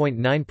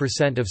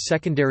 27.9% of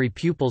secondary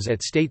pupils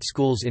at state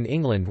schools in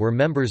England were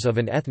members of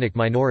an ethnic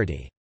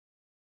minority.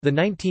 The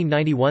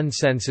 1991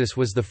 census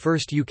was the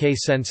first UK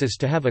census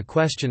to have a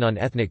question on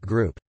ethnic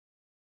group.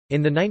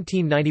 In the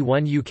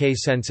 1991 UK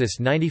census,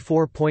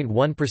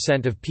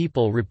 94.1% of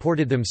people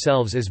reported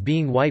themselves as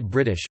being white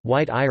British,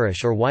 white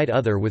Irish or white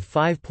other, with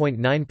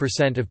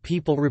 5.9% of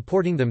people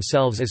reporting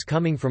themselves as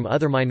coming from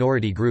other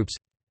minority groups.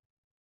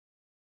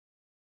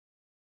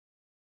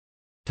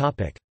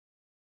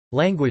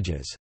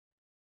 Languages.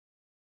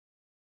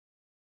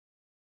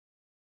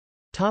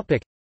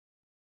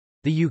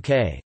 The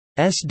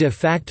UK's de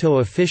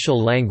facto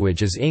official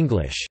language is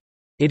English.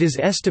 It is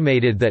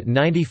estimated that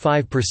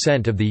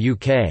 95% of the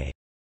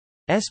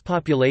UK's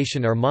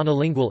population are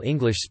monolingual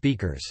English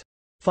speakers.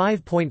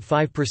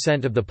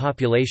 5.5% of the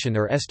population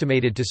are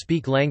estimated to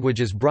speak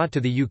languages brought to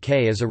the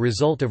UK as a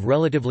result of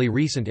relatively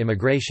recent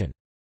immigration.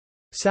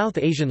 South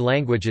Asian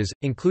languages,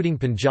 including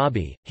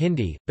Punjabi,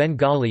 Hindi,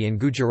 Bengali and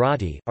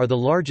Gujarati, are the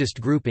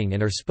largest grouping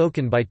and are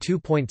spoken by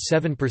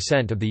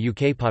 2.7% of the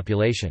UK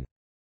population.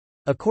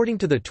 According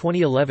to the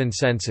 2011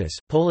 census,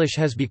 Polish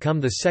has become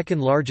the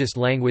second largest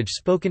language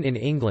spoken in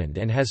England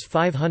and has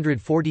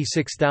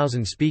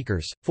 546,000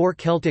 speakers. 4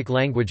 Celtic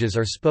languages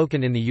are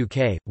spoken in the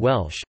UK: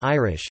 Welsh,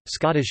 Irish,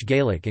 Scottish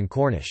Gaelic and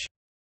Cornish.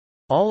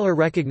 All are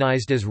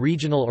recognised as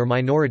regional or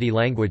minority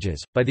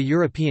languages by the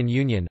European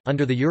Union,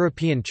 under the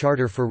European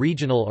Charter for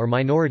Regional or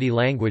Minority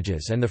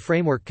Languages and the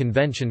Framework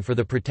Convention for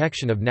the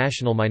Protection of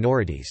National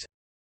Minorities.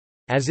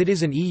 As it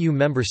is an EU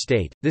member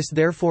state, this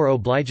therefore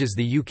obliges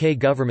the UK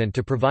government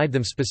to provide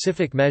them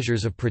specific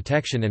measures of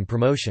protection and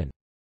promotion.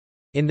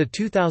 In the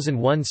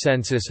 2001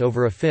 census,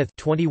 over a fifth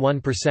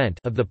 (21%)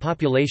 of the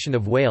population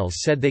of Wales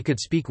said they could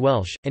speak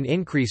Welsh, an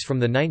increase from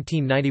the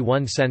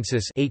 1991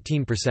 census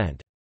 18%.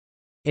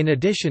 In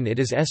addition, it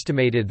is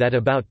estimated that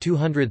about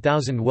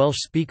 200,000 Welsh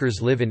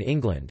speakers live in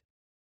England.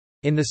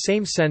 In the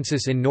same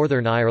census in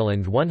Northern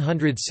Ireland,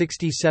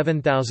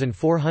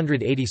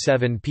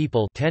 167,487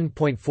 people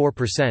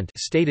 (10.4%)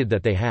 stated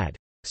that they had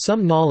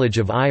some knowledge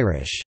of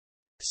Irish.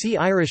 See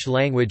Irish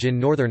language in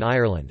Northern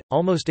Ireland,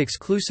 almost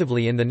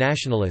exclusively in the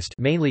nationalist,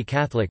 mainly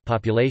Catholic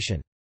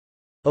population.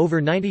 Over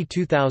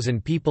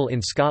 92,000 people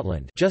in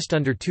Scotland, just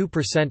under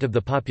 2% of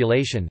the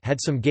population,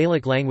 had some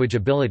Gaelic language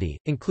ability,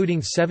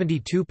 including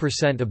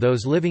 72% of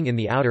those living in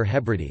the Outer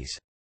Hebrides.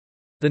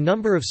 The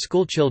number of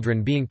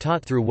schoolchildren being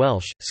taught through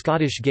Welsh,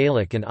 Scottish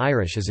Gaelic and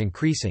Irish is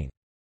increasing.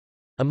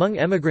 Among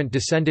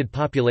emigrant-descended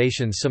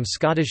populations, some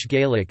Scottish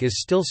Gaelic is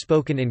still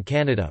spoken in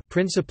Canada,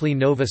 principally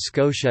Nova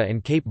Scotia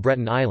and Cape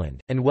Breton Island,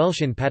 and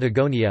Welsh in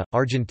Patagonia,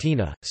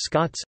 Argentina.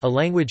 Scots, a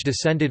language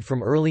descended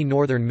from early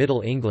Northern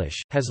Middle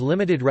English, has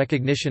limited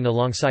recognition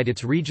alongside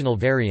its regional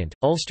variant,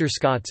 Ulster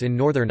Scots in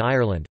Northern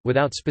Ireland.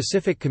 Without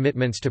specific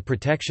commitments to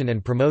protection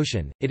and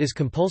promotion, it is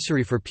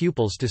compulsory for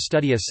pupils to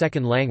study a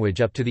second language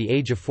up to the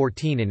age of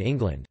 14 in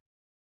England.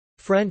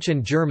 French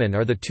and German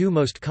are the two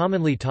most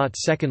commonly taught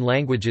second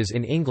languages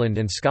in England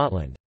and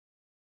Scotland.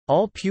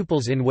 All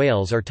pupils in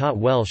Wales are taught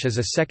Welsh as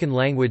a second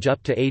language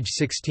up to age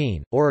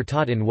 16, or are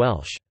taught in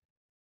Welsh.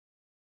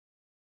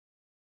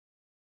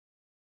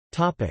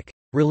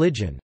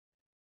 Religion.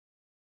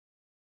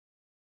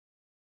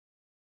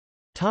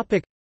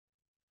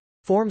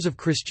 Forms of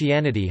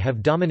Christianity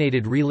have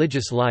dominated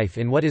religious life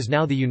in what is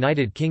now the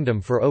United Kingdom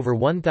for over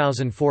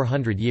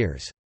 1,400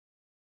 years.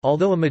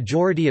 Although a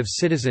majority of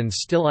citizens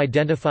still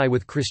identify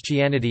with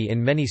Christianity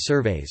in many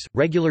surveys,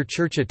 regular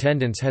church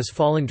attendance has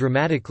fallen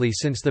dramatically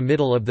since the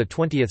middle of the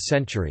 20th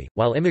century,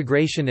 while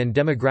immigration and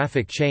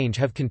demographic change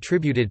have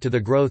contributed to the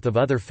growth of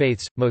other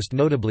faiths, most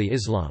notably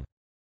Islam.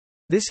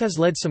 This has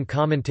led some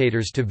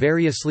commentators to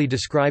variously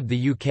describe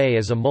the UK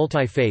as a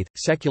multi-faith,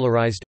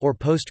 secularised, or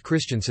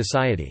post-Christian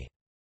society.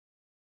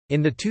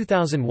 In the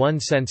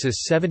 2001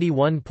 census,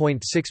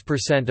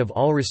 71.6% of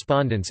all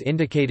respondents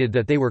indicated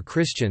that they were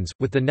Christians,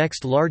 with the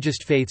next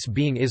largest faiths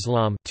being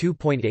Islam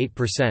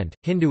 2.8%,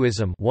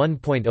 Hinduism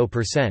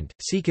 1.0%,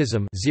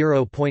 Sikhism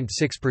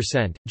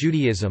 0.6%,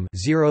 Judaism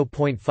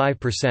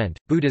 0.5%,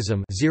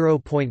 Buddhism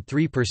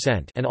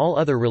 0.3%, and all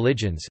other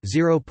religions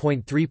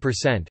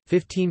 0.3%.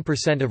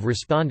 15% of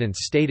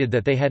respondents stated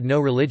that they had no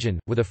religion,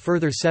 with a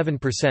further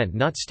 7%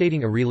 not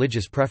stating a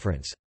religious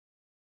preference.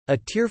 A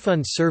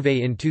Tearfund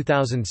survey in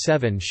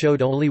 2007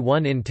 showed only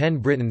 1 in 10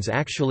 Britons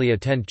actually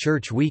attend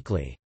church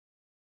weekly.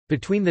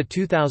 Between the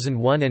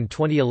 2001 and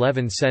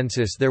 2011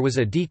 census there was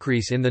a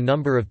decrease in the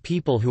number of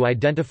people who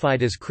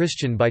identified as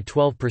Christian by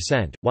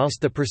 12%,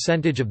 whilst the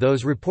percentage of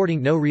those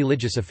reporting no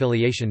religious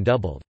affiliation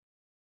doubled.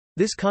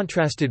 This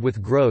contrasted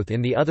with growth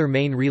in the other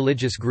main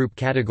religious group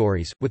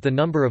categories, with the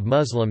number of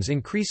Muslims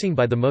increasing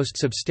by the most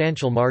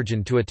substantial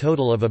margin to a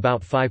total of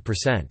about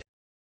 5%.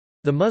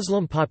 The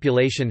Muslim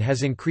population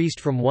has increased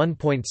from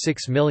 1.6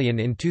 million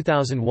in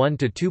 2001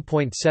 to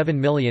 2.7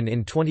 million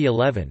in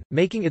 2011,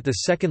 making it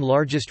the second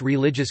largest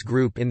religious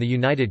group in the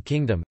United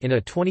Kingdom. In a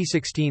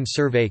 2016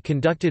 survey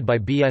conducted by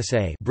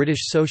BSA,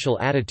 British Social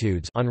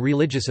Attitudes, on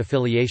religious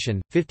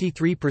affiliation,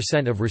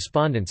 53% of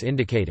respondents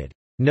indicated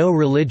no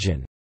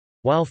religion,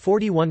 while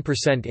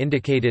 41%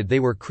 indicated they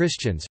were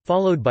Christians,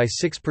 followed by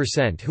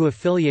 6% who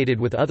affiliated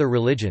with other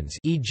religions,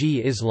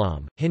 e.g.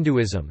 Islam,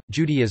 Hinduism,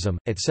 Judaism,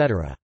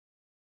 etc.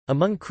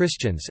 Among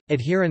Christians,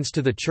 adherents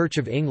to the Church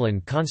of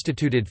England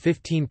constituted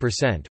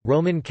 15%,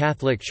 Roman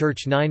Catholic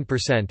Church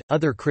 9%,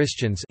 other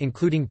Christians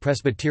including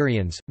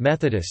Presbyterians,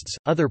 Methodists,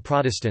 other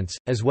Protestants,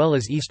 as well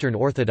as Eastern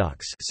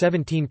Orthodox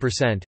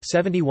 17%.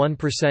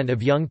 71%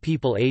 of young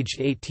people aged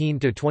 18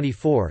 to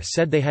 24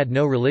 said they had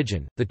no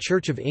religion. The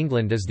Church of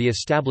England is the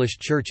established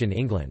church in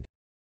England.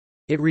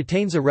 It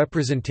retains a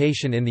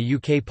representation in the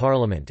UK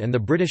Parliament and the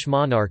British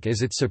monarch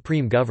is its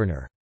supreme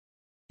governor.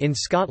 In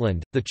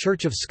Scotland, the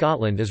Church of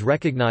Scotland is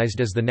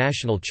recognised as the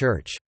national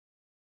church.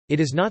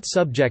 It is not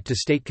subject to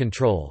state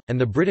control, and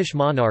the British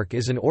monarch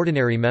is an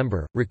ordinary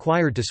member,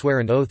 required to swear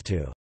an oath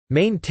to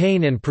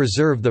 "maintain and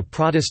preserve the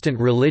Protestant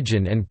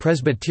religion and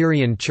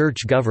Presbyterian church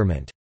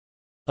government"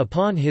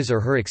 upon his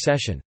or her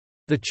accession.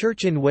 The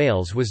Church in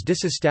Wales was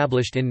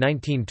disestablished in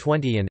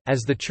 1920 and,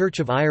 as the Church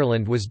of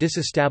Ireland was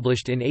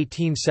disestablished in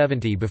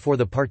 1870 before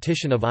the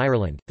partition of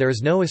Ireland, there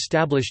is no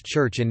established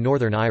church in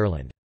Northern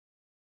Ireland.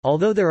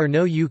 Although there are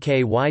no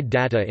UK-wide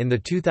data in the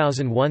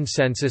 2001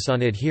 census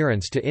on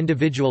adherence to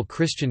individual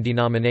Christian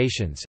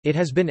denominations, it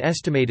has been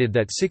estimated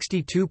that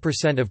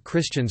 62% of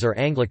Christians are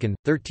Anglican,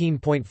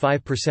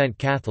 13.5%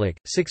 Catholic,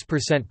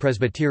 6%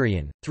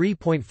 Presbyterian,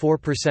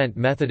 3.4%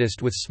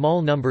 Methodist with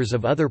small numbers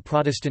of other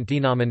Protestant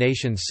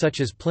denominations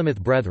such as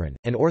Plymouth Brethren,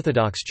 and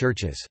Orthodox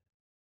churches.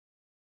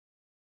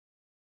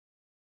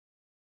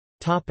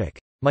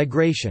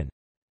 Migration.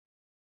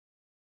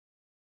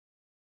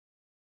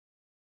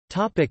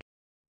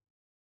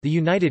 The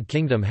United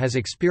Kingdom has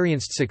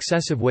experienced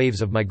successive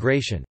waves of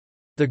migration.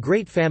 The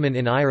Great Famine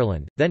in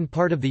Ireland, then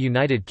part of the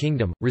United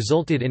Kingdom,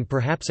 resulted in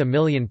perhaps 1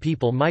 million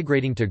people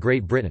migrating to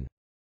Great Britain.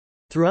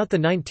 Throughout the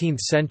 19th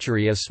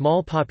century a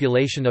small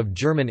population of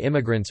German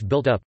immigrants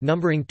built up,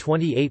 numbering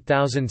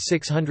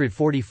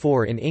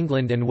 28,644 in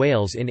England and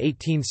Wales in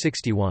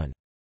 1861.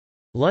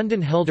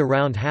 London held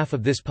around half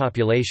of this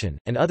population,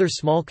 and other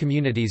small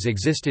communities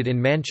existed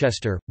in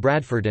Manchester,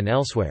 Bradford and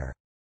elsewhere.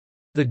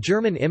 The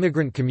German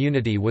immigrant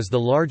community was the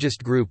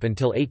largest group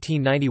until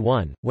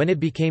 1891, when it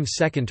became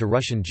second to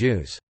Russian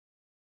Jews.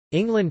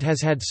 England has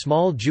had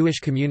small Jewish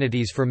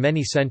communities for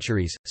many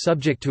centuries,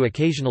 subject to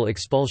occasional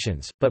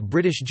expulsions, but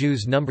British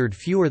Jews numbered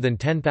fewer than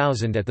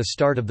 10,000 at the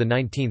start of the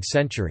 19th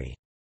century.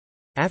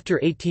 After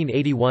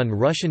 1881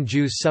 Russian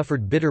Jews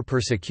suffered bitter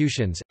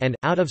persecutions, and,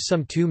 out of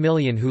some 2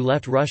 million who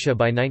left Russia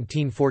by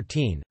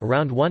 1914,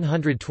 around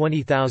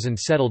 120,000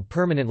 settled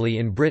permanently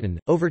in Britain,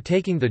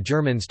 overtaking the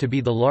Germans to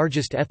be the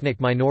largest ethnic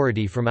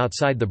minority from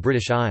outside the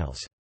British Isles.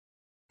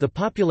 The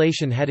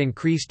population had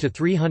increased to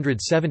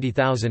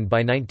 370,000 by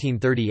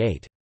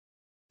 1938.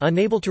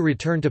 Unable to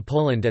return to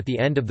Poland at the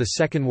end of the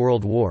Second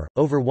World War,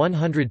 over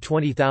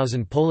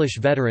 120,000 Polish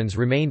veterans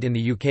remained in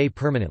the UK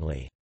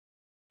permanently.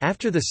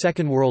 After the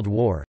Second World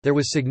War, there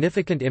was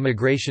significant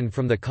immigration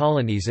from the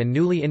colonies and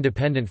newly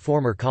independent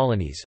former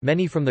colonies,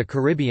 many from the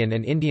Caribbean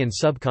and Indian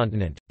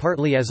subcontinent,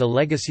 partly as a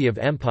legacy of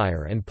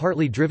empire and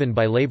partly driven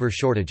by labor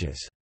shortages.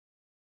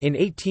 In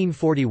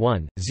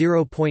 1841,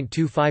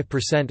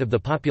 0.25% of the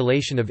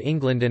population of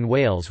England and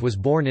Wales was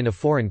born in a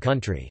foreign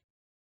country.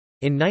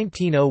 In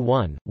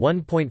 1901,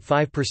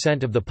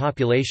 1.5% of the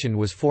population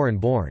was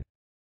foreign-born.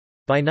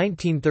 By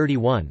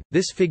 1931,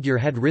 this figure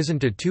had risen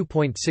to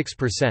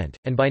 2.6%,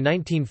 and by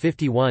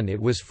 1951 it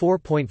was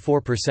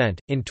 4.4%.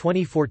 In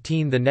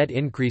 2014, the net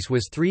increase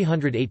was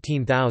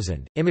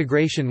 318,000.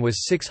 Immigration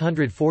was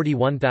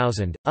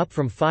 641,000, up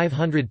from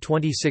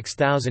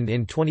 526,000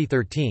 in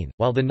 2013,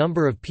 while the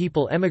number of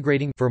people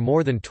emigrating for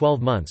more than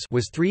 12 months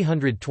was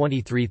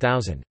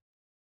 323,000.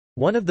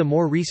 One of the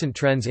more recent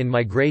trends in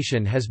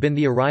migration has been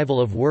the arrival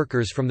of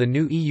workers from the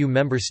new EU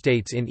member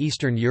states in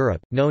Eastern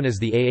Europe, known as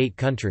the A8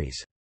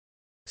 countries.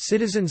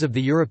 Citizens of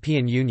the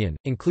European Union,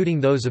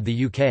 including those of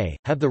the UK,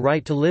 have the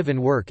right to live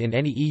and work in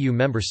any EU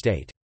member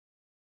state.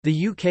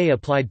 The UK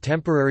applied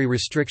temporary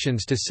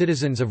restrictions to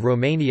citizens of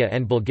Romania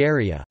and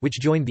Bulgaria, which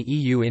joined the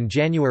EU in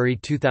January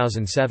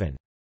 2007.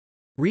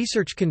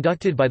 Research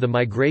conducted by the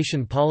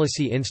Migration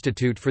Policy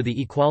Institute for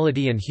the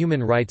Equality and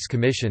Human Rights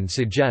Commission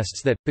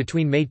suggests that,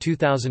 between May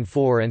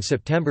 2004 and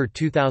September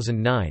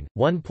 2009,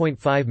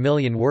 1.5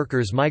 million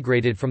workers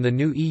migrated from the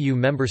new EU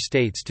member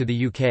states to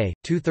the UK,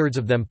 two-thirds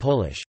of them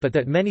Polish, but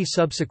that many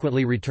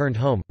subsequently returned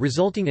home,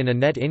 resulting in a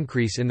net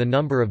increase in the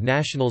number of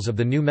nationals of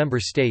the new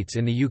member states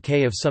in the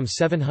UK of some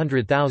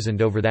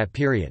 700,000 over that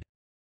period.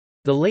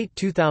 The late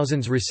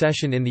 2000s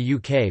recession in the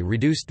UK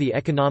reduced the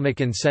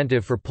economic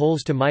incentive for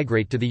Poles to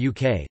migrate to the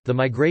UK, the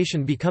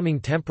migration becoming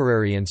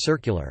temporary and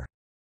circular.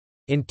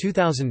 In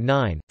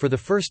 2009, for the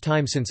first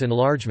time since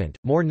enlargement,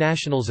 more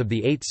nationals of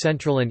the 8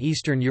 Central and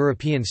Eastern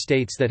European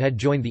states that had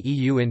joined the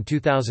EU in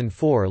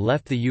 2004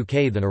 left the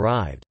UK than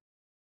arrived.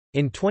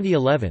 In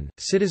 2011,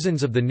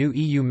 citizens of the new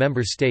EU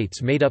member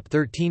states made up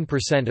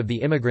 13% of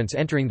the immigrants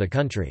entering the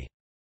country.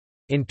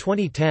 In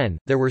 2010,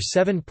 there were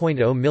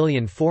 7.0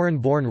 million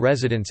foreign-born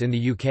residents in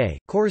the UK,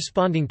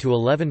 corresponding to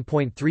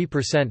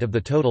 11.3% of the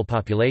total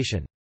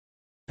population.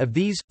 Of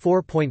these,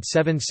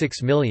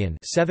 4.76 million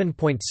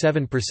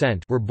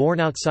 (7.7%) were born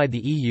outside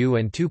the EU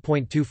and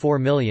 2.24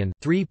 million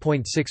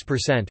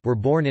 (3.6%) were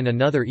born in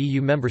another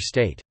EU member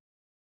state.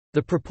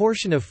 The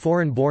proportion of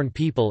foreign-born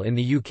people in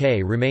the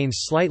UK remains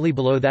slightly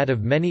below that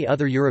of many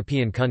other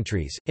European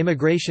countries.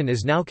 Immigration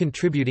is now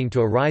contributing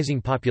to a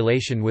rising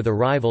population, with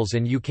arrivals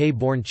and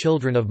UK-born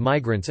children of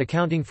migrants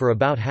accounting for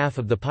about half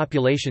of the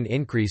population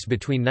increase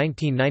between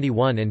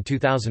 1991 and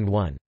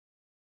 2001.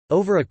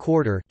 Over a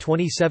quarter,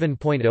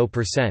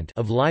 27.0%,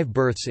 of live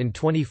births in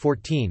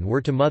 2014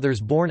 were to mothers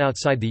born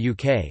outside the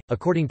UK,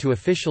 according to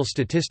official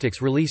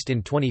statistics released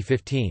in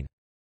 2015.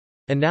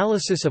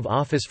 Analysis of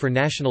Office for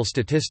National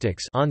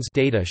Statistics (ONS)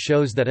 data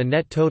shows that a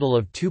net total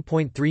of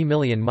 2.3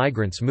 million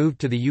migrants moved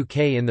to the UK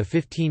in the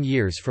 15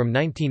 years from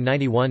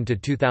 1991 to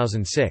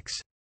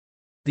 2006.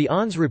 The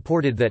ONS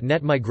reported that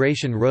net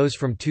migration rose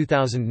from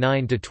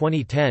 2009 to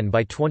 2010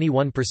 by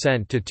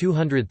 21% to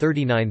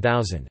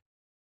 239,000.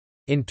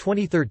 In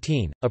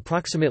 2013,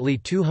 approximately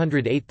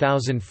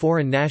 208,000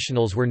 foreign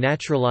nationals were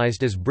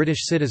naturalised as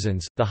British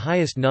citizens, the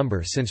highest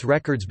number since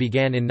records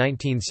began in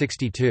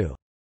 1962.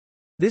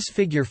 This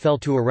figure fell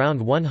to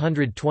around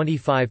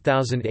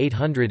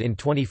 125,800 in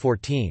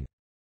 2014.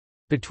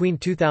 Between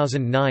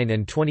 2009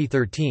 and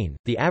 2013,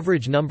 the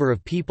average number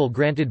of people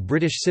granted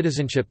British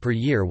citizenship per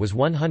year was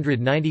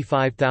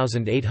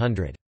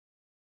 195,800.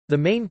 The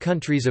main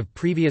countries of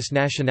previous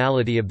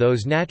nationality of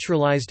those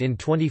naturalised in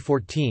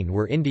 2014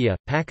 were India,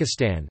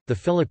 Pakistan, the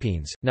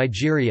Philippines,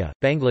 Nigeria,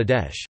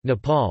 Bangladesh,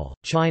 Nepal,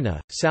 China,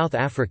 South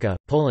Africa,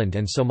 Poland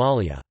and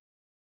Somalia.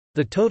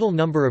 The total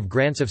number of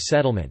grants of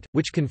settlement,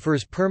 which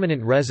confers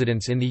permanent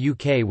residence in the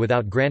UK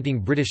without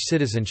granting British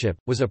citizenship,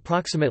 was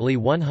approximately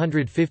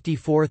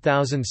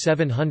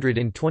 154,700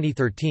 in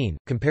 2013,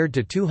 compared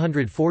to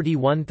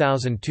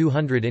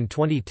 241,200 in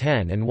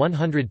 2010 and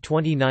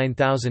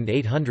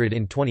 129,800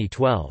 in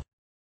 2012.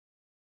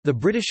 The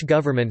British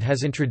government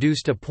has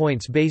introduced a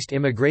points-based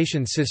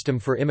immigration system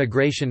for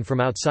immigration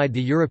from outside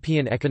the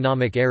European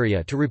Economic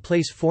Area to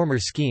replace former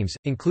schemes,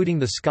 including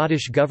the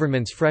Scottish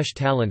Government's Fresh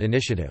Talent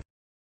Initiative.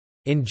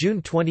 In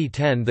June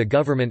 2010, the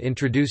government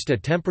introduced a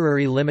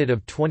temporary limit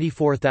of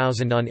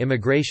 24,000 on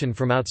immigration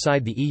from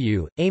outside the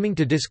EU, aiming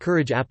to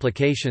discourage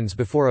applications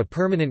before a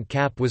permanent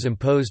cap was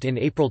imposed in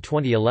April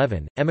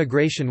 2011.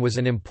 Emigration was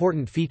an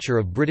important feature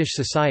of British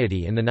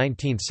society in the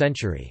 19th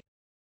century.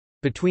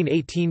 Between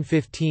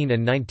 1815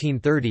 and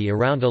 1930,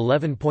 around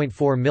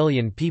 11.4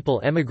 million people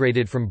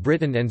emigrated from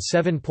Britain and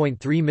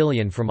 7.3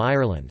 million from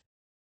Ireland.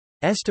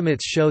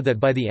 Estimates show that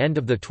by the end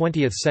of the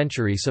 20th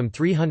century some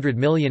 300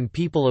 million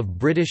people of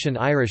British and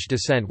Irish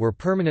descent were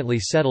permanently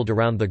settled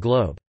around the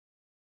globe.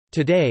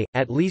 Today,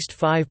 at least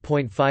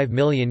 5.5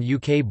 million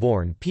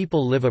UK-born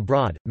people live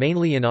abroad,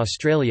 mainly in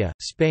Australia,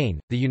 Spain,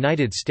 the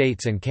United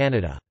States and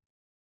Canada.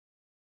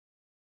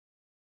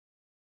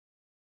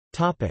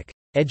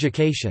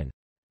 Education.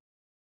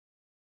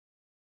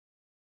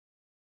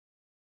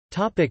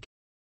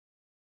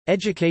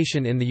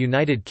 Education in the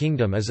United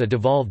Kingdom is a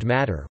devolved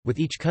matter, with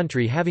each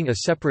country having a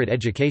separate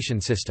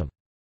education system.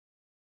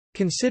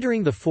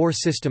 Considering the four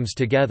systems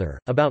together,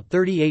 about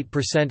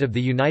 38% of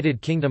the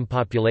United Kingdom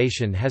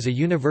population has a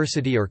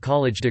university or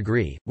college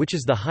degree, which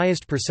is the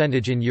highest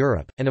percentage in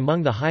Europe, and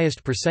among the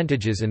highest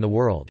percentages in the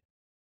world.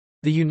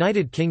 The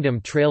United Kingdom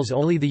trails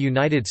only the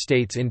United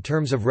States in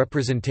terms of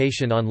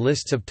representation on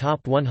lists of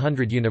top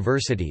 100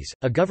 universities.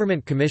 A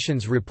government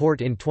commission's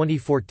report in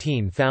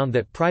 2014 found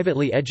that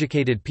privately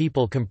educated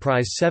people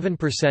comprise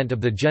 7% of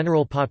the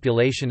general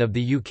population of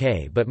the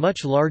UK, but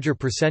much larger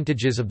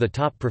percentages of the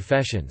top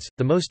professions,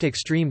 the most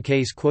extreme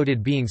case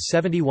quoted being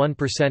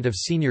 71% of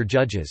senior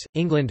judges.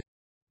 England.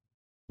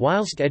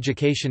 Whilst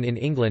education in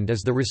England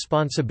is the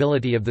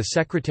responsibility of the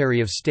Secretary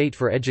of State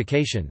for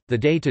Education, the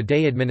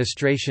day-to-day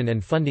administration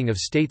and funding of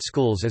state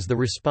schools is the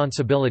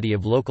responsibility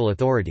of local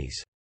authorities.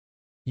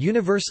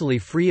 Universally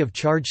free of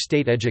charge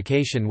state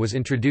education was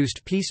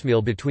introduced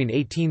piecemeal between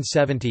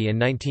 1870 and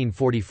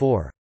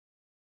 1944.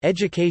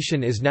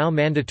 Education is now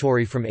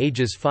mandatory from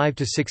ages 5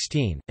 to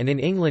 16, and in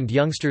England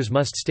youngsters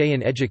must stay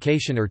in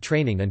education or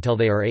training until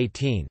they are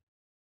 18.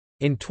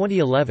 In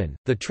 2011,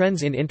 the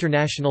Trends in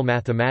International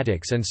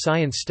Mathematics and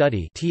Science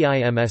Study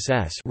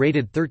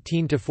rated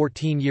 13 to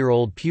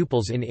 14-year-old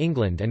pupils in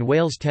England and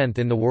Wales 10th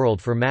in the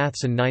world for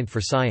maths and 9th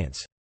for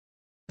science.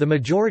 The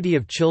majority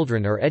of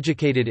children are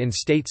educated in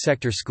state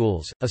sector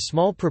schools, a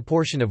small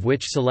proportion of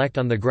which select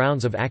on the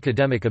grounds of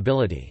academic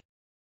ability.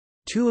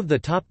 2 of the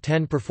top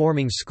 10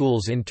 performing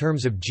schools in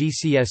terms of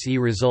GCSE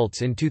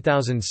results in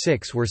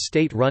 2006 were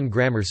state-run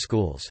grammar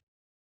schools.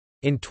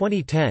 In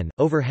 2010,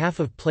 over half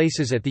of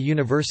places at the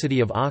University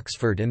of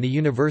Oxford and the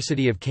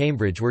University of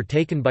Cambridge were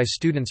taken by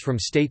students from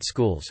state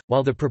schools,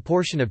 while the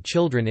proportion of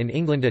children in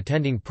England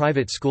attending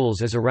private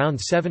schools is around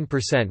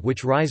 7%,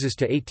 which rises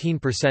to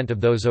 18% of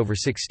those over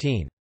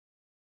 16.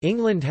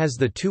 England has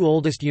the 2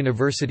 oldest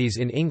universities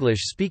in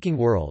English-speaking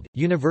world,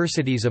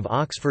 Universities of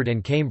Oxford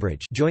and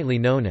Cambridge, jointly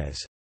known as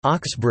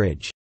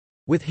Oxbridge,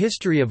 with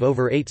history of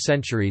over 8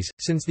 centuries,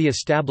 since the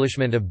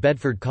establishment of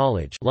Bedford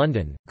College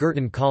London,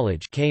 Girton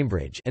College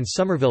Cambridge, and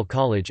Somerville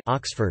College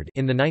Oxford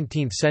in the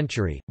 19th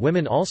century.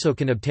 Women also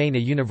can obtain a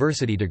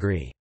university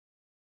degree.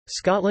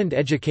 Scotland.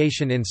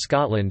 Education in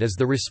Scotland is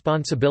the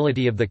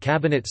responsibility of the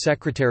Cabinet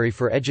Secretary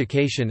for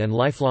Education and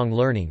Lifelong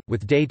Learning,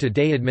 with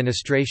day-to-day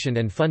administration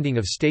and funding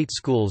of state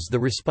schools the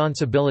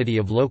responsibility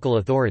of local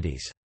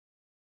authorities.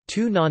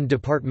 2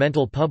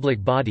 non-departmental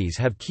public bodies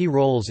have key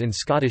roles in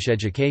Scottish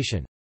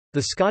education.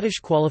 The Scottish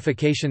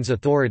Qualifications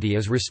Authority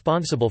is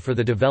responsible for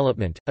the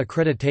development,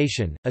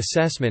 accreditation,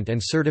 assessment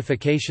and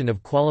certification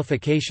of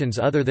qualifications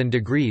other than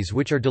degrees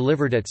which are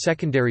delivered at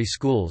secondary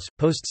schools,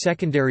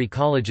 post-secondary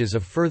colleges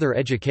of further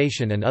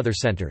education and other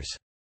centres.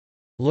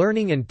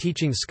 Learning and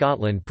Teaching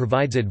Scotland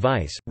provides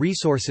advice,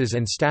 resources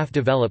and staff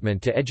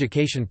development to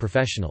education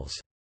professionals.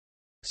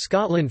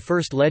 Scotland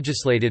first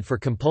legislated for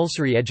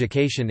compulsory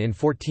education in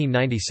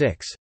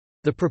 1496.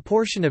 The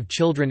proportion of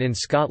children in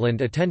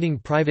Scotland attending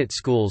private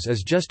schools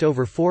is just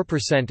over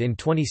 4% in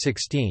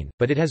 2016,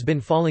 but it has been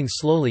falling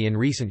slowly in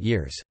recent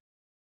years.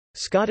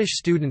 Scottish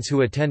students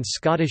who attend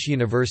Scottish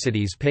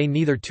universities pay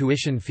neither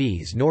tuition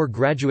fees nor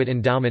graduate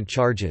endowment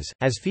charges,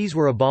 as fees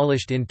were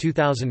abolished in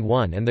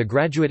 2001 and the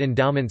graduate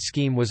endowment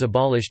scheme was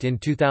abolished in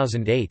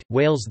 2008.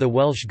 Wales. The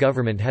Welsh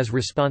Government has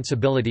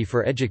responsibility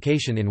for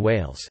education in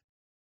Wales.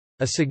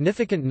 A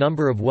significant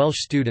number of Welsh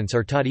students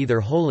are taught either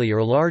wholly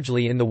or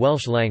largely in the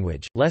Welsh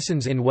language.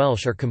 Lessons in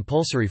Welsh are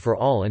compulsory for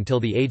all until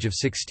the age of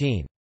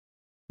 16.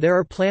 There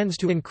are plans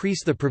to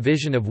increase the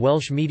provision of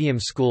Welsh medium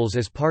schools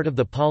as part of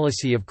the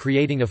policy of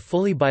creating a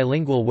fully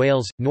bilingual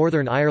Wales.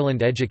 Northern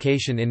Ireland.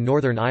 Education in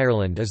Northern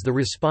Ireland is the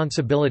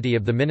responsibility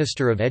of the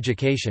Minister of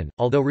Education,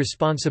 although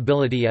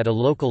responsibility at a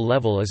local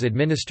level is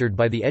administered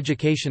by the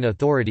Education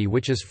Authority,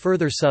 which is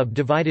further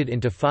subdivided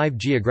into 5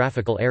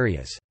 geographical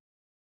areas.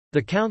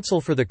 The Council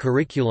for the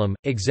Curriculum,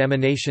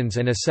 Examinations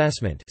and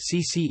Assessment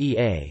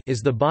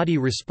is the body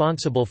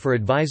responsible for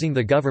advising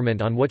the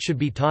government on what should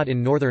be taught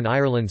in Northern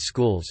Ireland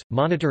schools,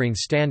 monitoring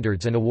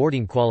standards and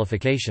awarding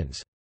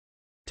qualifications.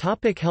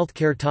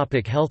 Healthcare.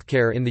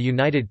 Healthcare in the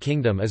United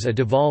Kingdom is a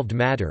devolved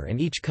matter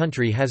and each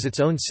country has its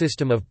own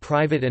system of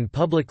private and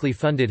publicly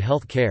funded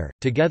health care,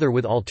 together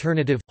with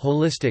alternative,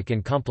 holistic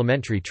and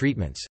complementary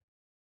treatments.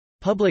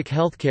 Public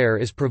healthcare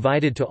is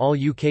provided to all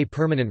UK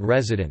permanent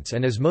residents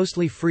and is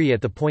mostly free at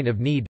the point of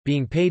need,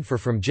 being paid for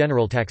from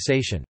general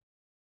taxation.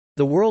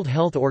 The World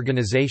Health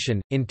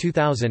Organization, in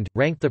 2000,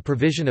 ranked the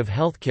provision of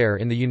healthcare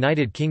in the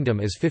United Kingdom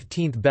as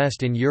 15th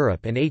best in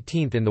Europe and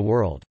 18th in the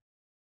world.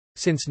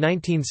 Since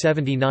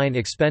 1979,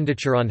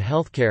 expenditure on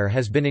healthcare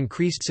has been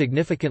increased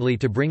significantly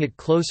to bring it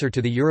closer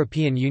to the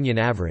European Union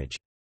average.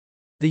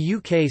 The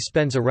UK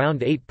spends around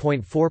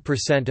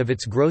 8.4% of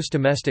its gross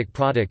domestic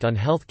product on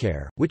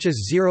healthcare, which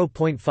is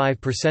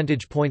 0.5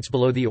 percentage points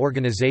below the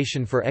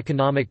Organisation for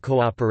Economic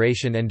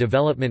Cooperation and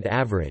Development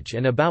average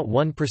and about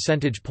 1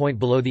 percentage point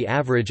below the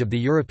average of the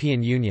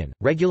European Union.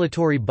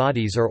 Regulatory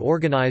bodies are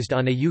organised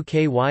on a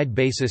UK-wide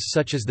basis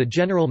such as the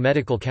General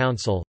Medical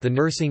Council, the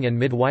Nursing and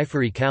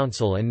Midwifery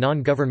Council and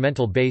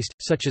non-governmental based,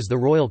 such as the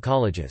Royal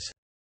Colleges.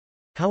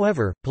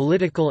 However,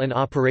 political and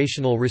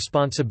operational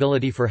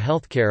responsibility for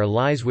healthcare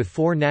lies with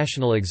 4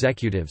 national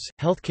executives.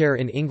 Healthcare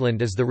in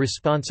England is the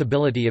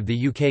responsibility of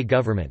the UK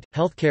government,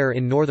 healthcare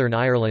in Northern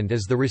Ireland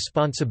is the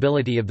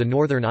responsibility of the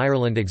Northern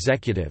Ireland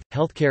Executive,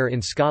 healthcare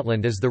in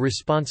Scotland is the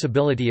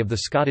responsibility of the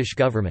Scottish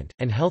Government,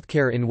 and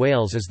healthcare in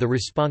Wales is the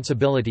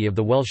responsibility of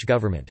the Welsh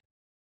Government.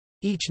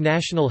 Each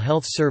national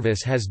health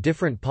service has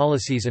different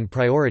policies and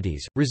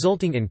priorities,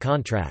 resulting in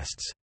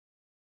contrasts.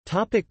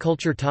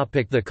 Culture.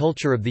 The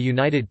culture of the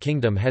United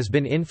Kingdom has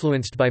been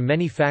influenced by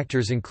many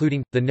factors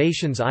including, the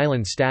nation's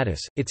island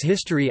status, its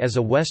history as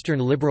a Western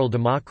liberal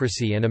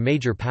democracy and a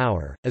major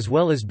power, as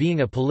well as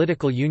being a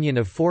political union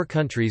of 4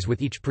 countries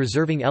with each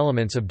preserving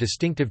elements of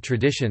distinctive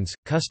traditions,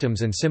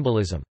 customs and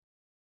symbolism.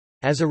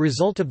 As a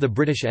result of the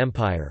British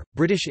Empire,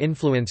 British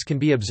influence can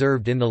be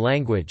observed in the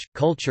language,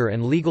 culture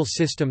and legal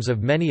systems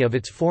of many of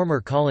its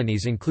former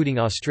colonies including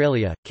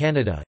Australia,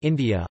 Canada,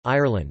 India,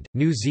 Ireland,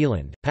 New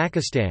Zealand,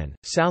 Pakistan,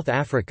 South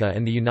Africa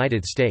and the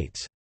United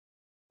States.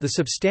 The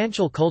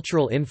substantial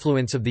cultural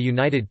influence of the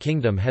United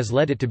Kingdom has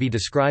led it to be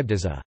described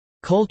as a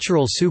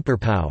cultural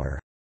superpower.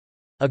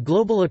 A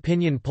global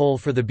opinion poll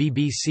for the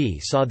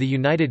BBC saw the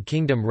United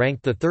Kingdom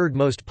ranked the third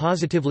most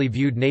positively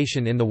viewed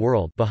nation in the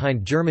world,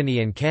 behind Germany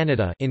and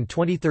Canada, in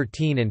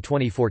 2013 and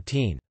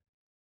 2014.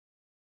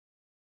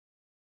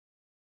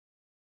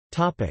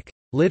 Topic: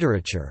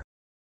 Literature.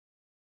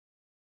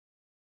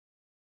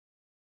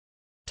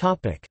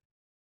 Topic: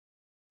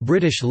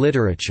 British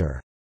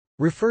literature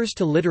refers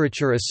to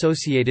literature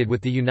associated with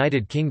the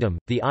United Kingdom,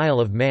 the Isle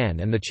of Man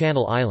and the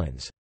Channel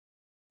Islands.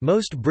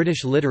 Most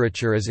British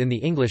literature is in the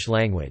English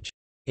language.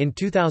 In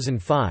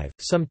 2005,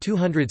 some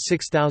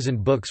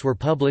 206,000 books were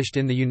published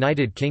in the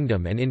United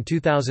Kingdom, and in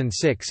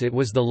 2006 it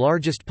was the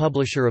largest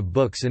publisher of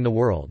books in the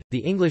world. The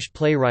English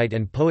playwright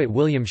and poet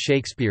William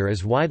Shakespeare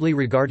is widely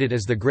regarded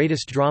as the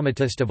greatest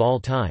dramatist of all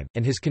time,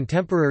 and his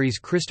contemporaries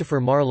Christopher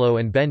Marlowe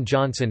and Ben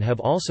Jonson have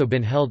also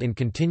been held in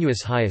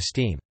continuous high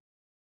esteem.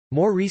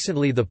 More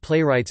recently, the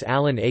playwrights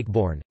Alan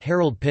Ayckbourn,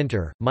 Harold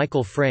Pinter,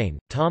 Michael Frayn,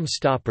 Tom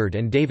Stoppard,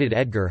 and David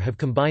Edgar have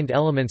combined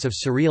elements of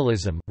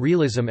surrealism,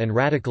 realism, and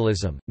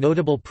radicalism.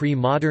 Notable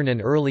pre-modern and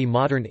early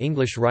modern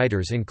English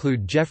writers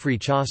include Geoffrey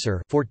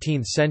Chaucer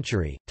 (14th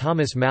century),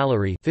 Thomas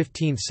Malory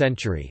 (15th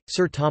century),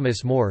 Sir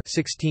Thomas More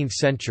 (16th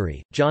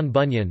century), John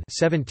Bunyan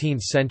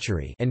 (17th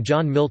century), and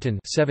John Milton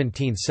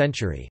 (17th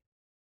century).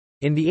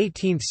 In the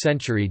 18th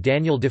century,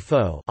 Daniel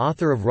Defoe,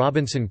 author of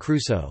Robinson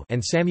Crusoe,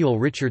 and Samuel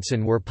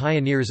Richardson were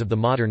pioneers of the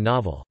modern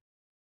novel.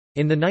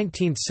 In the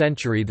 19th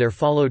century there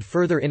followed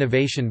further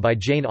innovation by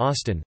Jane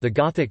Austen, the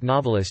Gothic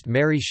novelist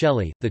Mary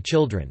Shelley, the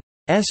children's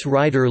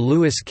writer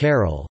Lewis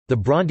Carroll, the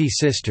Bronte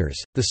sisters,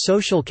 the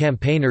social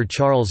campaigner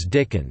Charles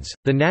Dickens,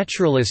 the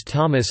naturalist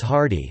Thomas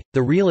Hardy,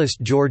 the realist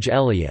George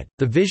Eliot,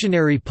 the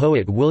visionary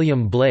poet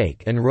William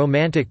Blake and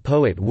romantic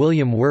poet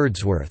William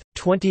Wordsworth.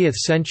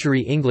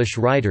 20th-century English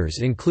writers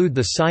include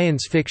the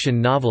science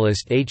fiction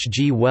novelist H.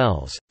 G.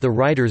 Wells, the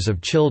writers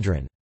of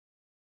children's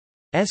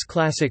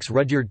classics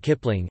Rudyard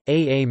Kipling,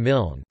 A. A.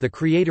 Milne, the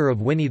creator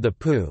of Winnie the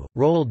Pooh,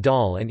 Roald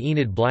Dahl and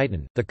Enid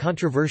Blyton, the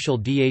controversial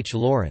D. H.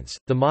 Lawrence,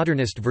 the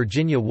modernist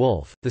Virginia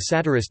Woolf, the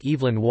satirist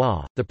Evelyn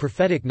Waugh, the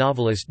prophetic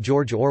novelist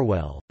George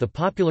Orwell, the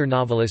popular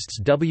novelists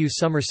W.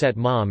 Somerset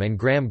Maugham and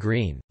Graham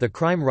Greene, the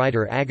crime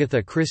writer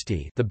Agatha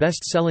Christie, the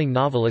best-selling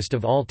novelist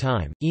of all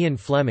time, Ian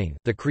Fleming,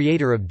 the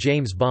creator of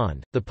James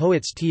Bond, the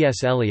poets T.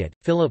 S. Eliot,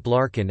 Philip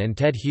Larkin and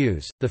Ted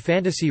Hughes, the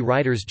fantasy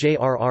writers J.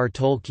 R. R.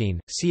 Tolkien,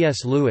 C.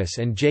 S. Lewis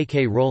and J.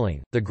 K.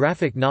 Rowling, the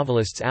graphic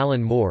novelists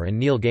Alan Moore and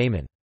Neil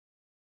Gaiman.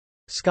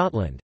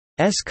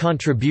 Scotland's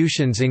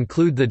contributions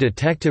include the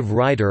detective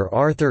writer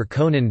Arthur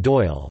Conan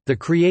Doyle, the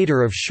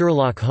creator of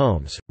Sherlock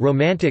Holmes,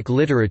 romantic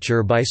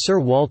literature by Sir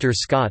Walter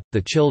Scott,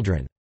 the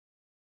children's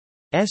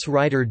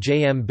writer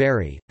J. M.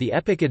 Barrie, the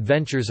epic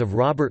adventures of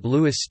Robert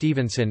Louis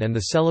Stevenson and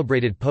the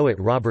celebrated poet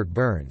Robert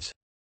Burns.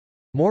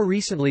 More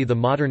recently, the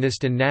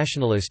modernist and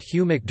nationalist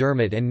Hugh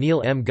MacDiarmid and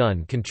Neil M.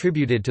 Gunn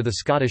contributed to the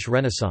Scottish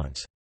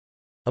Renaissance.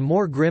 A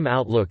more grim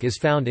outlook is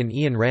found in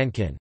Ian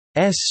Rankin's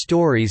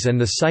stories and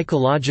the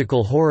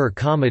psychological horror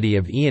comedy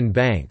of Ian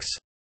Banks.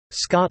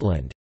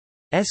 Scotland's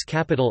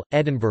capital,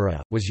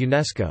 Edinburgh, was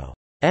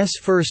UNESCO's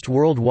first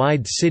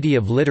worldwide city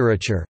of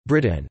literature.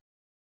 Britain's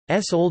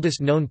oldest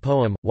known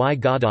poem, Y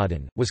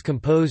Gododdin, was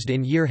composed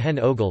in Year Hen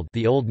Ogledd,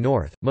 the Old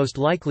North, most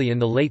likely in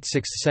the late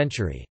 6th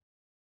century.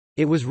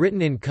 It was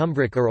written in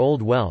Cumbric or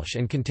Old Welsh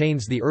and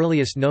contains the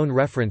earliest known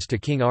reference to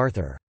King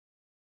Arthur.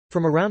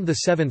 From around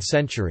the 7th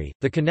century,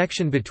 the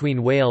connection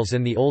between Wales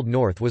and the Old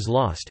North was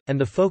lost, and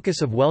the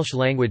focus of Welsh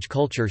language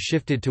culture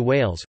shifted to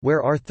Wales,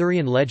 where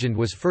Arthurian legend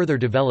was further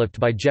developed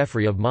by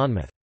Geoffrey of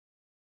Monmouth.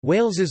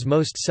 Wales's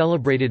most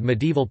celebrated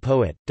medieval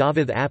poet,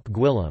 Dafydd ap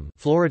Gwilym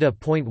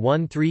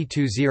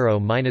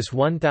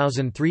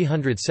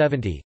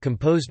Florida.1320–1370,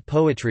 composed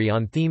poetry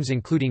on themes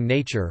including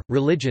nature,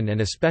 religion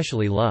and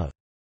especially love.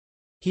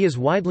 He is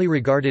widely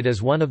regarded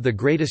as one of the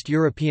greatest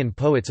European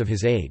poets of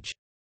his age.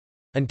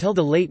 Until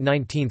the late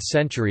 19th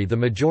century, the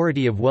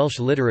majority of Welsh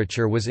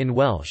literature was in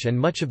Welsh and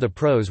much of the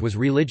prose was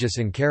religious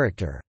in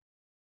character.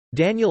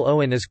 Daniel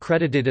Owen is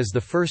credited as the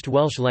first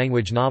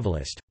Welsh-language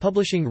novelist,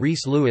 publishing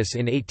Rhys Lewis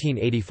in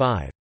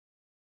 1885.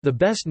 The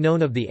best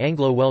known of the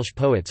Anglo-Welsh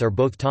poets are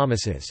both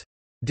Thomases.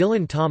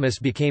 Dylan Thomas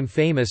became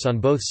famous on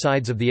both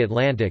sides of the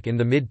Atlantic in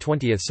the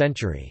mid-20th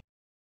century.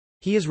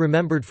 He is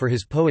remembered for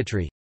his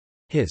poetry.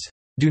 His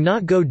 "Do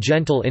not go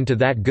gentle into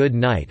that good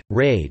night,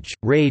 rage,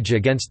 rage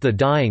against the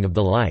dying of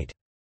the light"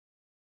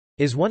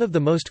 is one of the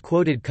most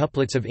quoted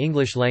couplets of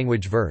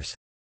English-language verse.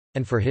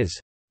 And for his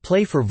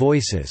 "Play for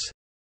Voices"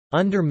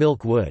 under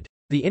Milk Wood.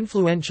 The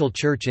influential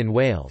church in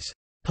Wales,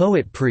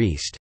 poet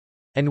priest,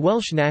 and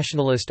Welsh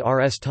nationalist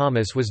R. S.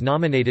 Thomas was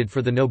nominated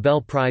for the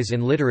Nobel Prize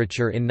in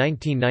Literature in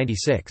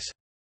 1996.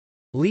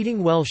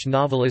 Leading Welsh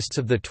novelists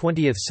of the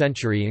 20th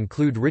century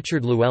include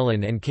Richard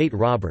Llewellyn and Kate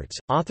Roberts.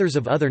 Authors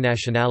of other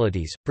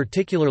nationalities,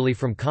 particularly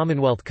from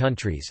Commonwealth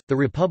countries, the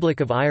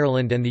Republic of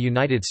Ireland and the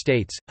United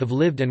States, have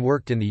lived and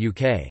worked in the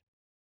UK.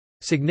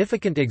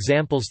 Significant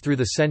examples through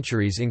the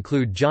centuries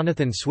include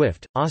Jonathan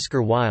Swift,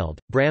 Oscar Wilde,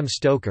 Bram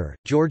Stoker,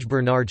 George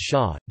Bernard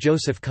Shaw,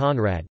 Joseph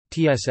Conrad,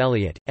 T.S.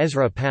 Eliot,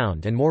 Ezra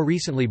Pound, and more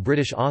recently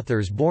British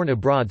authors born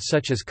abroad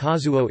such as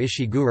Kazuo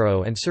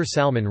Ishiguro and Sir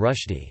Salman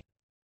Rushdie.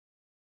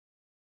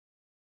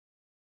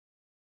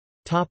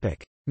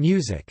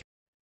 Music.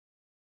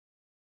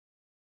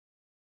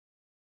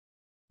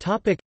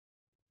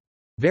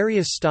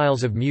 Various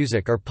styles of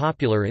music are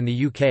popular in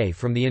the UK,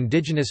 from the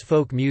indigenous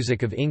folk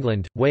music of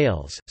England,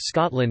 Wales,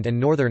 Scotland and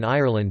Northern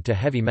Ireland to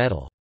heavy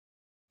metal.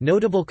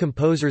 Notable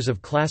composers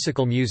of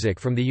classical music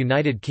from the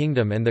United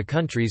Kingdom and the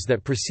countries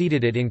that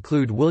preceded it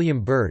include William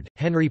Byrd,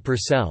 Henry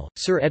Purcell,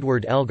 Sir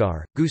Edward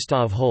Elgar,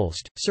 Gustav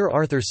Holst, Sir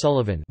Arthur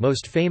Sullivan,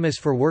 most famous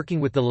for working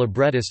with the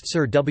librettist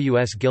Sir W.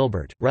 S.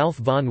 Gilbert, Ralph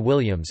Vaughan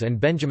Williams and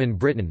Benjamin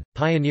Britten,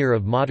 pioneer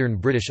of modern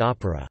British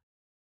opera.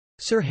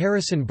 Sir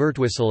Harrison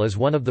Birtwistle is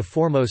one of the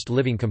foremost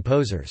living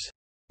composers.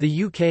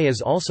 The UK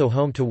is also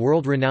home to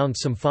world-renowned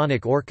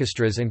symphonic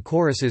orchestras and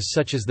choruses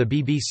such as the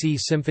BBC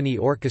Symphony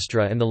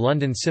Orchestra and the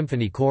London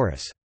Symphony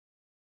Chorus.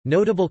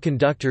 Notable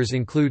conductors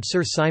include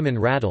Sir Simon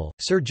Rattle,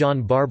 Sir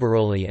John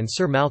Barbaroli and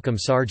Sir Malcolm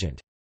Sargent.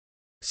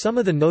 Some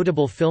of the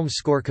notable film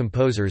score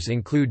composers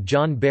include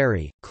John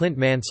Barry, Clint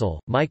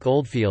Mansell, Mike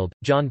Oldfield,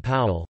 John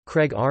Powell,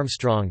 Craig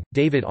Armstrong,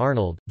 David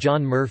Arnold,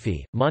 John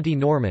Murphy, Monty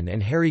Norman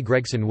and Harry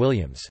Gregson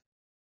Williams.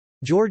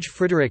 George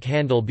Frederick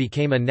Handel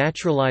became a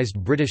naturalised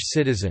British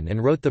citizen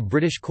and wrote the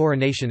British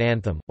coronation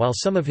anthem, while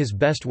some of his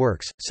best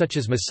works, such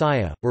as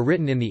Messiah, were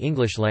written in the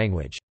English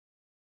language.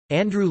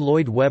 Andrew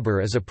Lloyd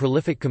Webber is a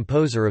prolific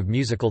composer of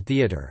musical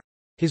theatre.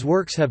 His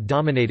works have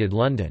dominated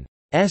London's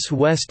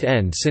West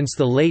End since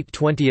the late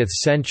 20th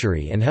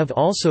century and have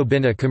also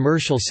been a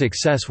commercial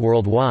success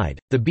worldwide.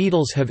 The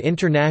Beatles have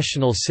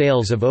international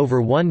sales of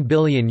over 1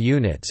 billion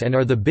units and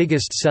are the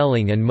biggest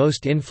selling and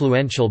most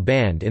influential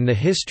band in the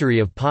history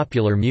of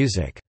popular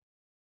music.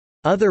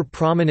 Other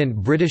prominent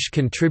British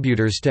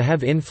contributors to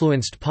have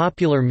influenced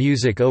popular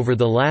music over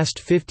the last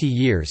 50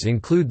 years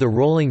include the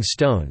Rolling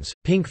Stones,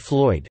 Pink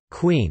Floyd,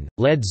 Queen,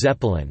 Led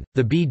Zeppelin,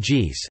 the Bee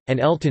Gees, and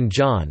Elton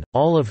John,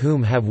 all of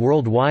whom have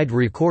worldwide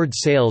record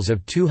sales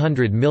of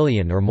 200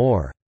 million or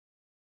more.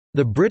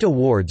 The Brit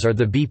Awards are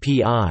the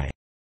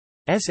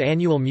BPI's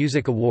annual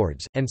music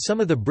awards, and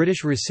some of the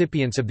British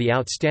recipients of the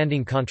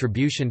Outstanding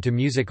Contribution to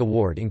Music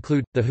Award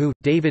include The Who,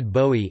 David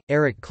Bowie,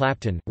 Eric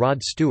Clapton,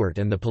 Rod Stewart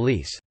and The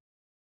Police.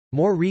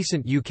 More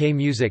recent UK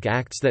music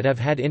acts that have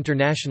had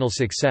international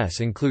success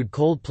include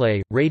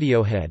Coldplay,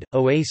 Radiohead,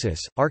 Oasis,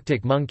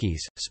 Arctic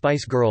Monkeys,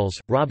 Spice Girls,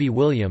 Robbie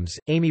Williams,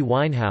 Amy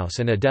Winehouse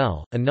and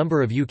Adele. A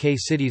number of UK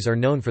cities are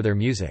known for their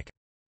music.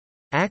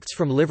 Acts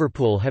from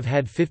Liverpool have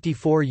had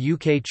 54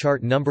 UK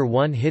chart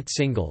 #1 hit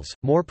singles,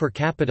 more per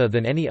capita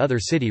than any other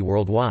city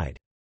worldwide.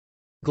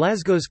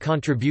 Glasgow's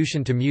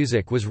contribution to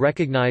music was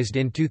recognised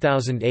in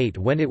 2008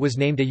 when it was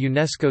named a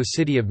UNESCO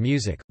City of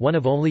Music, one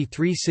of only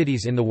 3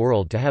 cities in the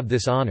world to have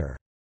this honour.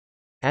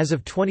 As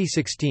of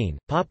 2016,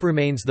 pop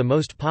remains the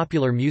most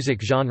popular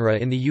music genre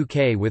in the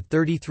UK with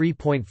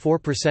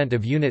 33.4%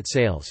 of unit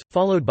sales,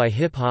 followed by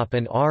hip-hop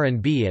and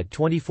R&B at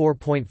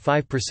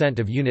 24.5%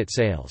 of unit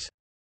sales.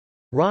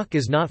 Rock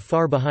is not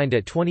far behind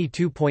at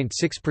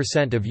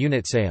 22.6% of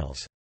unit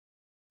sales.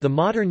 The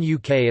modern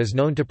UK is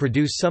known to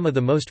produce some of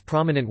the most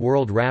prominent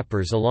world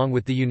rappers along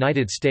with the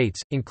United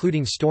States,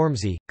 including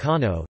Stormzy,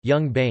 Kano,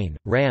 Young Bane,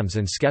 Rams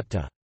and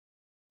Skepta.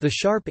 The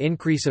sharp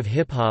increase of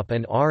hip-hop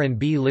and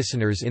R&B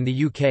listeners in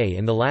the UK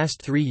in the last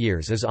 3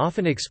 years is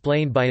often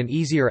explained by an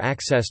easier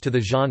access to the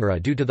genre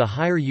due to the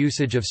higher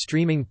usage of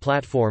streaming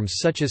platforms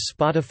such as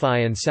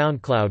Spotify and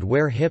SoundCloud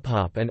where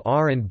hip-hop and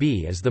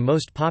R&B is the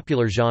most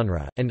popular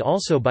genre, and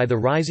also by the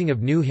rising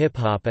of new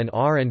hip-hop and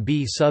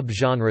R&B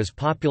sub-genres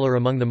popular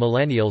among the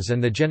millennials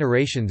and the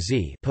Generation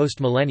Z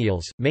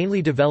post-millennials,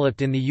 mainly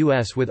developed in the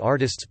US with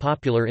artists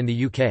popular in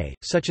the UK,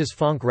 such as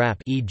funk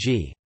rap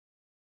e.g.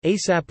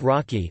 A$AP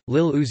Rocky,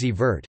 Lil Uzi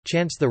Vert,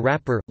 Chance the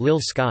Rapper, Lil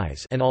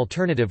Skies and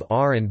alternative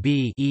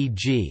R&B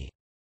e.g.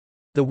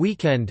 The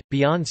Weeknd,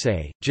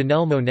 Beyoncé,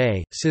 Janelle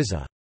Monáe,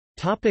 SZA.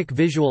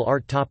 Visual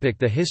art.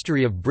 The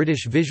history of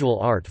British visual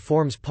art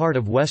forms part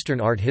of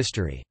Western art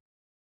history.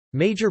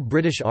 Major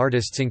British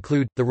artists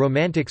include, the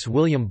Romantics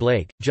William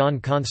Blake, John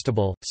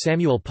Constable,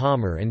 Samuel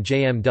Palmer and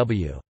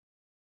J.M.W.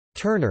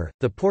 Turner,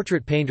 the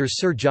portrait painters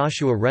Sir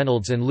Joshua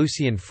Reynolds and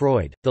Lucian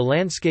Freud, the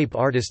landscape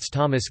artists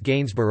Thomas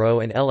Gainsborough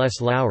and L. S.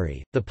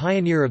 Lowry, the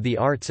pioneer of the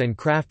arts and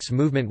crafts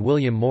movement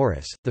William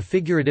Morris, the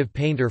figurative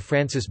painter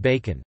Francis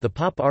Bacon, the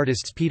pop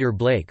artists Peter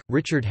Blake,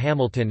 Richard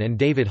Hamilton and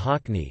David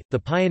Hockney, the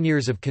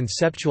pioneers of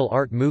conceptual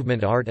art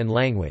movement Art and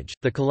Language,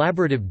 the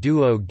collaborative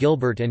duo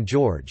Gilbert and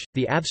George,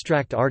 the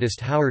abstract artist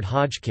Howard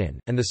Hodgkin,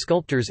 and the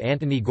sculptors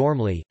Anthony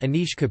Gormley,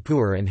 Anish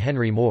Kapoor and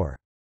Henry Moore.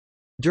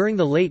 During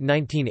the late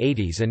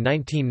 1980s and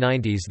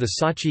 1990s, the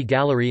Saatchi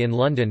Gallery in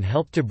London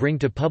helped to bring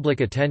to public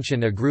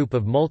attention a group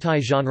of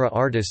multi-genre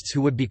artists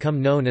who would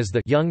become known as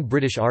the Young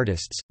British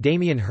Artists.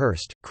 Damien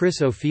Hirst,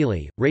 Chris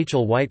O'Feely,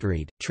 Rachel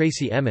Whiteread,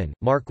 Tracy Emin,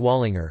 Mark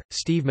Wallinger,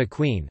 Steve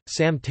McQueen,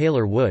 Sam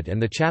Taylor Wood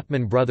and the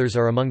Chapman brothers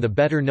are among the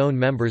better-known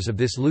members of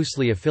this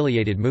loosely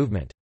affiliated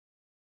movement.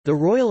 The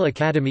Royal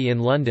Academy in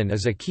London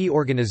is a key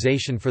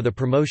organisation for the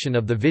promotion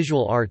of the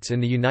visual arts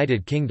in the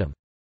United Kingdom.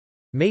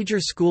 Major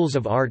schools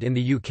of art in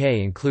the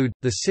UK include,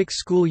 the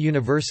Six-School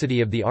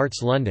University of the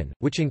Arts London,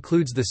 which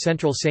includes the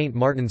Central St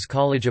Martin's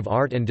College of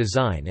Art and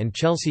Design and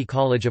Chelsea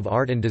College of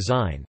Art and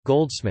Design,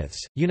 Goldsmiths,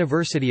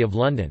 University of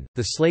London,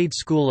 the Slade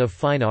School of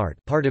Fine Art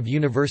part of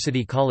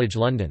University College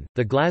London,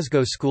 the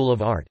Glasgow School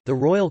of Art, the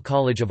Royal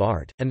College of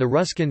Art, and the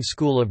Ruskin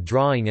School of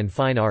Drawing and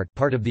Fine Art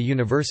part of the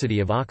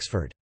University of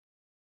Oxford.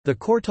 The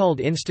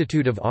Courtauld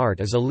Institute of Art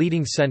is a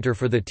leading centre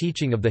for the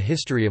teaching of the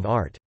history of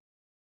art.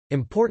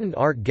 Important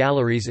art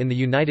galleries in the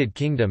United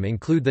Kingdom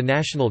include the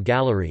National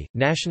Gallery,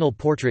 National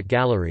Portrait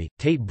Gallery,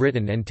 Tate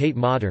Britain and Tate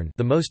Modern,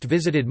 the most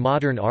visited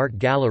modern art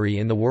gallery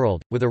in the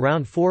world, with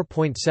around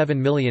 4.7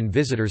 million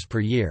visitors per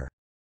year.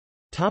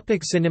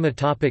 Cinema.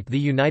 The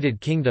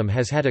United Kingdom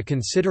has had a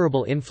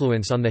considerable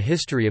influence on the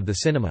history of the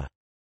cinema.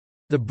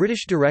 The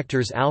British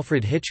directors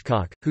Alfred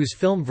Hitchcock, whose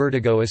film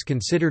Vertigo is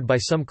considered by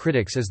some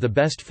critics as the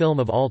best film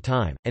of all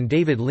time, and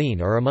David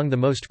Lean are among the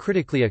most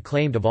critically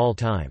acclaimed of all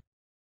time.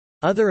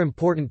 Other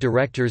important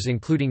directors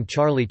including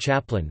Charlie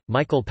Chaplin,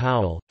 Michael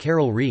Powell,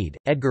 Carol Reed,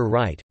 Edgar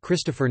Wright,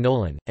 Christopher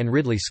Nolan, and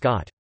Ridley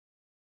Scott.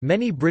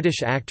 Many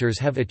British actors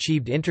have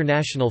achieved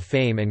international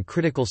fame and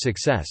critical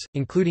success,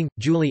 including,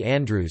 Julie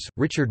Andrews,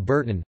 Richard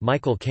Burton,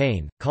 Michael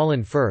Caine,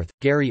 Colin Firth,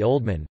 Gary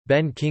Oldman,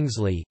 Ben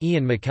Kingsley,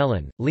 Ian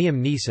McKellen,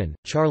 Liam Neeson,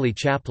 Charlie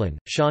Chaplin,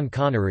 Sean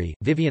Connery,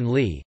 Vivien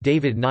Leigh,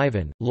 David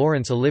Niven,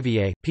 Laurence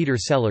Olivier, Peter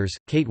Sellers,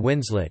 Kate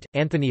Winslet,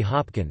 Anthony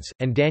Hopkins,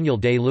 and Daniel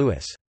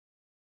Day-Lewis.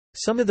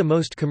 Some of the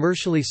most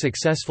commercially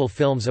successful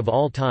films of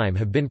all time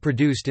have been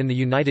produced in the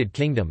United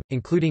Kingdom,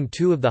 including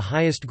two of the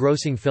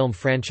highest-grossing film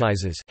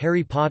franchises,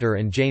 Harry Potter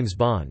and James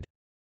Bond.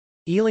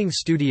 Ealing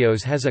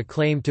Studios has a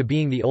claim to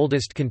being the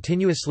oldest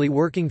continuously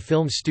working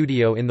film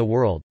studio in the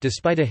world.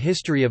 Despite a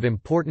history of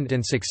important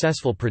and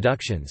successful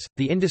productions,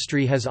 the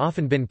industry has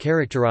often been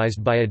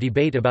characterized by a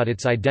debate about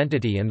its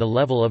identity and the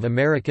level of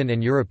American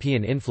and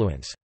European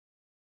influence.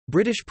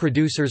 British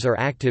producers are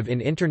active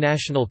in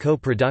international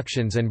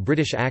co-productions and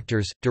British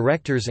actors,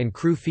 directors and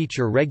crew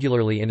feature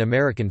regularly in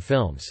American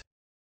films.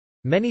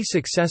 Many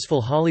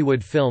successful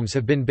Hollywood films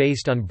have been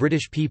based on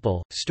British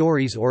people,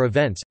 stories or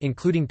events,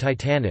 including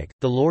Titanic,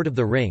 The Lord of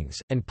the Rings,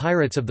 and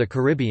Pirates of the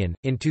Caribbean.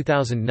 In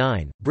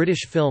 2009,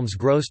 British films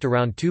grossed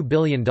around $2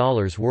 billion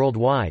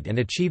worldwide and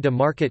achieved a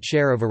market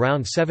share of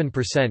around 7%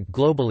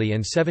 globally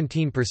and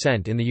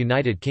 17% in the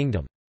United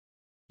Kingdom.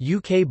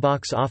 UK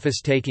box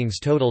office takings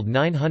totaled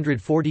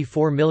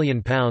 £944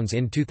 million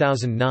in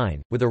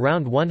 2009, with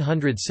around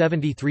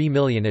 173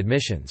 million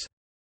admissions.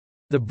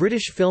 The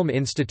British Film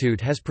Institute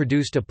has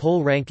produced a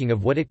poll ranking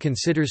of what it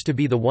considers to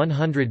be the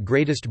 100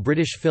 greatest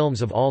British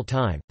films of all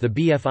time, the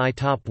BFI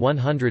Top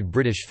 100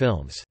 British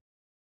Films.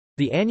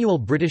 The annual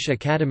British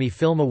Academy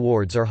Film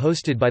Awards are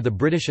hosted by the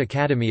British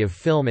Academy of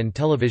Film and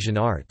Television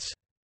Arts.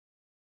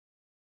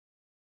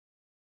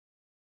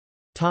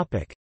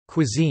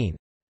 Cuisine.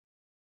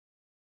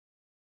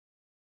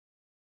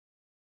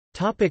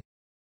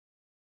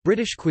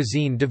 British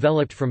cuisine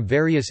developed from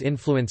various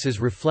influences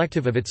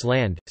reflective of its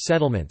land,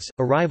 settlements,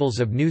 arrivals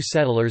of new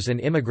settlers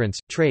and immigrants,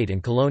 trade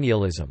and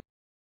colonialism.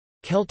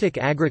 Celtic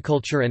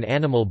agriculture and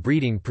animal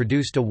breeding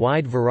produced a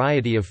wide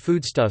variety of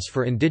foodstuffs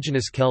for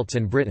indigenous Celts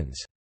and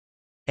Britons.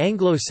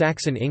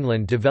 Anglo-Saxon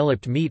England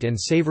developed meat and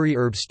savoury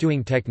herb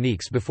stewing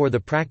techniques before the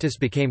practice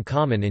became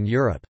common in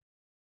Europe.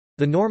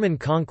 The Norman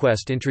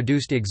conquest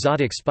introduced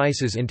exotic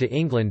spices into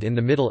England in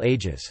the Middle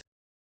Ages.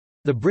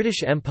 The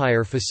British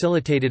Empire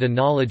facilitated a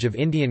knowledge of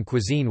Indian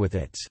cuisine with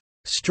its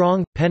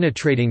strong,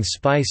 penetrating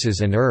spices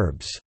and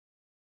herbs.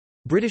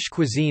 British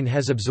cuisine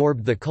has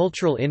absorbed the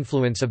cultural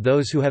influence of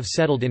those who have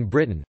settled in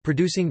Britain,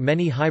 producing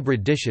many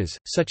hybrid dishes,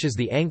 such as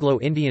the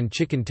Anglo-Indian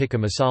chicken tikka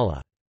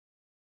masala.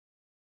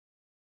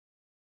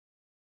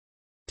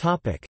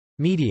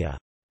 Media.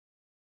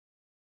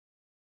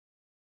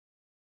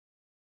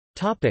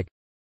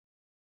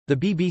 The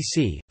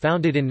BBC,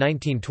 founded in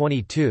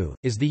 1922,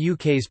 is the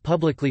UK's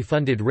publicly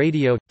funded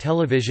radio,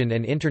 television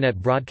and internet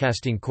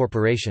broadcasting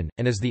corporation,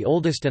 and is the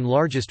oldest and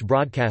largest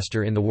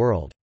broadcaster in the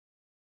world.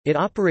 It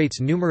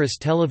operates numerous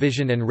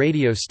television and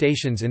radio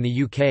stations in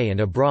the UK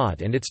and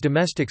abroad, and its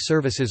domestic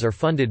services are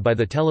funded by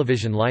the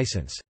television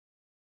licence.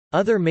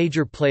 Other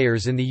major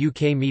players in the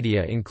UK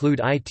media include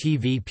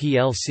ITV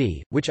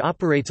plc, which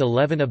operates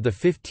 11 of the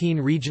 15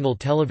 regional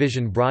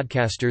television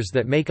broadcasters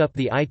that make up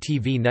the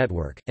ITV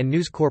network, and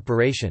News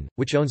Corporation,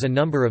 which owns a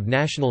number of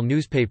national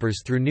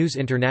newspapers through News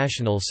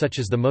International such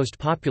as the most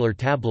popular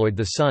tabloid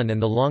The Sun and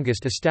the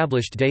longest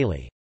established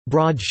daily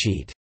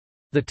broadsheet,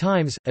 The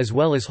Times, as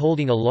well as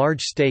holding a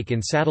large stake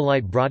in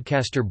satellite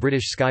broadcaster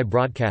British Sky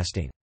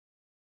Broadcasting.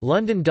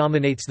 London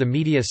dominates the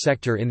media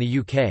sector in the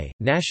UK.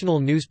 National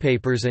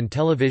newspapers and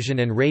television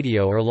and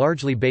radio are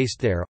largely based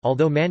there,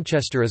 although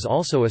Manchester is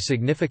also a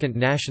significant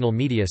national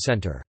media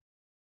centre.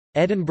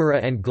 Edinburgh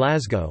and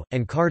Glasgow,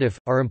 and Cardiff,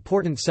 are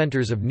important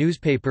centres of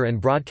newspaper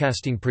and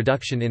broadcasting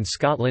production in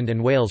Scotland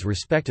and Wales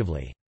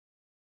respectively.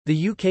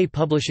 The UK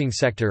publishing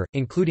sector,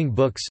 including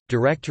books,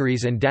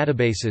 directories and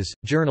databases,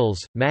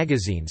 journals,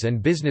 magazines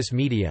and business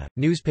media,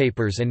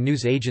 newspapers and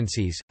news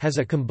agencies, has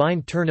a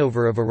combined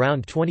turnover of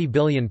around £20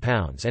 billion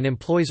and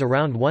employs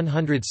around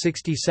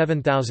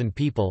 167,000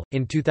 people.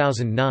 In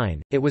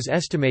 2009, it was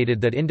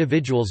estimated that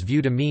individuals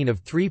viewed a mean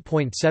of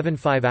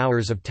 3.75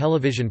 hours of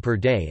television per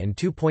day and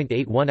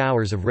 2.81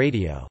 hours of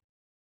radio.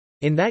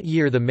 In that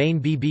year, the main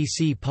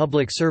BBC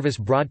public service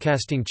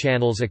broadcasting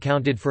channels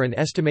accounted for an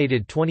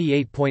estimated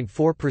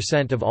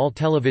 28.4% of all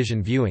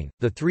television viewing,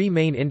 the three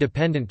main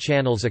independent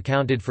channels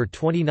accounted for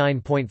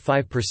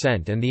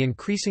 29.5% and the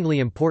increasingly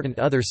important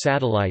other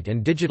satellite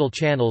and digital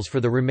channels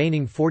for the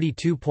remaining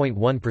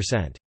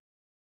 42.1%.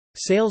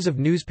 Sales of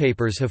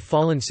newspapers have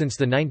fallen since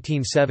the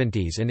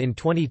 1970s, and in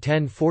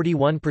 2010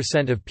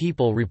 41% of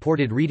people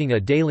reported reading a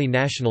daily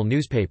national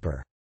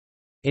newspaper.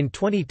 In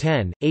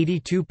 2010,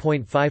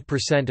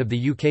 82.5% of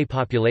the UK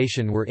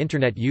population were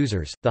Internet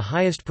users, the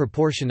highest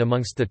proportion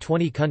amongst the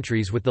 20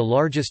 countries with the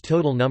largest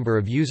total number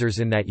of users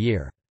in that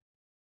year.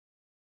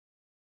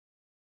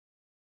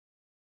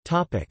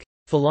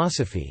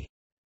 Philosophy.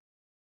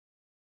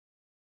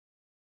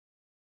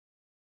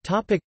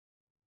 The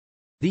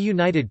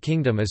United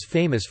Kingdom is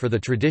famous for the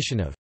tradition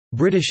of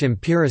British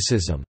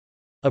empiricism,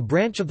 a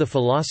branch of the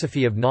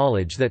philosophy of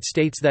knowledge that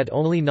states that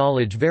only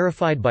knowledge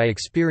verified by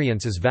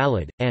experience is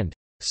valid, and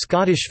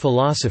Scottish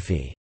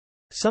philosophy,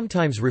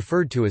 sometimes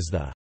referred to as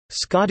the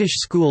Scottish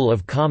school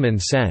of common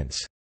sense.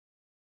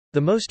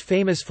 The most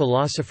famous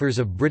philosophers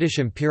of British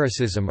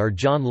empiricism are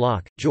John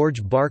Locke,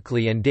 George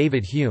Berkeley and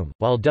David Hume,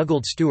 while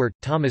Dugald Stewart,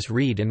 Thomas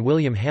Reid and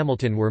William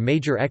Hamilton were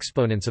major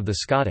exponents of the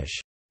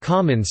Scottish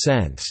common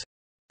sense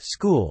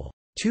school.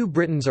 Two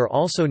Britons are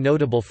also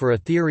notable for a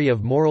theory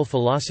of moral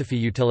philosophy,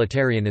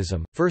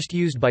 utilitarianism, first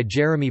used by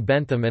Jeremy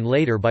Bentham and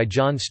later by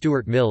John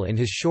Stuart Mill in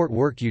his short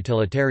work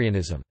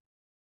Utilitarianism.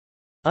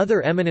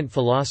 Other eminent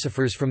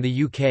philosophers from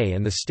the UK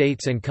and the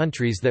states and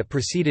countries that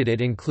preceded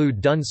it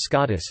include Duns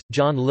Scotus,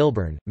 John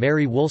Lilburne,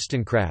 Mary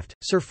Wollstonecraft,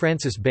 Sir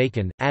Francis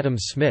Bacon, Adam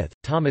Smith,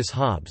 Thomas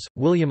Hobbes,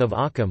 William of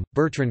Ockham,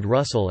 Bertrand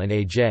Russell and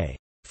A.J.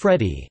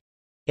 Freddie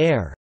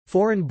Eyre.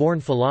 Foreign-born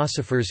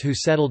philosophers who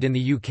settled in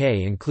the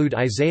UK include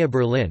Isaiah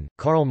Berlin,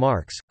 Karl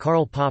Marx,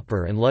 Karl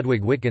Popper and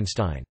Ludwig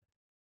Wittgenstein.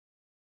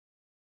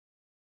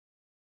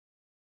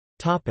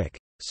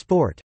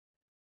 Sport.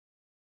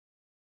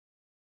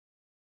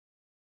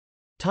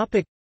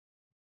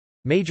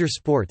 Major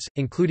sports,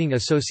 including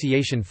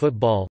association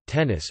football,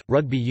 tennis,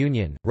 rugby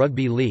union,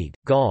 rugby league,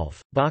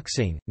 golf,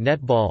 boxing,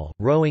 netball,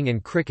 rowing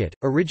and cricket,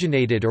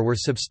 originated or were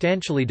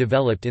substantially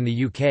developed in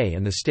the UK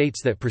and the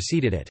states that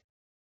preceded it.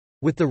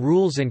 With the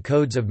rules and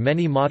codes of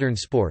many modern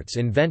sports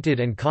invented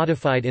and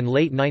codified in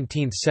late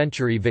 19th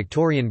century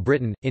Victorian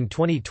Britain, in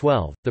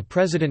 2012, the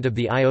president of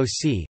the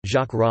IOC,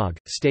 Jacques Rogge,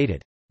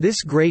 stated,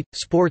 "This great,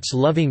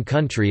 sports-loving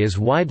country is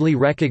widely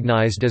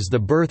recognized as the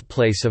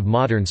birthplace of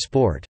modern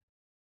sport.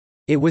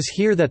 It was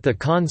here that the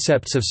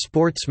concepts of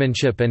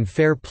sportsmanship and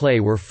fair play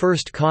were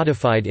first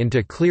codified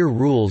into clear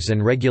rules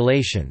and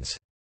regulations.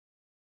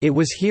 It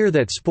was here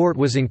that sport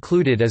was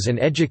included as an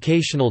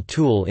educational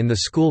tool in the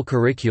school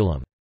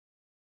curriculum."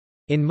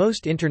 In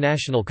most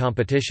international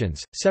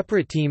competitions,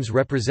 separate teams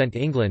represent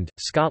England,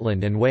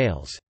 Scotland and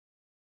Wales.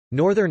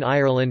 Northern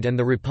Ireland and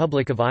the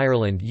Republic of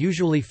Ireland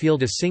usually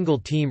field a single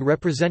team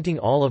representing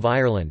all of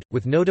Ireland,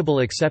 with notable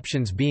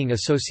exceptions being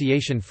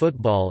association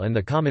football and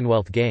the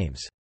Commonwealth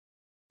Games.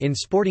 In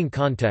sporting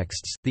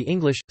contexts, the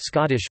English,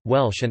 Scottish,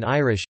 Welsh and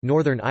Irish,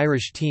 Northern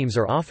Irish teams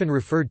are often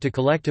referred to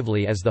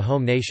collectively as the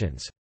home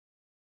nations.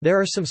 There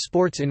are some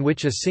sports in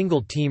which a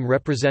single team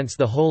represents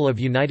the whole of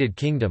United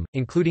Kingdom,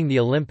 including the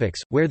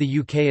Olympics, where the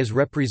UK is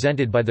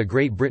represented by the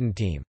Great Britain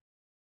team.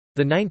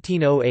 The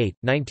 1908,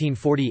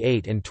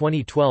 1948 and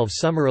 2012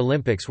 Summer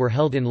Olympics were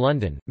held in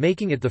London,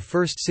 making it the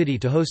first city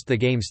to host the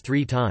Games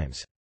 3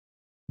 times.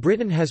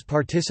 Britain has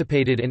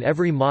participated in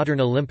every modern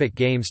Olympic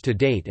Games to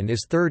date and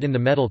is third in the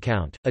medal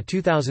count. A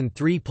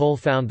 2003 poll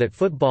found that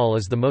football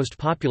is the most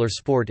popular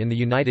sport in the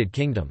United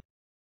Kingdom.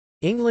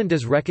 England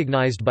is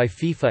recognised by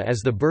FIFA as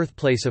the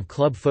birthplace of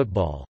club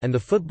football, and the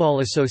Football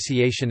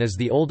Association is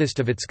the oldest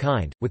of its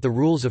kind, with the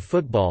rules of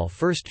football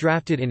first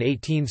drafted in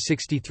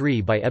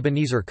 1863 by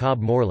Ebenezer Cobb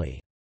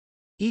Morley.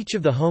 Each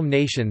of the home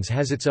nations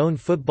has its own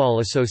football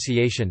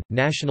association,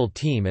 national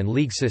team and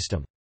league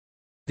system.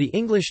 The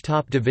English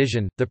top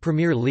division, the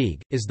Premier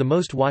League, is the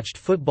most watched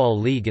football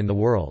league in the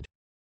world.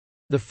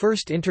 The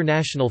first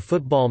international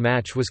football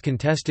match was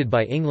contested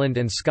by England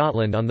and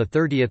Scotland on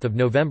 30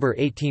 November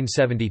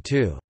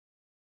 1872.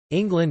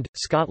 England,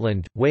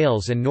 Scotland,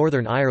 Wales and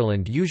Northern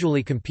Ireland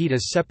usually compete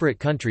as separate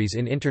countries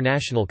in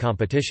international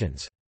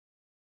competitions.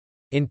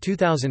 In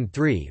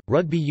 2003,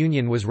 rugby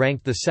union was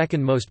ranked the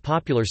second most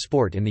popular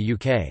sport in the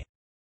UK.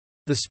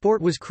 The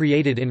sport was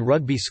created in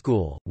Rugby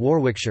School,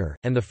 Warwickshire,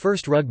 and the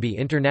first rugby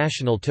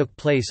international took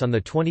place on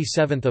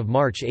 27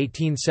 March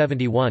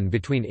 1871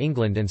 between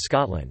England and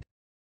Scotland.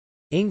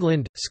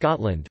 England,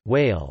 Scotland,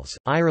 Wales,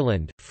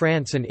 Ireland,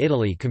 France and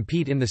Italy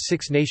compete in the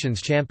Six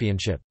Nations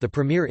Championship, the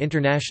premier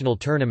international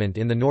tournament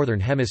in the Northern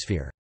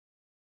Hemisphere.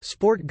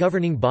 Sport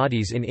governing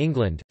bodies in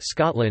England,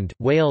 Scotland,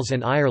 Wales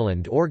and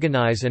Ireland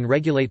organise and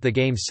regulate the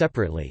game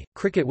separately.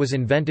 Cricket was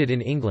invented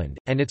in England,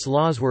 and its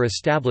laws were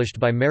established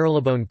by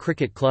Marylebone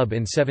Cricket Club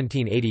in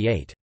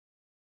 1788.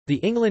 The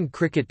England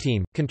cricket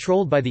team,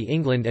 controlled by the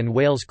England and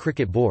Wales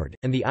Cricket Board,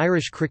 and the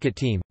Irish cricket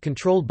team,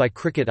 controlled by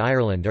Cricket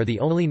Ireland are the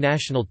only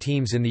national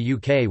teams in the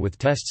UK with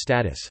Test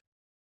status.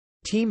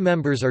 Team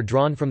members are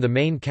drawn from the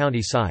main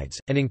county sides,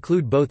 and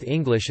include both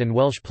English and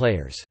Welsh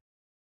players.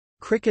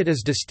 Cricket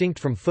is distinct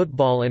from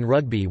football and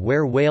rugby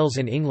where Wales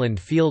and England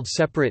field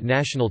separate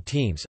national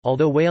teams,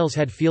 although Wales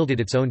had fielded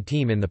its own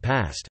team in the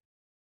past.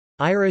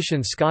 Irish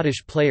and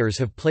Scottish players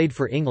have played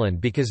for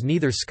England because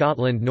neither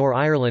Scotland nor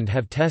Ireland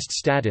have Test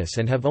status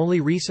and have only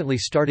recently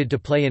started to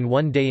play in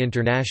one-day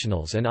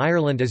internationals, and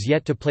Ireland is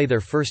yet to play their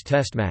first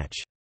Test match.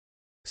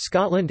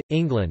 Scotland,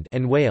 England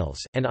and Wales,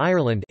 and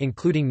Ireland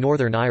including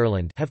Northern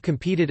Ireland have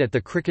competed at the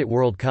Cricket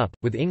World Cup,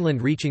 with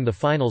England reaching the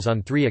finals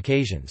on 3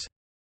 occasions.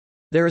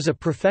 There is a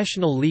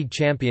professional league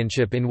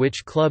championship in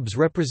which clubs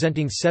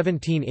representing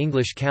 17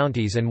 English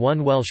counties and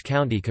 1 Welsh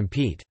county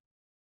compete.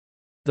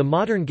 The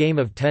modern game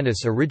of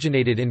tennis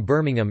originated in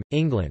Birmingham,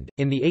 England,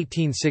 in the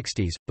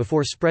 1860s,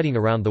 before spreading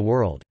around the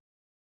world.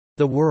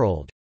 The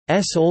world's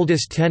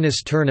oldest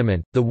tennis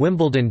tournament, the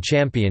Wimbledon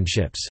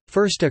Championships,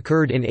 first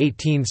occurred in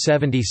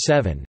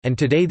 1877, and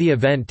today the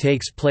event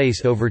takes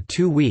place over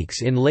 2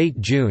 weeks in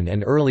late June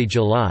and early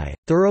July.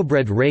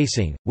 Thoroughbred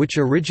racing, which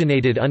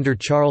originated under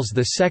Charles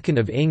II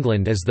of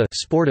England as the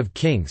sport of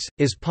kings,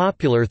 is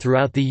popular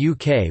throughout the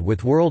UK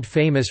with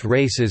world-famous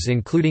races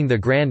including the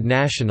Grand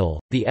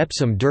National, the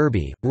Epsom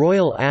Derby,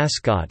 Royal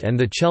Ascot and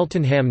the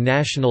Cheltenham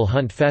National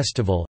Hunt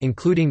Festival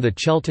including the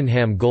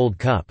Cheltenham Gold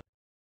Cup.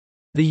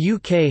 The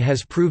UK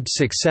has proved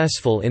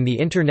successful in the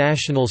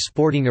international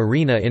sporting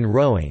arena in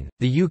rowing.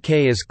 The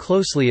UK is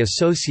closely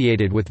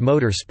associated with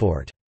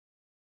motorsport.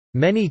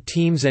 Many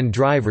teams and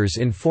drivers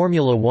in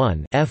Formula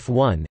 1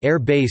 (F1) are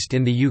based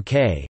in the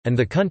UK, and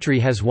the country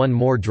has won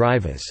more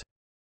drivers'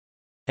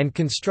 and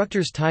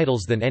constructors'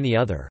 titles than any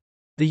other.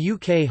 The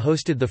UK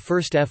hosted the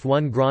first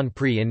F1 Grand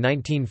Prix in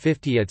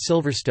 1950 at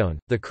Silverstone,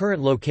 the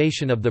current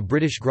location of the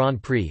British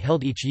Grand Prix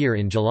held each year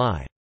in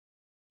July.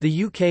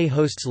 The UK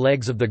hosts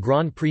legs of the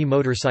Grand Prix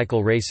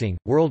Motorcycle Racing,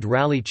 World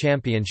Rally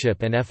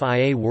Championship and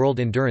FIA World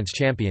Endurance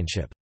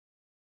Championship.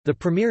 The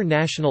premier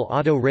national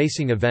auto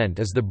racing event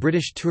is the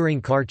British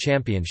Touring Car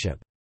Championship.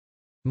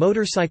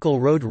 Motorcycle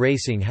road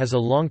racing has a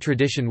long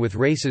tradition with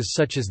races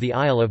such as the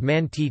Isle of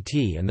Man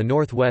TT and the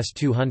North West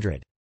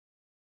 200.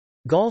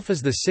 Golf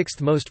is the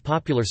 6th most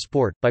popular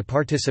sport, by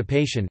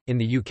participation, in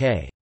the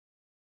UK.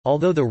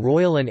 Although the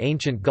Royal and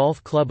Ancient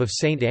Golf Club of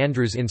St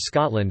Andrews in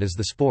Scotland is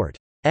the sport's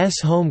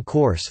home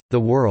course, the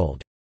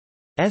world's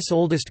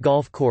oldest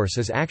golf course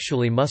is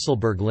actually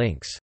Musselburgh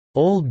Links'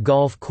 Old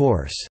Golf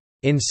Course.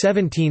 In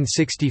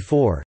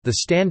 1764, the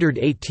standard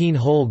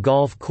 18-hole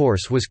golf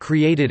course was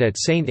created at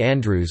St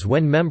Andrews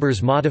when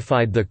members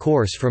modified the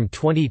course from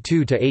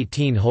 22 to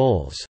 18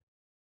 holes.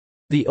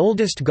 The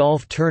oldest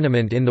golf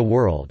tournament in the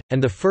world,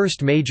 and the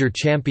first major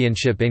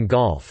championship in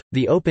golf,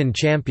 the Open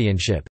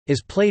Championship,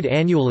 is played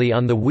annually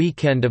on the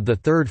weekend of the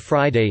third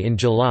Friday in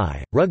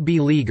July. Rugby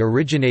league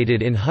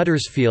originated in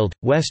Huddersfield,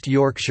 West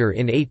Yorkshire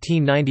in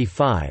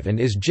 1895 and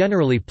is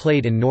generally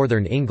played in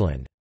northern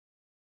England.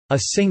 A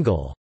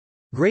single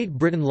Great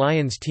Britain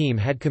Lions team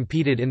had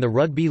competed in the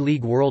Rugby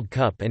League World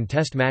Cup and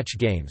Test match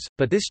games,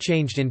 but this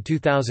changed in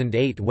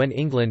 2008 when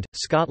England,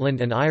 Scotland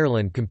and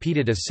Ireland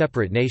competed as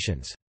separate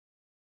nations.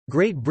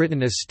 Great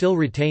Britain is still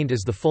retained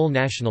as the full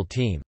national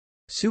team.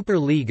 Super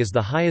League is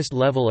the highest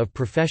level of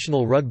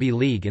professional rugby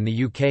league in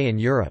the UK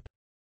and Europe.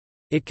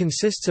 It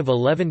consists of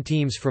 11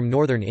 teams from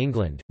Northern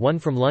England, 1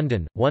 from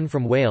London, 1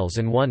 from Wales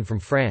and 1 from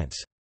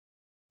France.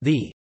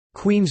 The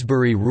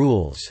Queensberry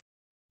Rules,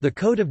 the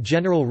Code of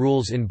General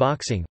Rules in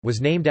boxing,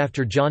 was named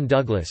after John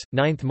Douglas,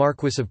 9th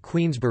Marquess of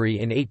Queensberry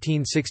in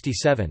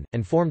 1867,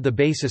 and formed the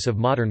basis of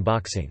modern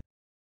boxing.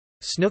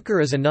 Snooker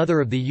is another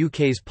of the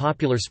UK's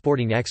popular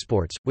sporting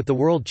exports, with the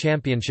World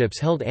Championships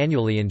held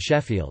annually in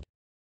Sheffield.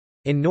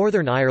 In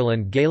Northern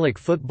Ireland, Gaelic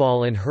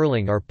football and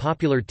hurling are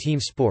popular team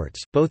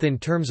sports, both in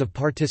terms of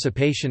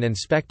participation and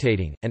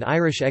spectating, and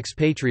Irish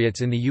expatriates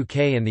in the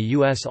UK and the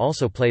US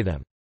also play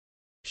them.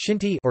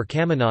 Shinty or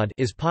camanachd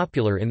is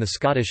popular in the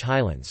Scottish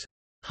Highlands.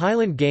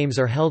 Highland Games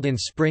are held in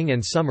spring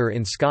and summer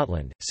in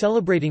Scotland,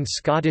 celebrating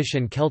Scottish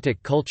and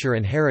Celtic culture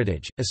and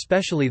heritage,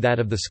 especially that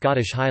of the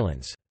Scottish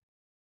Highlands.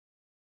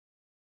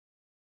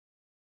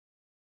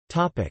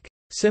 Topic: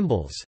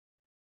 Symbols.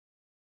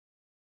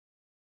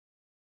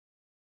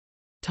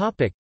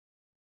 Topic: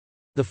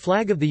 The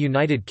flag of the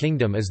United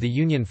Kingdom is the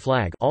Union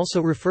flag,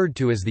 also referred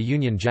to as the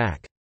Union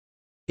Jack.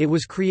 It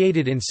was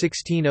created in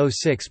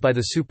 1606 by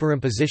the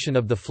superimposition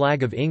of the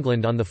flag of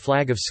England on the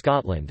flag of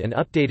Scotland and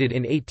updated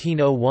in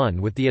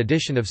 1801 with the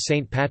addition of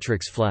St.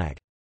 Patrick's flag.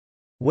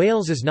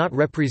 Wales is not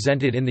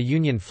represented in the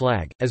Union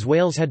flag, as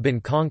Wales had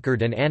been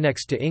conquered and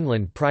annexed to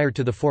England prior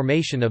to the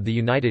formation of the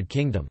United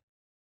Kingdom.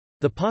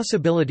 The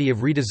possibility of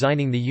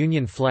redesigning the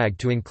Union flag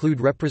to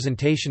include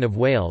representation of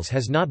Wales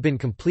has not been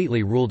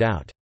completely ruled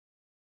out.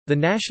 The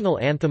national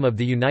anthem of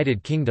the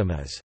United Kingdom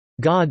is,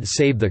 "God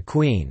Save the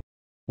Queen",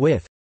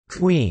 with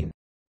 "Queen"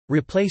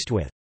 replaced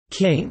with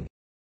 "King"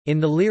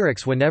 in the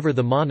lyrics whenever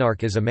the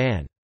monarch is a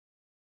man.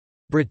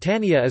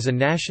 Britannia is a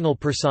national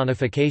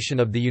personification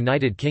of the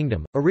United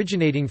Kingdom,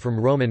 originating from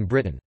Roman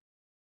Britain.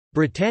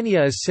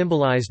 Britannia is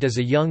symbolized as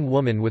a young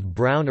woman with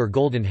brown or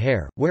golden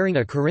hair, wearing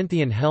a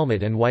Corinthian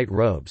helmet and white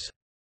robes.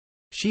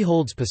 She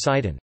holds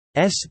Poseidon's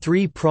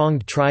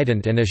three-pronged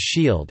trident and a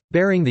shield,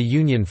 bearing the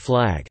Union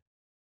flag.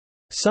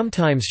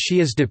 Sometimes she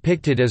is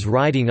depicted as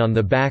riding on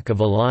the back of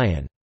a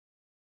lion.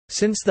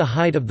 Since the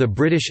height of the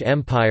British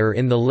Empire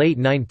in the late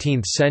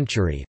 19th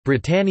century,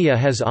 Britannia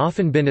has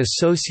often been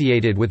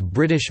associated with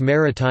British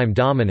maritime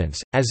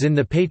dominance, as in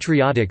the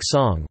patriotic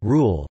song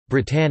 "Rule,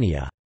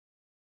 Britannia".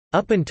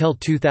 Up until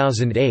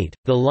 2008,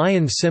 the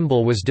lion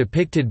symbol was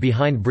depicted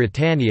behind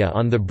Britannia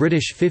on the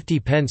British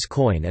 50-pence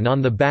coin and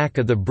on the back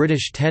of the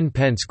British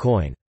 10-pence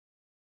coin.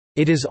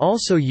 It is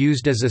also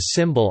used as a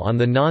symbol on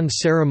the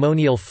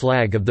non-ceremonial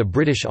flag of the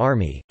British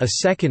Army. A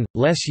second,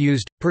 less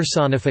used,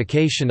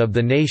 personification of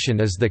the nation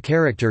is the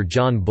character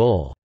John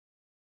Bull.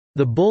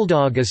 The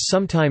bulldog is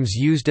sometimes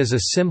used as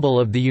a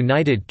symbol of the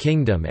United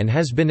Kingdom and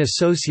has been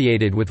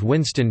associated with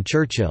Winston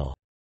Churchill's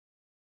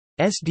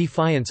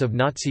defiance of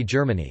Nazi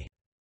Germany.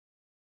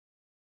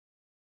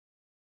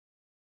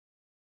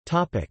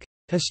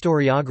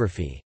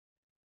 Historiography.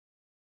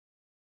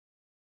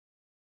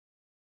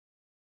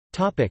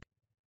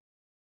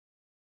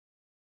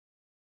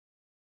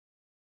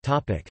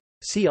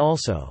 See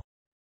also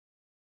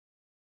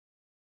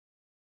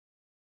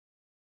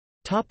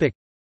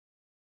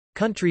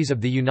Countries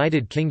of the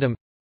United Kingdom,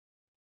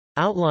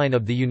 Outline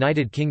of the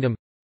United Kingdom,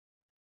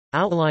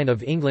 Outline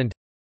of England,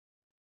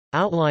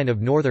 Outline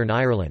of Northern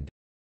Ireland,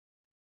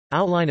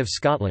 Outline of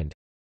Scotland,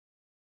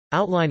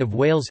 Outline of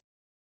Wales,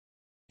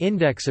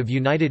 Index of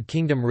United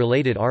Kingdom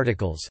related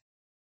articles,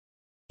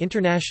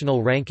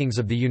 International rankings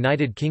of the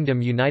United Kingdom,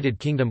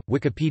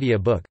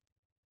 Wikipedia book.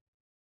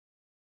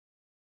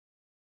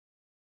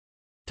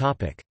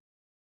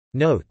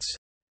 Notes.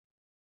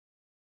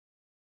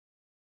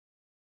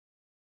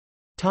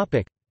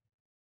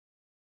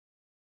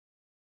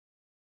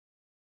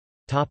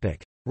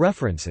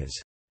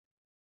 References.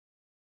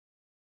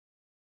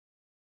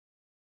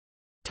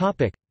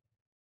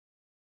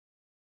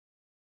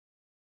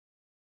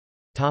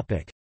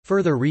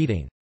 Further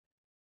reading.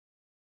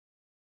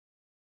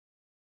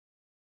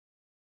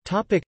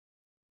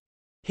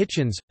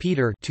 Hitchens,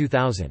 Peter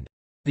 2000.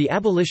 The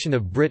Abolition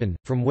of Britain,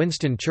 From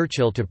Winston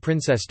Churchill to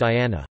Princess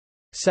Diana.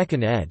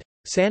 2nd ed.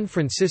 San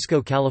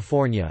Francisco,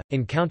 California,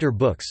 Encounter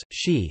Books,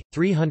 She,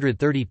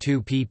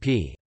 332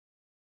 pp.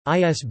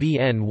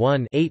 ISBN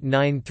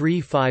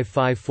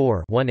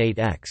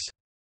 1-893554-18-X.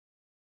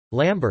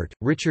 Lambert,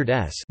 Richard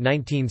S.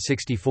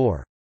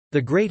 1964.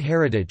 The Great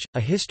Heritage, A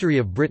History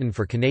of Britain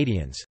for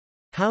Canadians.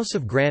 House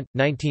of Grant,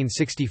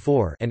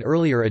 1964 and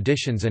earlier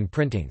editions and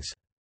printings.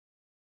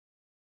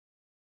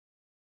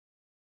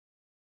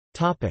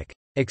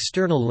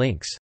 External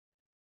links.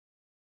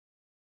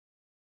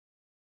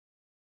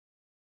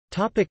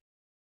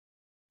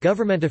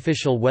 Government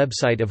official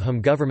website of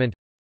Home Government,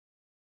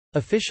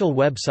 official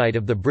website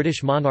of the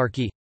British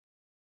Monarchy,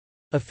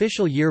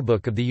 official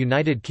yearbook of the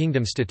United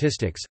Kingdom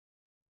Statistics,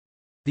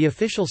 the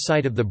official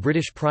site of the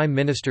British Prime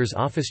Minister's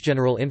Office.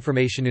 General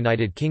information.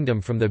 United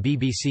Kingdom from the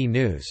BBC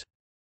News.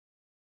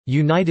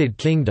 United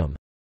Kingdom.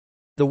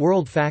 The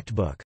World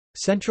Factbook.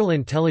 Central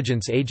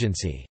Intelligence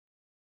Agency.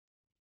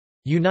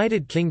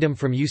 United Kingdom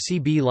from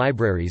UCB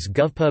Libraries.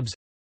 GovPubs.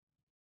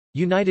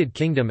 United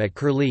Kingdom at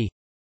Curlie.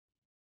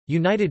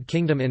 United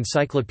Kingdom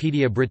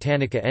Encyclopaedia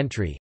Britannica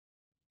entry.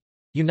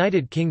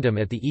 United Kingdom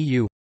at the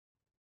EU.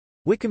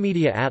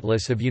 Wikimedia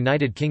Atlas of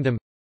United Kingdom.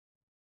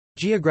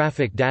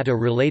 Geographic data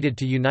related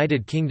to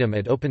United Kingdom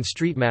at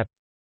OpenStreetMap.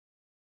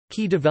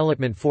 Key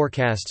development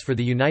forecasts for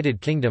the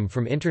United Kingdom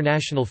from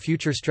International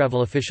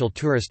Futurestravel. Official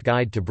tourist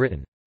guide to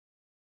Britain.